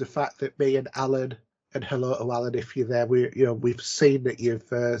loved the fact that me and Alan, and hello to Alan if you're there, we've seen that you've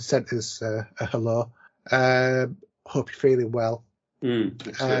sent us a hello. Hope you're feeling well. I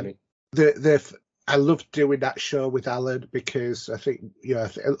loved doing that show with Alan because I think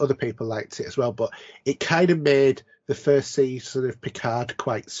other people liked it as well, but it kind of made the first season of Picard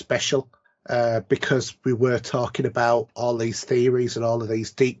quite special because we were talking about all these theories and all of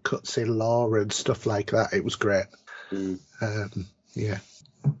these deep cuts in lore and stuff like that. It was great. Yeah.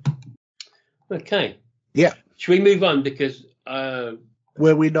 Okay. Yeah. Should we move on because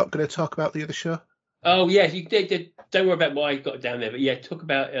were we not going to talk about the other show? Oh yes, you did. Don't worry about why I got it down there, but talk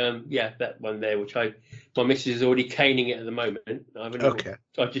about that one there, which my missus is already caning it at the moment.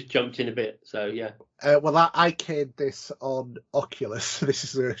 I've just jumped in a bit, so yeah. Well, I caned this on Oculus. This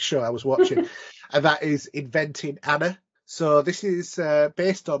is a show I was watching, and that is Inventing Anna. So this is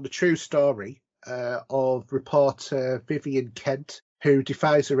based on the true story of reporter Vivian Kent, who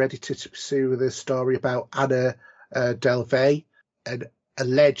defies her editor to pursue the story about Anna Delvey, an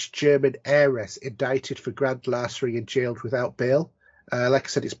alleged German heiress indicted for grand larceny and jailed without bail. Like I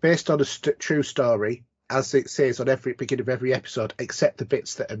said, it's based on a true story, as it says on every beginning of every episode, except the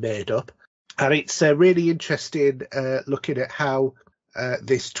bits that are made up. And it's really interesting looking at how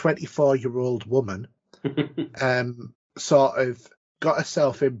this 24-year-old woman sort of got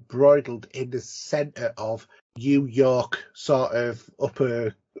herself embroiled in the centre of New York sort of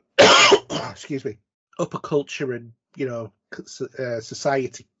upper culture and,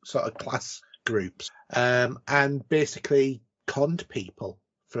 society sort of class groups, and basically conned people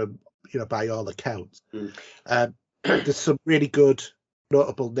from, by all accounts. There's some really good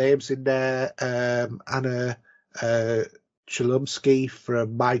notable names in there. Anna Chalumsky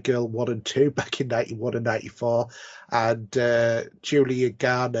from My Girl 1 and 2 back in 91 and 94, and Julia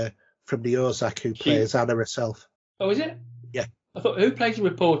Garner from The Ozark, who plays Anna herself. Oh, is it? Yeah. I thought, who plays the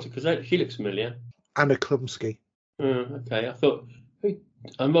reporter? Because she looks familiar. Anna Chalumsky. Okay. I thought,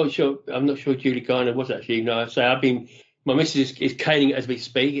 I'm not sure Julia Garner was actually. No, my missus is caning it as we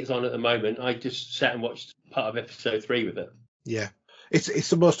speak. It's on at the moment. I just sat and watched part of episode 3 with her. Yeah. It's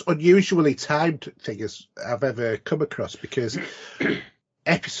the most unusually timed thing I've ever come across, because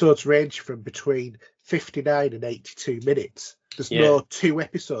episodes range from between 59 and 82 minutes. There's no 2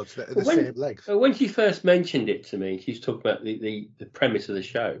 episodes that are the same length. When she first mentioned it to me, she's talking about the premise of the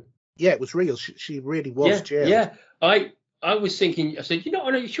show. Yeah, it was real. She really was jailed. Yeah, I was thinking, I said,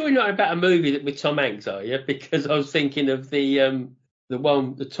 are you sure you're not about a movie with Tom Hanks, are you? Because I was thinking of the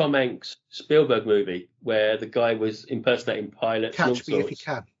Tom Hanks Spielberg movie where the guy was impersonating pilots. Catch Me If You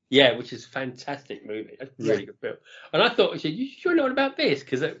Can. Yeah, which is a fantastic movie. That's a really good film. And I thought, I said, you sure not about this?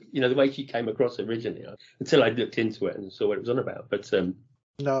 Because, the way she came across originally, until I looked into it and saw what it was on about. But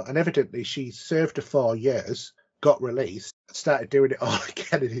no, and evidently she served her 4 years, got released, started doing it all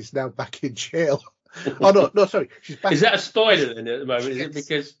again, and is now back in jail. Oh, no, sorry. She's back. Is that a spoiler then at the moment? Is it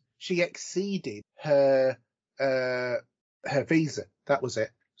because she exceeded her visa? That was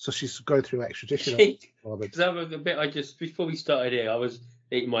it. So she's going through extradition. Because that was the bit before we started here, I was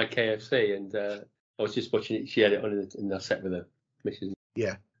eating my KFC and I was just watching it. She had it on and I sat with her, Mrs.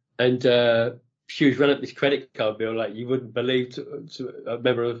 Yeah. And she was running up this credit card bill like you wouldn't believe to a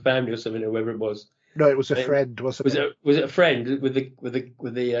member of the family or something, or whoever it was. No, it was a friend, wasn't it? Was it a friend with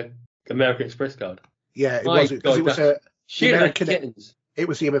the American Express card? Yeah, it was. Because it was it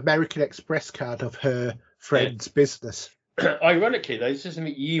was the American Express card of her friend's business. Ironically, though, this is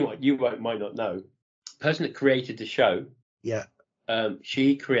something you might not know. The person that created the show,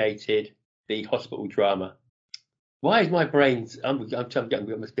 she created the hospital drama. Why is my brain? I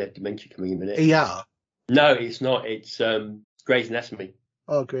must be a dementia coming in a minute. ER? No, it's not. It's Grey's Anatomy.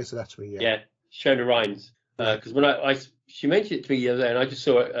 Oh, Grey's Anatomy. Yeah, Shonda Rhimes. Because when she mentioned it to me the other day, and I just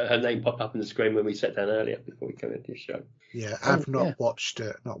saw her name pop up on the screen when we sat down earlier before we came into this show. Yeah, I've not watched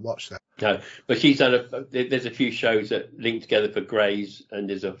that. No, but she's done there's a few shows that link together for Grey's, and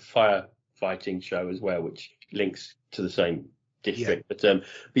there's a firefighting show as well, which links to the same district. Yeah.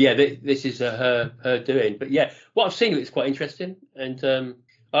 But this is her doing. But yeah, what I've seen of it is quite interesting, and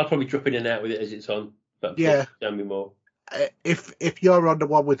I'll probably drop in and out with it as it's on. But tell me more. If you're on the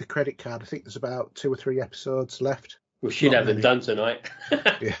one with the credit card, I think there's about 2 or 3 episodes left. Well, she'd have them done tonight.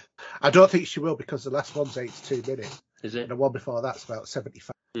 Yeah, I don't think she will, because the last one's 82 minutes. Is it? And the one before that's about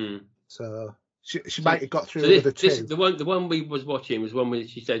 75. So she might have got through the 2. The one we was watching was one where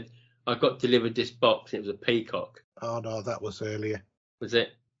she said, "I got delivered this box, and it was a peacock." Oh no, that was earlier. Was it?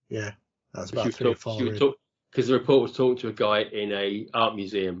 Yeah, that's about 3 or 4. Because the report was talking to a guy in a art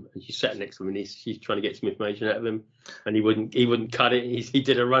museum, and she sat next to him, and she's trying to get some information out of him, and he wouldn't cut it. He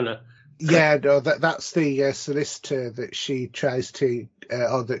did a runner. Yeah, no, that's the solicitor that she tries to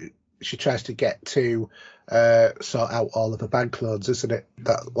get to sort out all of the bank loans, isn't it?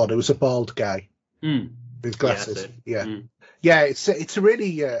 That one. It was a bald guy with glasses. Yeah, it's a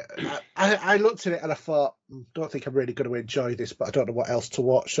really. I looked at it and I thought, don't think I'm really going to enjoy this, but I don't know what else to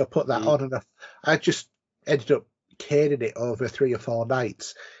watch, so I put that on, and I just ended up caning it over 3 or 4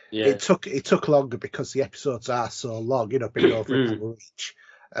 nights. Yeah. It took longer because the episodes are so long, being over an hour each.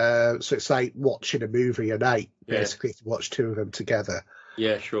 So it's like watching a movie a night, basically, to watch 2 of them together.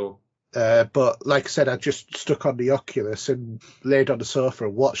 Yeah, sure. But like I said, I just stuck on the Oculus and laid on the sofa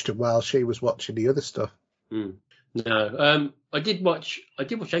and watched them while she was watching the other stuff. No, I did watch a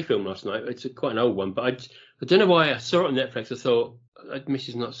film last night. It's quite an old one, but I don't know why I saw it on Netflix. I thought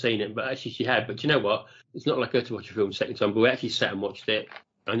Mrs. not seen it, but actually she had. But you know what? It's not like her to watch a film second time, but we actually sat and watched it,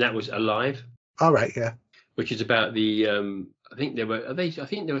 and that was Alive. All right, yeah. Which is about the I think they were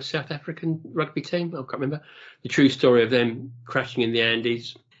a South African rugby team. I can't remember. The true story of them crashing in the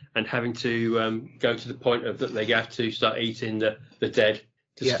Andes and having to go to the point of that they have to start eating the dead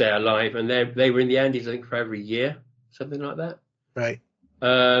to stay alive. And they were in the Andes, I think, for over a year, something like that. Right.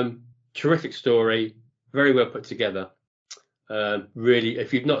 Terrific story, very well put together. Really,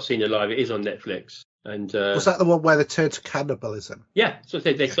 if you've not seen Alive, it is on Netflix. And was that the one where they turned to cannibalism? Yeah, so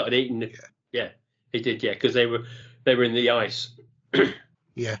they started eating. They did, because they were in the ice.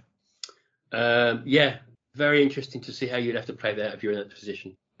 Yeah. Very interesting to see how you'd have to play that if you're in that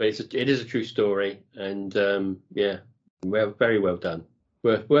position. But it is a true story, and very well done.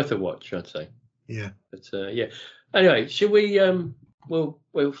 worth a watch, I'd say. Yeah. But yeah. Anyway, should we? We'll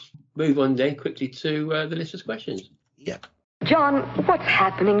move on then quickly to the listeners' questions. Yeah. John, what's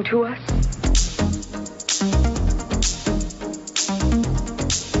happening to us?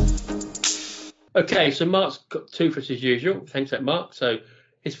 Okay, so Mark's got two for us as usual. Thanks, that Mark. So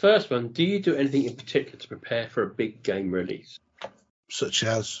his first one: do you do anything in particular to prepare for a big game release? Such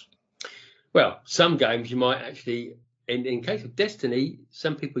as? Well, some games you might actually. In case of Destiny,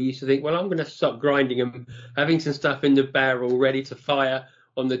 some people used to think, well, I'm going to start grinding them, having some stuff in the barrel ready to fire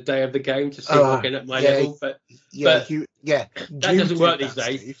on the day of the game to see if I can at my level. But that doesn't work these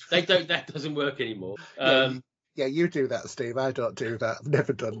days. Steve. That doesn't work anymore. You do that, Steve. I don't do that. I've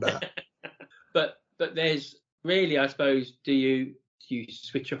never done that. but there's really, I suppose, do you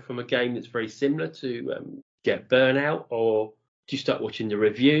switch off from a game that's very similar to get burnout, or do you start watching the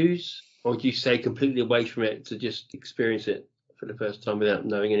reviews? Or do you stay completely away from it to just experience it for the first time without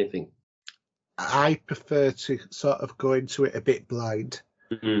knowing anything? I prefer to sort of go into it a bit blind.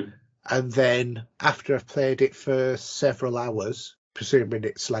 Mm-hmm. And then after I've played it for several hours, presuming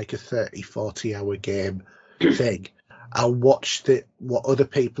it's like a 30, 40-hour game thing, I'll watch what other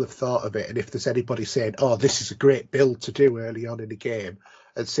people have thought of it. And if there's anybody saying, oh, this is a great build to do early on in the game,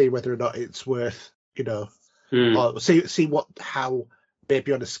 and see whether or not it's worth, or see how...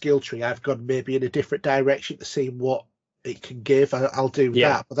 Maybe on a skill tree, I've gone maybe in a different direction to see what it can give. I'll do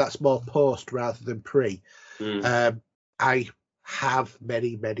that, but that's more post rather than pre. I have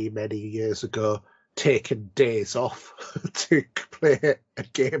many, many, many years ago taken days off to play a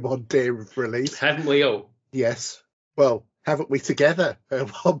game on day of release. Haven't we all? Yes. Well, haven't we together at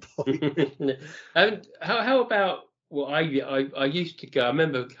one point? How about? Well, I used to go. I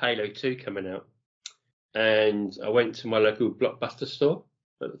remember Halo 2 coming out. And I went to my local Blockbuster store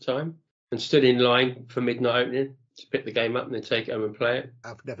at the time and stood in line for midnight opening to pick the game up and then take it home and play it.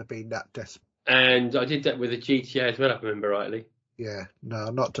 I've never been that desperate. And I did that with a GTA as well, if I remember rightly. Yeah, no,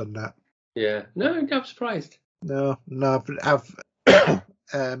 I've not done that. Yeah, no, I'm surprised. No,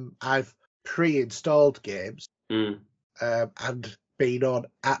 I've pre-installed games and been on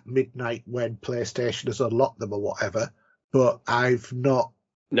at midnight when PlayStation has unlocked them or whatever, but I've not.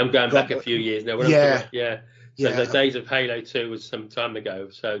 And I'm going back a few years now. So the days of Halo 2 was some time ago.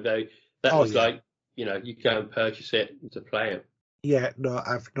 So like, you go and purchase it to play it. Yeah, no,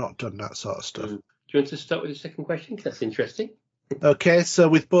 I've not done that sort of stuff. Do you want to start with the second question? Because that's interesting. Okay, so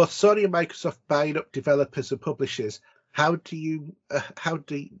with both Sony and Microsoft buying up developers and publishers, how do you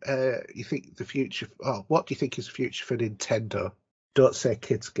think the future? Oh, what do you think is the future for Nintendo? Don't say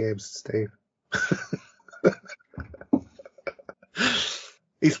kids games, Steve.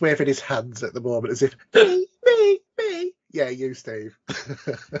 He's waving his hands at the moment as if me. Yeah, you, Steve.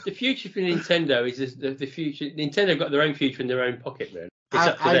 The future for Nintendo is the future. Nintendo got their own future in their own pocket, really. It's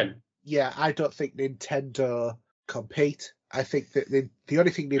up to them. Yeah, I don't think Nintendo compete. I think that the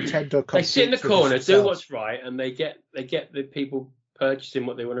only thing Nintendo competes, they sit in the corner, do what's right, and they get the people purchasing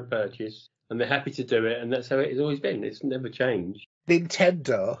what they want to purchase, and they're happy to do it, and that's how it has always been. It's never changed.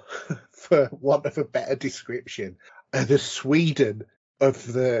 Nintendo, for want of a better description, are the Sweden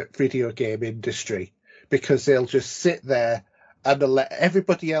of the video game industry, because they'll just sit there and they'll let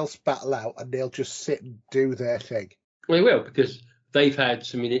everybody else battle out, and they'll just sit and do their thing. Well, they will, because they've had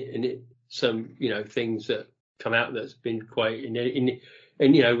some things that come out that's been quite with the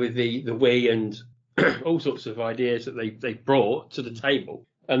Wii and all sorts of ideas that they brought to the table,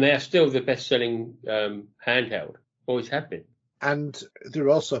 and they are still the best-selling handheld, always have been. And they're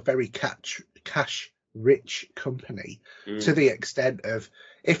also a very cash-rich company to the extent of,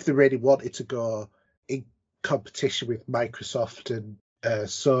 if they really wanted to go in competition with Microsoft and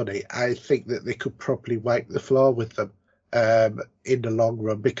Sony, I think that they could probably wipe the floor with them in the long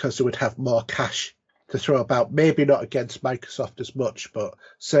run, because they would have more cash to throw about. Maybe not against Microsoft as much, but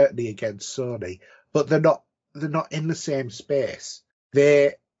certainly against Sony. But they're not in the same space.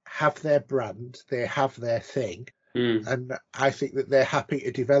 They have their brand, they have their thing. And I think that they're happy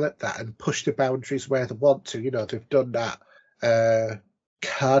to develop that and push the boundaries where they want to. They've done that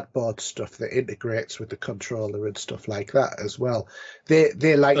cardboard stuff that integrates with the controller and stuff like that as well.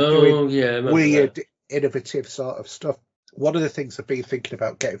 They like doing weird, innovative sort of stuff. One of the things I've been thinking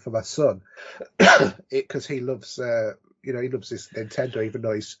about getting for my son, because he loves, he loves his Nintendo, even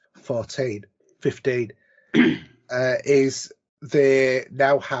though he's 15, is they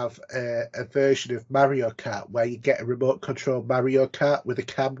now have a version of Mario Kart where you get a remote control Mario Kart with a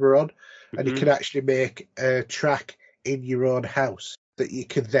camera on, and you can actually make a track in your own house that you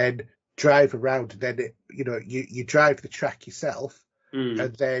can then drive around. And then you drive the track yourself,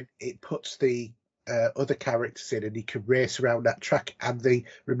 and then it puts the other characters in, and you can race around that track, and the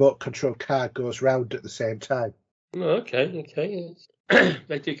remote control car goes round at the same time. Oh, okay. Yes.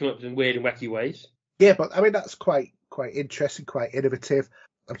 They do come up with some weird and wacky ways. Yeah, but I mean that's quite interesting, quite innovative.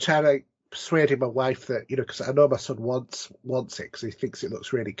 I'm trying to persuade my wife that, because I know my son wants it because he thinks it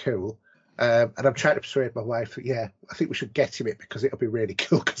looks really cool. And I'm trying to persuade my wife that, yeah, I think we should get him it because it'll be really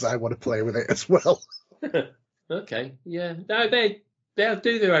cool because I want to play with it as well. Okay, yeah. No, they'll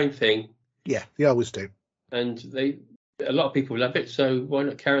do their own thing. Yeah, they always do. And a lot of people love it, so why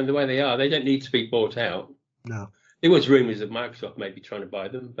not carry on the way they are? They don't need to be bought out. No. There was rumours of Microsoft maybe trying to buy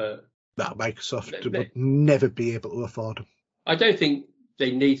them, but... No, Microsoft would never be able to afford them. I don't think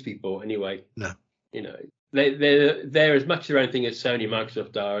they need to be bought anyway. No. They're as much their own thing as Sony and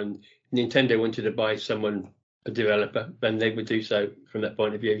Microsoft are, and Nintendo wanted to buy a developer, then they would do so from that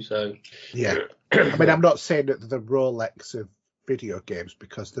point of view. So yeah, I mean, I'm not saying that they're the Rolex of video games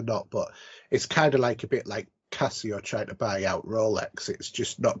because they're not, but it's kind of like a bit like Casio trying to buy out Rolex. It's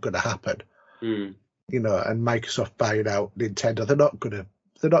just not going to happen. And Microsoft buying out Nintendo, they're not going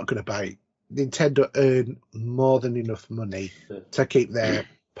to buy. Nintendo earn more than enough money to keep their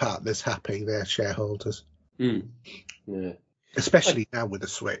partners happy, their shareholders. Yeah, especially now with the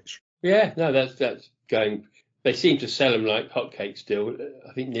Switch. Yeah, no, that's going. They seem to sell them like hotcakes still.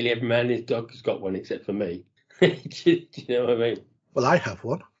 I think nearly every man and his dog has got one except for me. Do you know what I mean? Well, I have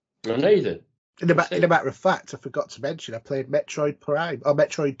one. I know you do. In a matter of fact, I forgot to mention I played Metroid Prime or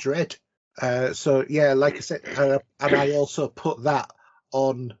Metroid Dread. So yeah, like I said, and I also put that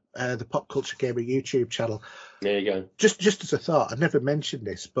on the Pop Culture Gamer YouTube channel. There you go. Just as a thought, I never mentioned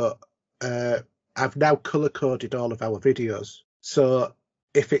this, but I've now color coded all of our videos. So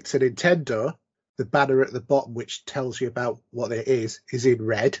if it's a Nintendo, the banner at the bottom which tells you about what it is in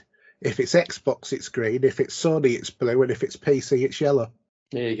red. If it's Xbox, it's green. If it's Sony, it's blue. And if it's PC, it's yellow.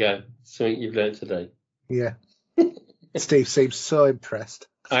 There you go. Something you've learned today. Yeah. Steve seems so impressed.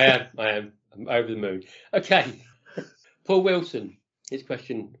 I am. I'm over the moon. Okay. Paul Wilson, his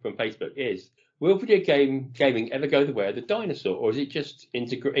question from Facebook is, will video gaming ever go the way of the dinosaur, or is it just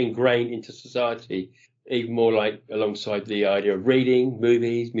ingrained into society, even more like alongside the idea of reading,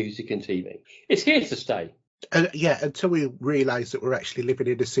 movies, music and TV? It's here to stay. Yeah, until we realise that we're actually living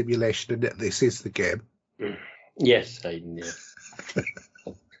in a simulation and that this is the game. Yes, Haydn, yes.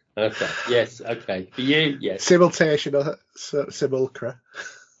 Okay, yes, okay. For you, yes. Simultation or simulacra.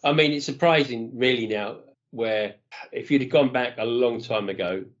 I mean, it's surprising really now where if you'd have gone back a long time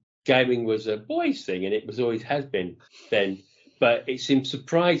ago, gaming was a boys' thing and it always has been then. But it seems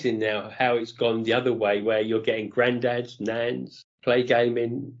surprising now how it's gone the other way, where you're getting granddads, nans, play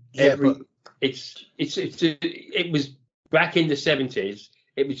gaming. Yeah, it was back in the 70s.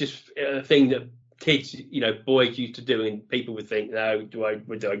 It was just a thing that kids, boys used to do, and people would think, "No, do I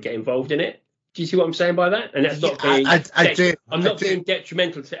get involved in it?" Do you see what I'm saying by that? And that's not being. I do. I'm not being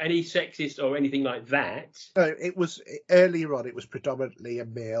detrimental to any sexist or anything like that. No, it was earlier on. It was predominantly a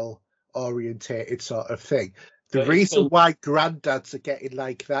male-orientated sort of thing. The reason why granddads are getting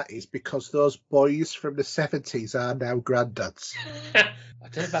like that is because those boys from the 70s are now granddads. I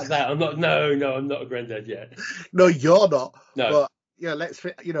don't know about that. I'm not. No, I'm not a granddad yet. No, you're not. No. But yeah,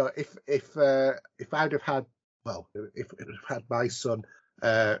 if I'd have had, if I'd have had my son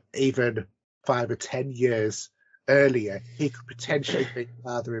even 5 or 10 years earlier, he could potentially be a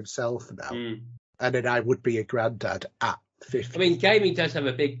father himself now, and then I would be a granddad at 50. I mean, gaming does have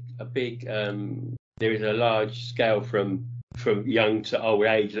a big. There is a large scale from young to old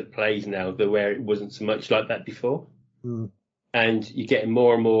age that plays now, where it wasn't so much like that before. And you're getting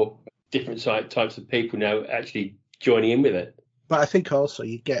more and more different types of people now actually joining in with it. But I think also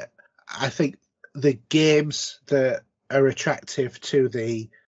I think the games that are attractive to the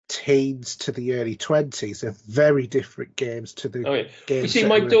teens to the early 20s are very different games to the games. You see,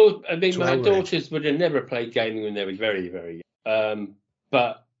 my daughters would have never played gaming when they were very, very young.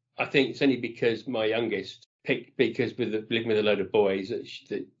 But I think it's only because my youngest picked, because living with a load of boys that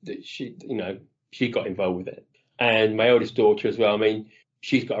she got involved with it. And my oldest daughter as well. I mean,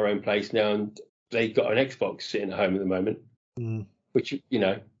 she's got her own place now, and they've got an Xbox sitting at home at the moment, which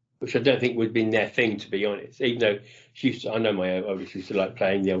I don't think would have been their thing, to be honest. Even though I know my oldest used to like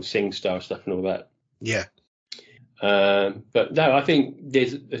playing the old SingStar stuff and all that. Yeah. But no, I think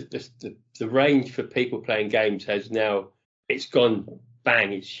there's the range for people playing games it's gone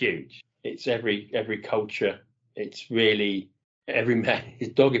bang. It's huge. It's every culture. It's really every man his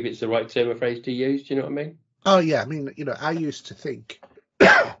dog, if it's the right term of phrase to use. Do you know what I mean? Oh yeah, I mean, I used to think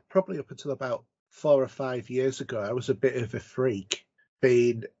probably up until about 4 or 5 years ago, I was a bit of a freak,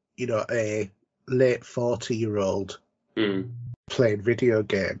 being a late 40-year-old playing video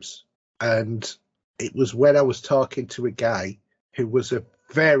games. And it was when I was talking to a guy who was a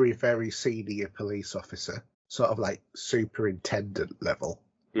very, very senior police officer, sort of like superintendent level,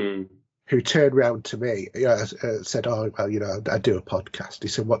 who turned round to me, said, "Oh, well, I do a podcast." He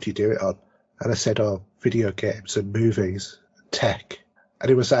said, "What do you do it on?" And I said, "Oh, video games and movies, tech." And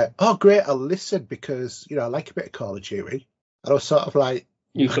he was like, "Oh, great, I'll listen because, I like a bit of Call of Duty." And I was sort of like,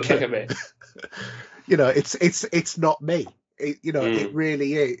 You look like a bit. It's not me. It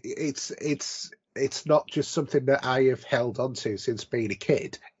really is. It's not just something that I have held on to since being a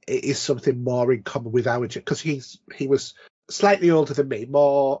kid. It is something more in common with our, because he was slightly older than me,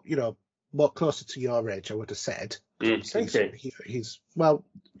 more closer to your age, I would have said. Okay. He's well,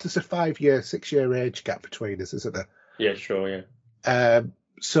 there's a 6-year age gap between us, isn't there? Yeah, sure, yeah.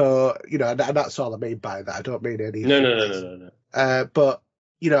 So, and that's all I mean by that. I don't mean anything. No. But,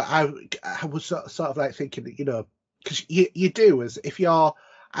 I was sort of like thinking, because you do, as if you're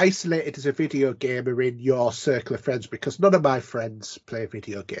isolated as a video gamer in your circle of friends, because none of my friends play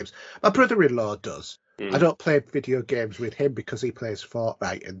video games. My brother-in-law does. I don't play video games with him because he plays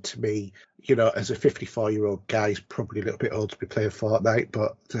Fortnite, and to me, as a 54-year-old guy, he's probably a little bit old to be playing Fortnite,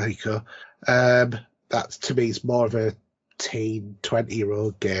 but there you go. That, to me, is more of a teen,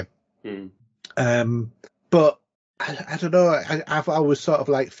 20-year-old game. But I don't know, I've always sort of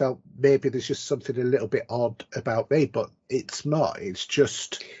like felt maybe there's just something a little bit odd about me, but it's not. It's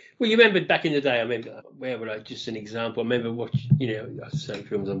just... Well, you remember back in the day, I remember, where would I, just an example, I remember watching, certain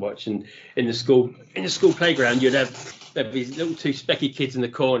films I watched, and in the school playground, you'd have these little two specky kids in the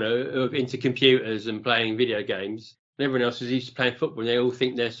corner who are into computers and playing video games, and everyone else was used to playing football, and they all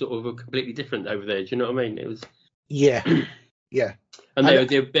think they're sort of completely different over there. Do you know what I mean? It was... Yeah. Yeah. And there'd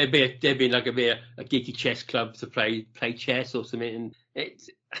be like a geeky chess club to play chess or something. And it's...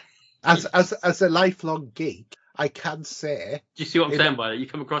 As a lifelong geek, I can say... Do you see what I'm saying by that? You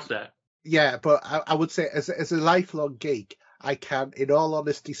come across that? Yeah, but I would say as a lifelong geek, I can, in all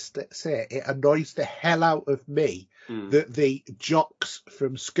honesty, say it annoys the hell out of me that the jocks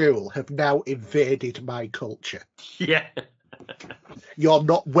from school have now invaded my culture. Yeah. You're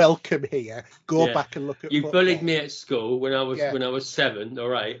not welcome here. Go back and look at You football. bullied me at school when I was 7, all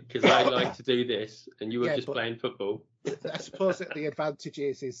right, because I like to do this, and you were just playing football. I suppose that the advantage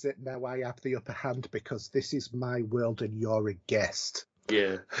is that now I have the upper hand because this is my world and you're a guest.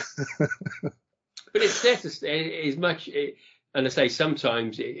 Yeah. But it's there to stay as much, and I say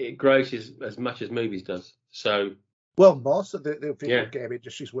sometimes it grows as much as movies does. So. Well, most of the video game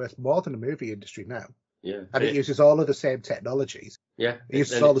industry is worth more than the movie industry now. Yeah. And it uses all of the same technologies. Yeah. It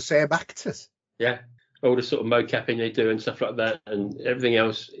uses all the same actors. Yeah. All the sort of mocapping they do and stuff like that, and everything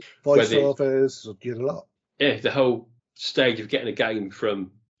else. Voiceovers, a lot. Yeah, the whole stage of getting a game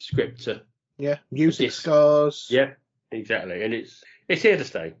from script to music scores. Yeah, exactly, and it's here to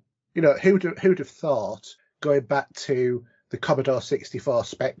stay. Who'd have thought, going back to the Commodore 64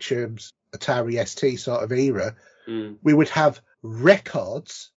 Spectrum's Atari ST sort of era, we would have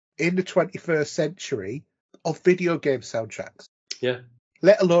records in the 21st century of video game soundtracks. Yeah.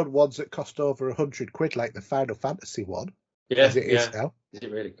 Let alone ones that cost over £100 like the Final Fantasy one. Yeah. As it is now. Is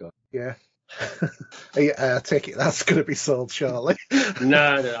it really good? Yeah. I take it that's going to be sold shortly. No,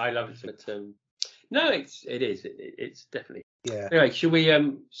 I love it. But, no, it is. It's definitely. Yeah. Anyway, should we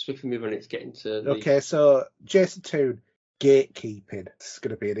swiftly move on? It's getting to. Okay, so Jason Toon, gatekeeping. This is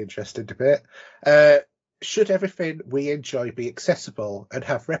going to be an interesting debate. Should everything we enjoy be accessible and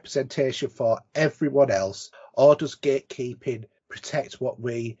have representation for everyone else, or does gatekeeping protect what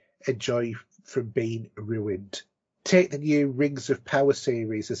we enjoy from being ruined? Take the new Rings of Power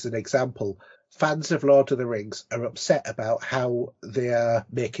series as an example. Fans of Lord of the Rings are upset about how they are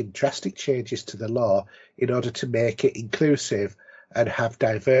making drastic changes to the law in order to make it inclusive and have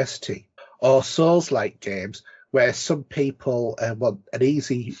diversity. Or Souls-like games where some people want an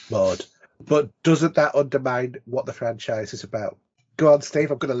easy mode. But doesn't that undermine what the franchise is about? Go on,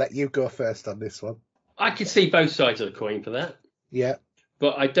 Steve. I'm going to let you go first on this one. I can see both sides of the coin for that. Yeah.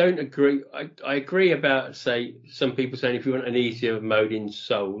 But I don't agree. I agree about, say, some people saying if you want an easier mode in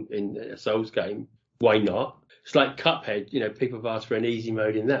a Souls game, why not? It's like Cuphead. People have asked for an easy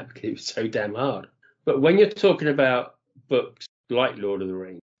mode in that because it was so damn hard. But when you're talking about books like Lord of the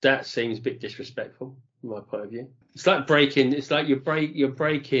Rings, that seems a bit disrespectful from my point of view. It's like breaking. It's like you're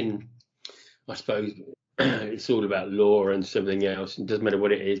breaking. I suppose it's all about law and something else. It doesn't matter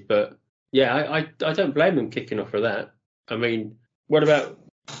what it is, but yeah, I don't blame them kicking off for that. I mean, what about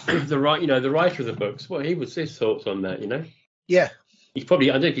the writer of the books? What was his thoughts on that? Yeah, he's probably.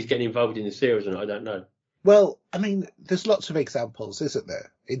 I don't know if he's getting involved in the series or not. I don't know. Well, I mean, there's lots of examples, isn't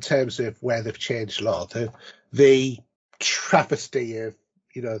there, in terms of where they've changed law. The travesty of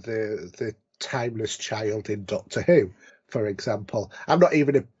the timeless child in Doctor Who, for example. I'm not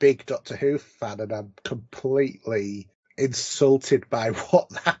even a big Doctor Who fan, and I'm completely insulted by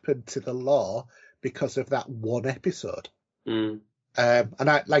what happened to the law because of that one episode. And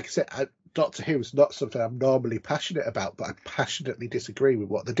I, like I said, Doctor Who is not something I'm normally passionate about, but I passionately disagree with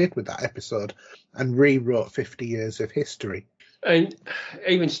what they did with that episode and rewrote 50 years of history. And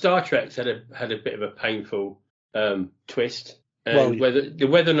even Star Trek's had a bit of a painful twist. And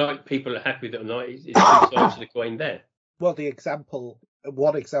whether or not people are happy with it or not is two sides of the coin there. Well,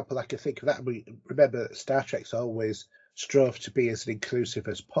 one example I can think of that, remember Star Trek's always strove to be as inclusive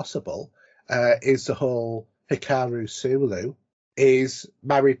as possible, is the whole Hikaru Sulu is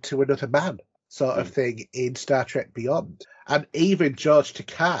married to another man sort of thing in Star Trek Beyond. And even George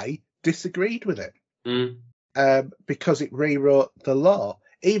Takei disagreed with it because it rewrote the law,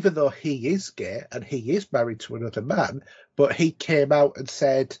 even though he is gay and he is married to another man, but he came out and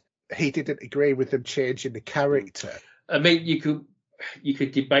said he didn't agree with them changing the character. I mean, you could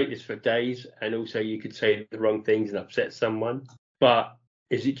debate this for days, and also you could say the wrong things and upset someone. But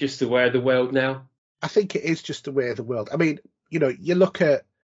is it just the way of the world now? I think it is just the way of the world. I mean, you look at.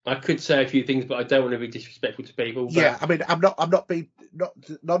 I could say a few things, but I don't want to be disrespectful to people. But... Yeah, I mean, I'm not being.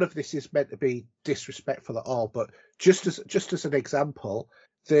 None of this is meant to be disrespectful at all. But just as an example,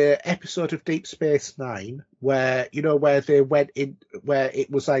 the episode of Deep Space Nine where they went in, where it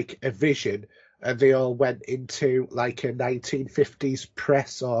was like a vision. And they all went into like a 1950s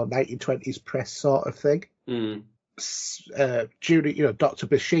press or 1920s press sort of thing. Judy, Dr.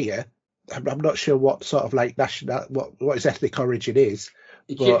 Bashir, I'm not sure what sort of like national, what his ethnic origin is.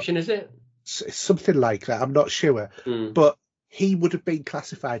 Egyptian, is it? Something like that. I'm not sure. But he would have been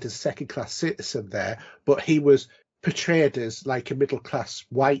classified as a second-class citizen there, but he was portrayed as like a middle-class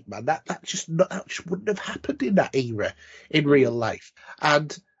white man. That just wouldn't have happened in that era in real life.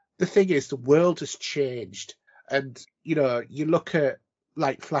 And the thing is, the world has changed, and you look at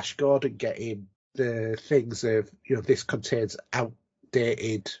like Flash Gordon getting the things of this contains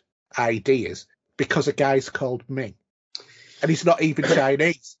outdated ideas because a guy's called Ming, and he's not even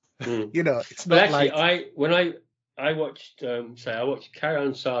Chinese. It's not actually, like I watched I watched Carry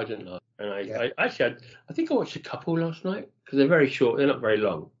On Sergeant last, and I think I watched a couple last night because they're very short, they're not very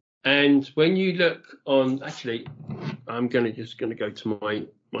long. And when you look on, actually, I'm just gonna go to my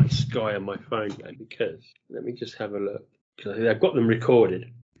Sky on my phone now, because let me just have a look, because I've got them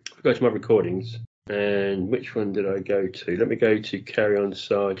recorded. I'll go to my recordings, and which one did I go to? Let me go to Carry On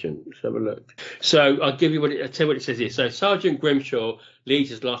Sergeant. Let's have a look. So I'll tell you what it says here. So Sergeant Grimshaw leads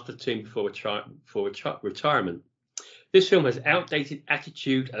his last platoon before retirement. This film has outdated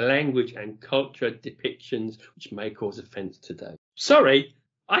attitude, language, and culture depictions which may cause offence today. Sorry,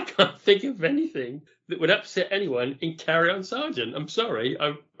 I can't think of anything that would upset anyone in Carry On Sergeant. I'm sorry.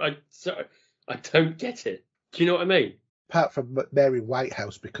 I don't get it. Do you know what I mean? Apart from Mary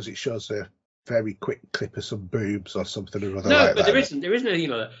Whitehouse, because it shows a very quick clip of some boobs or something or other. No, like but that. there isn't anything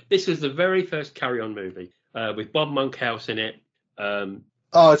like that. This was the very first Carry On movie with Bob Monkhouse in it.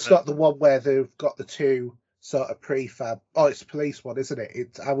 It's not the one where they've got the two sort of prefab. Oh, it's the police one, isn't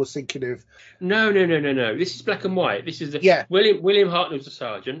it? I was thinking of. No. This is black and white. This is William Hartnell was the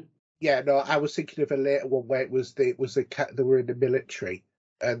sergeant. Yeah, no, I was thinking of a later one where it was they were in the military,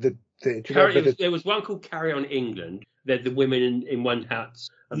 and there was one called Carry On England. They're the women in one hats.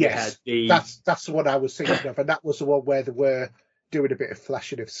 Yes, that's the one I was thinking of, and that was the one where they were doing a bit of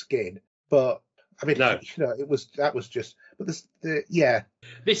flashing of skin. But I mean, that was just. But this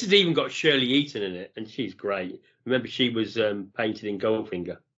has even got Shirley Eaton in it, and she's great. Remember, she was painted in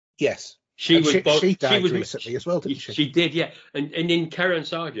Goldfinger. Yes, she died recently as well, didn't she? She did, yeah. And in Carry On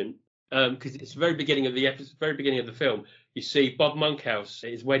Sergeant, because it's the very beginning of the film, you see Bob Monkhouse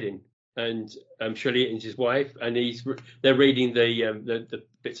at his wedding, and Shirley Eaton's his wife, and they're reading the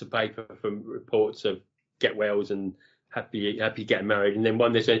bits of paper from reports of get wells and happy getting married, and then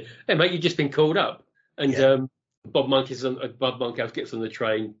one they say, "Hey mate, you've just been called up," and Bob Monkhouse gets on the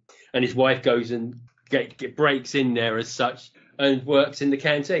train, and his wife goes and breaks in there as such and works in the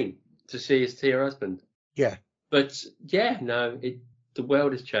canteen to see her husband. Yeah, but the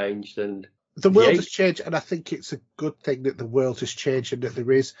world has changed, and the world has changed, and I think it's a good thing that the world has changed and that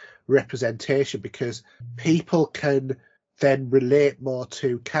there is representation, because people can then relate more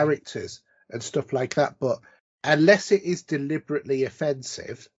to characters and stuff like that. But unless it is deliberately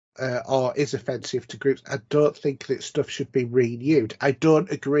offensive or is offensive to groups, I don't think that stuff should be renewed. I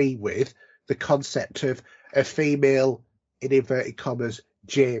don't agree with the concept of a female, in inverted commas,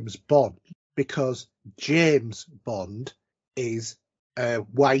 James Bond, because James Bond is a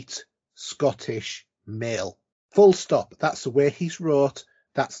white Scottish male. Full stop. That's the way he's wrote.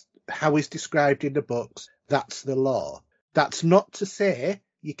 That's how is described in the books, that's the law. That's not to say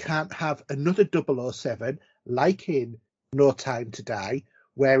you can't have another 007, like in No Time to Die,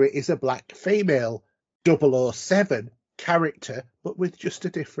 where it is a black female 007 character, but with just a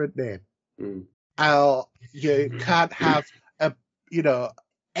different name. Or you can't have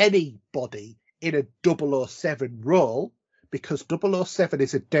anybody in a 007 role, because 007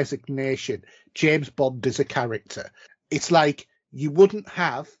 is a designation. James Bond is a character. It's like you wouldn't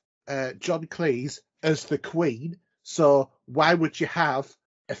have John Cleese as the Queen, so why would you have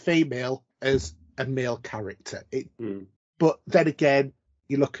a female as a male character? But then again,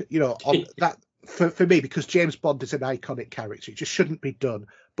 you look at, on that for me, because James Bond is an iconic character, it just shouldn't be done.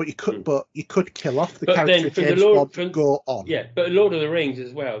 But you could kill off the character of James Bond and go on. Yeah, but Lord of the Rings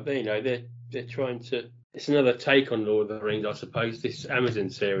as well. They're trying to. It's another take on Lord of the Rings, I suppose. This Amazon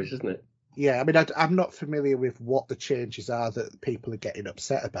series, isn't it? Yeah, I mean, I'm not familiar with what the changes are that people are getting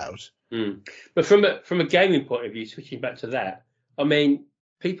upset about. But from a gaming point of view, switching back to that, I mean,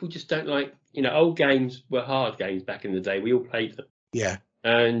 people just don't like. Old games were hard games back in the day. We all played them. Yeah.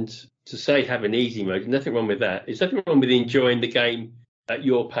 And to say have an easy mode, there's nothing wrong with that. There's nothing wrong with enjoying the game at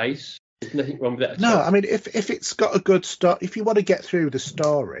your pace. There's nothing wrong with that at all. No, I mean, if it's got a good story, if you want to get through the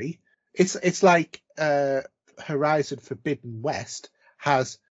story, it's like Horizon Forbidden West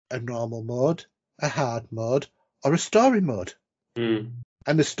has a normal mode, a hard mode, or a story mode. And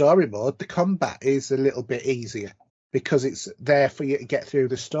the story mode, the combat is a little bit easier because it's there for you to get through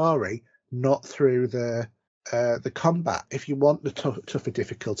the story, not through the combat. If you want the tougher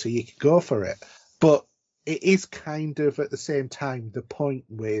difficulty, you can go for it. But it is kind of at the same time the point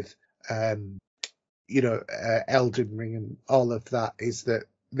with Elden Ring and all of that is that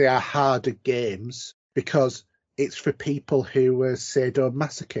they are harder games because it's for people who are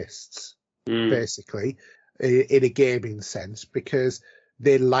sadomasochists, basically, in a gaming sense, because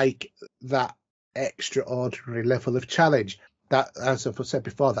they like that extraordinary level of challenge. That, as I've said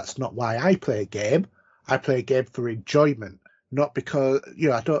before, that's not why I play a game. I play a game for enjoyment, not because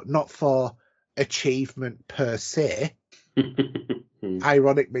not for achievement per se.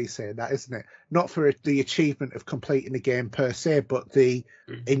 Ironic me saying that, isn't it? Not for the achievement of completing the game per se, but the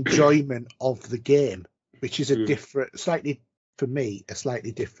enjoyment of the game, which is a slightly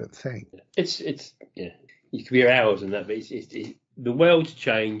different thing. It's you could be here hours on that, but the world's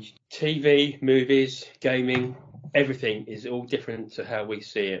changed. TV, movies, gaming, everything is all different to how we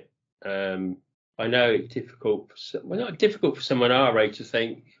see it. I know it's difficult. Not difficult for someone our age to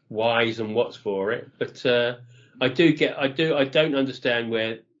think why's and what's for it, but I don't understand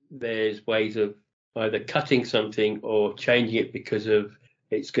where there's ways of either cutting something or changing it because of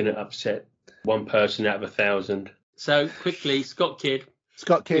it's going to upset one person out of 1,000. So quickly, Scott Kidd.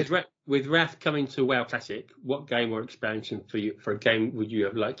 With Wrath coming to WoW Classic, what game or expansion for a game would you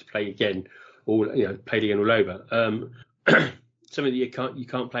have liked to play again, or played again all over? Something that you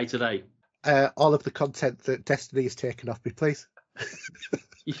can't play today. All of the content that Destiny has taken off me, please.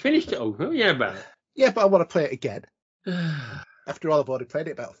 You finished it all? Oh, yeah, about it. Yeah, but I want to play it again. After all, I've already played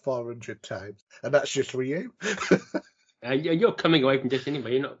it about 400 times, and that's just for you. And you're coming away from this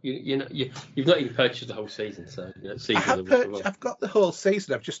anyway. You've not even purchased the whole season, so I've got the whole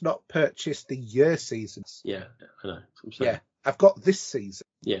season. I've just not purchased the year seasons. Yeah, I know. Yeah, I've got this season.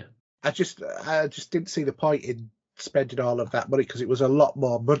 Yeah, I just didn't see the point in spending all of that money because it was a lot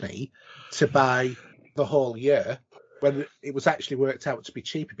more money to buy the whole year when it was actually worked out to be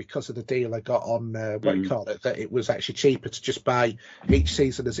cheaper because of the deal I got on that it was actually cheaper to just buy each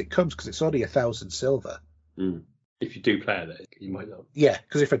season as it comes because it's only 1,000 silver. If you do play it, you might not. Yeah,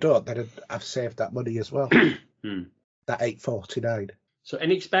 because if I don't, then I've saved that money as well. That $8.49. So,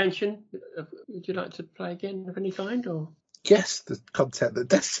 any expansion would you like to play again of any kind, or? Yes, the content that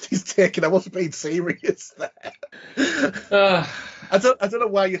Destiny's taken. I wasn't being serious there. I don't know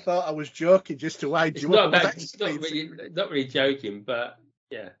why you thought I was joking. Just to wind you up. It's not really joking, but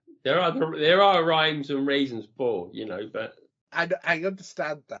yeah, there are rhymes and reasons for but. I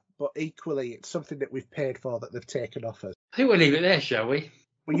understand that, but equally, it's something that we've paid for that they've taken off us. I think we'll leave it there, shall we?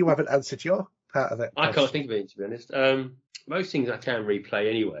 Well, you haven't answered your part of it. I can't think of it, to be honest. Most things I can replay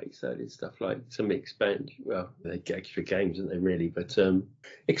anyway, so it's stuff like some expand. Well, they get extra games, don't they? Really, but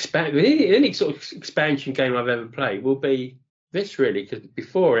any sort of expansion game I've ever played will be this, really, because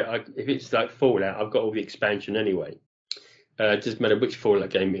before it, if it's like Fallout, I've got all the expansion anyway. It doesn't matter which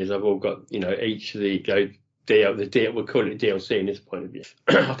Fallout game it is, I've all got each of the we'll call it DLC in this point of view.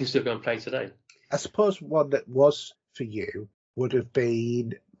 I can still go and play today. I suppose one that was for you would have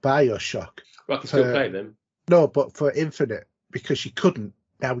been BioShock. Well, I can still play them. No, but for Infinite, because you couldn't,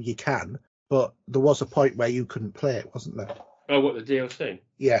 now you can. But there was a point where you couldn't play it, wasn't there? Oh, what, the DLC?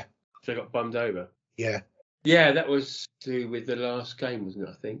 Yeah, So I got bummed over. yeah. Yeah, that was to do with the last game, wasn't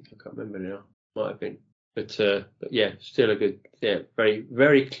it? I think I can't remember now. Might have been, but yeah, still a good. Yeah, very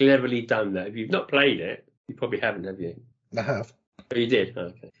very cleverly done. That if you've not played it, you probably haven't, have you? I have. Oh, you did. Oh,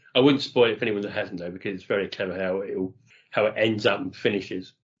 okay. I wouldn't spoil it for anyone that hasn't though, because it's very clever how it ends up and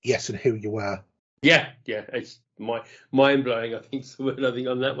finishes. Yes, and who you are. Yeah, it's mind blowing. I think is the word I think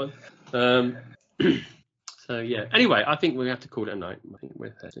on that one. So yeah. Anyway, I think we have to call it a night. I think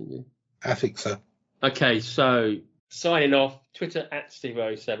we're heading you. I think so. Okay, so signing off. Twitter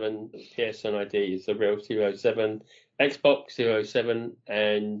 @Steve07. PSN ID is the real Steve07. Xbox 07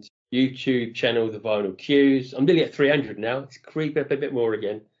 and YouTube channel The Vinyl Cues. I'm nearly at 300 now. It's creeping up a bit more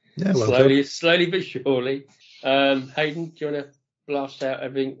again. Yeah, well slowly but surely. Haydn, do you want to blast out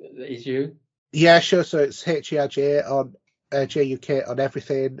everything that is you? Yeah, sure. So it's HERJ on JUK on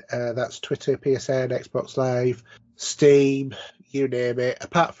everything. That's Twitter, PSN, Xbox Live, Steam, you name it.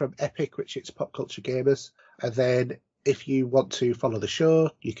 Apart from Epic, which it's Pop Culture Gamers. And then if you want to follow the show,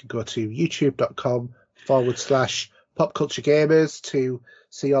 you can go to youtube.com/Pop Culture Gamers to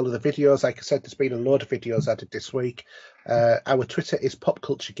see all of the videos. Like I said, there's been a load of videos added this week. Our Twitter is Pop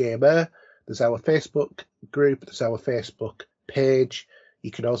Culture Gamer. There's our Facebook group. There's our Facebook page.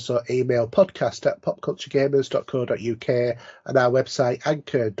 You can also email podcast@popculturegamers.co.uk and our website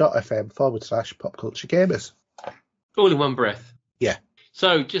anchor.fm/popculturegamers. All in one breath. Yeah.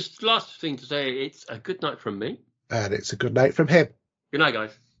 So just last thing to say, it's a good night from me. And it's a good night from him. Good night,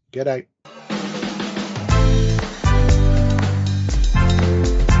 guys. Good night.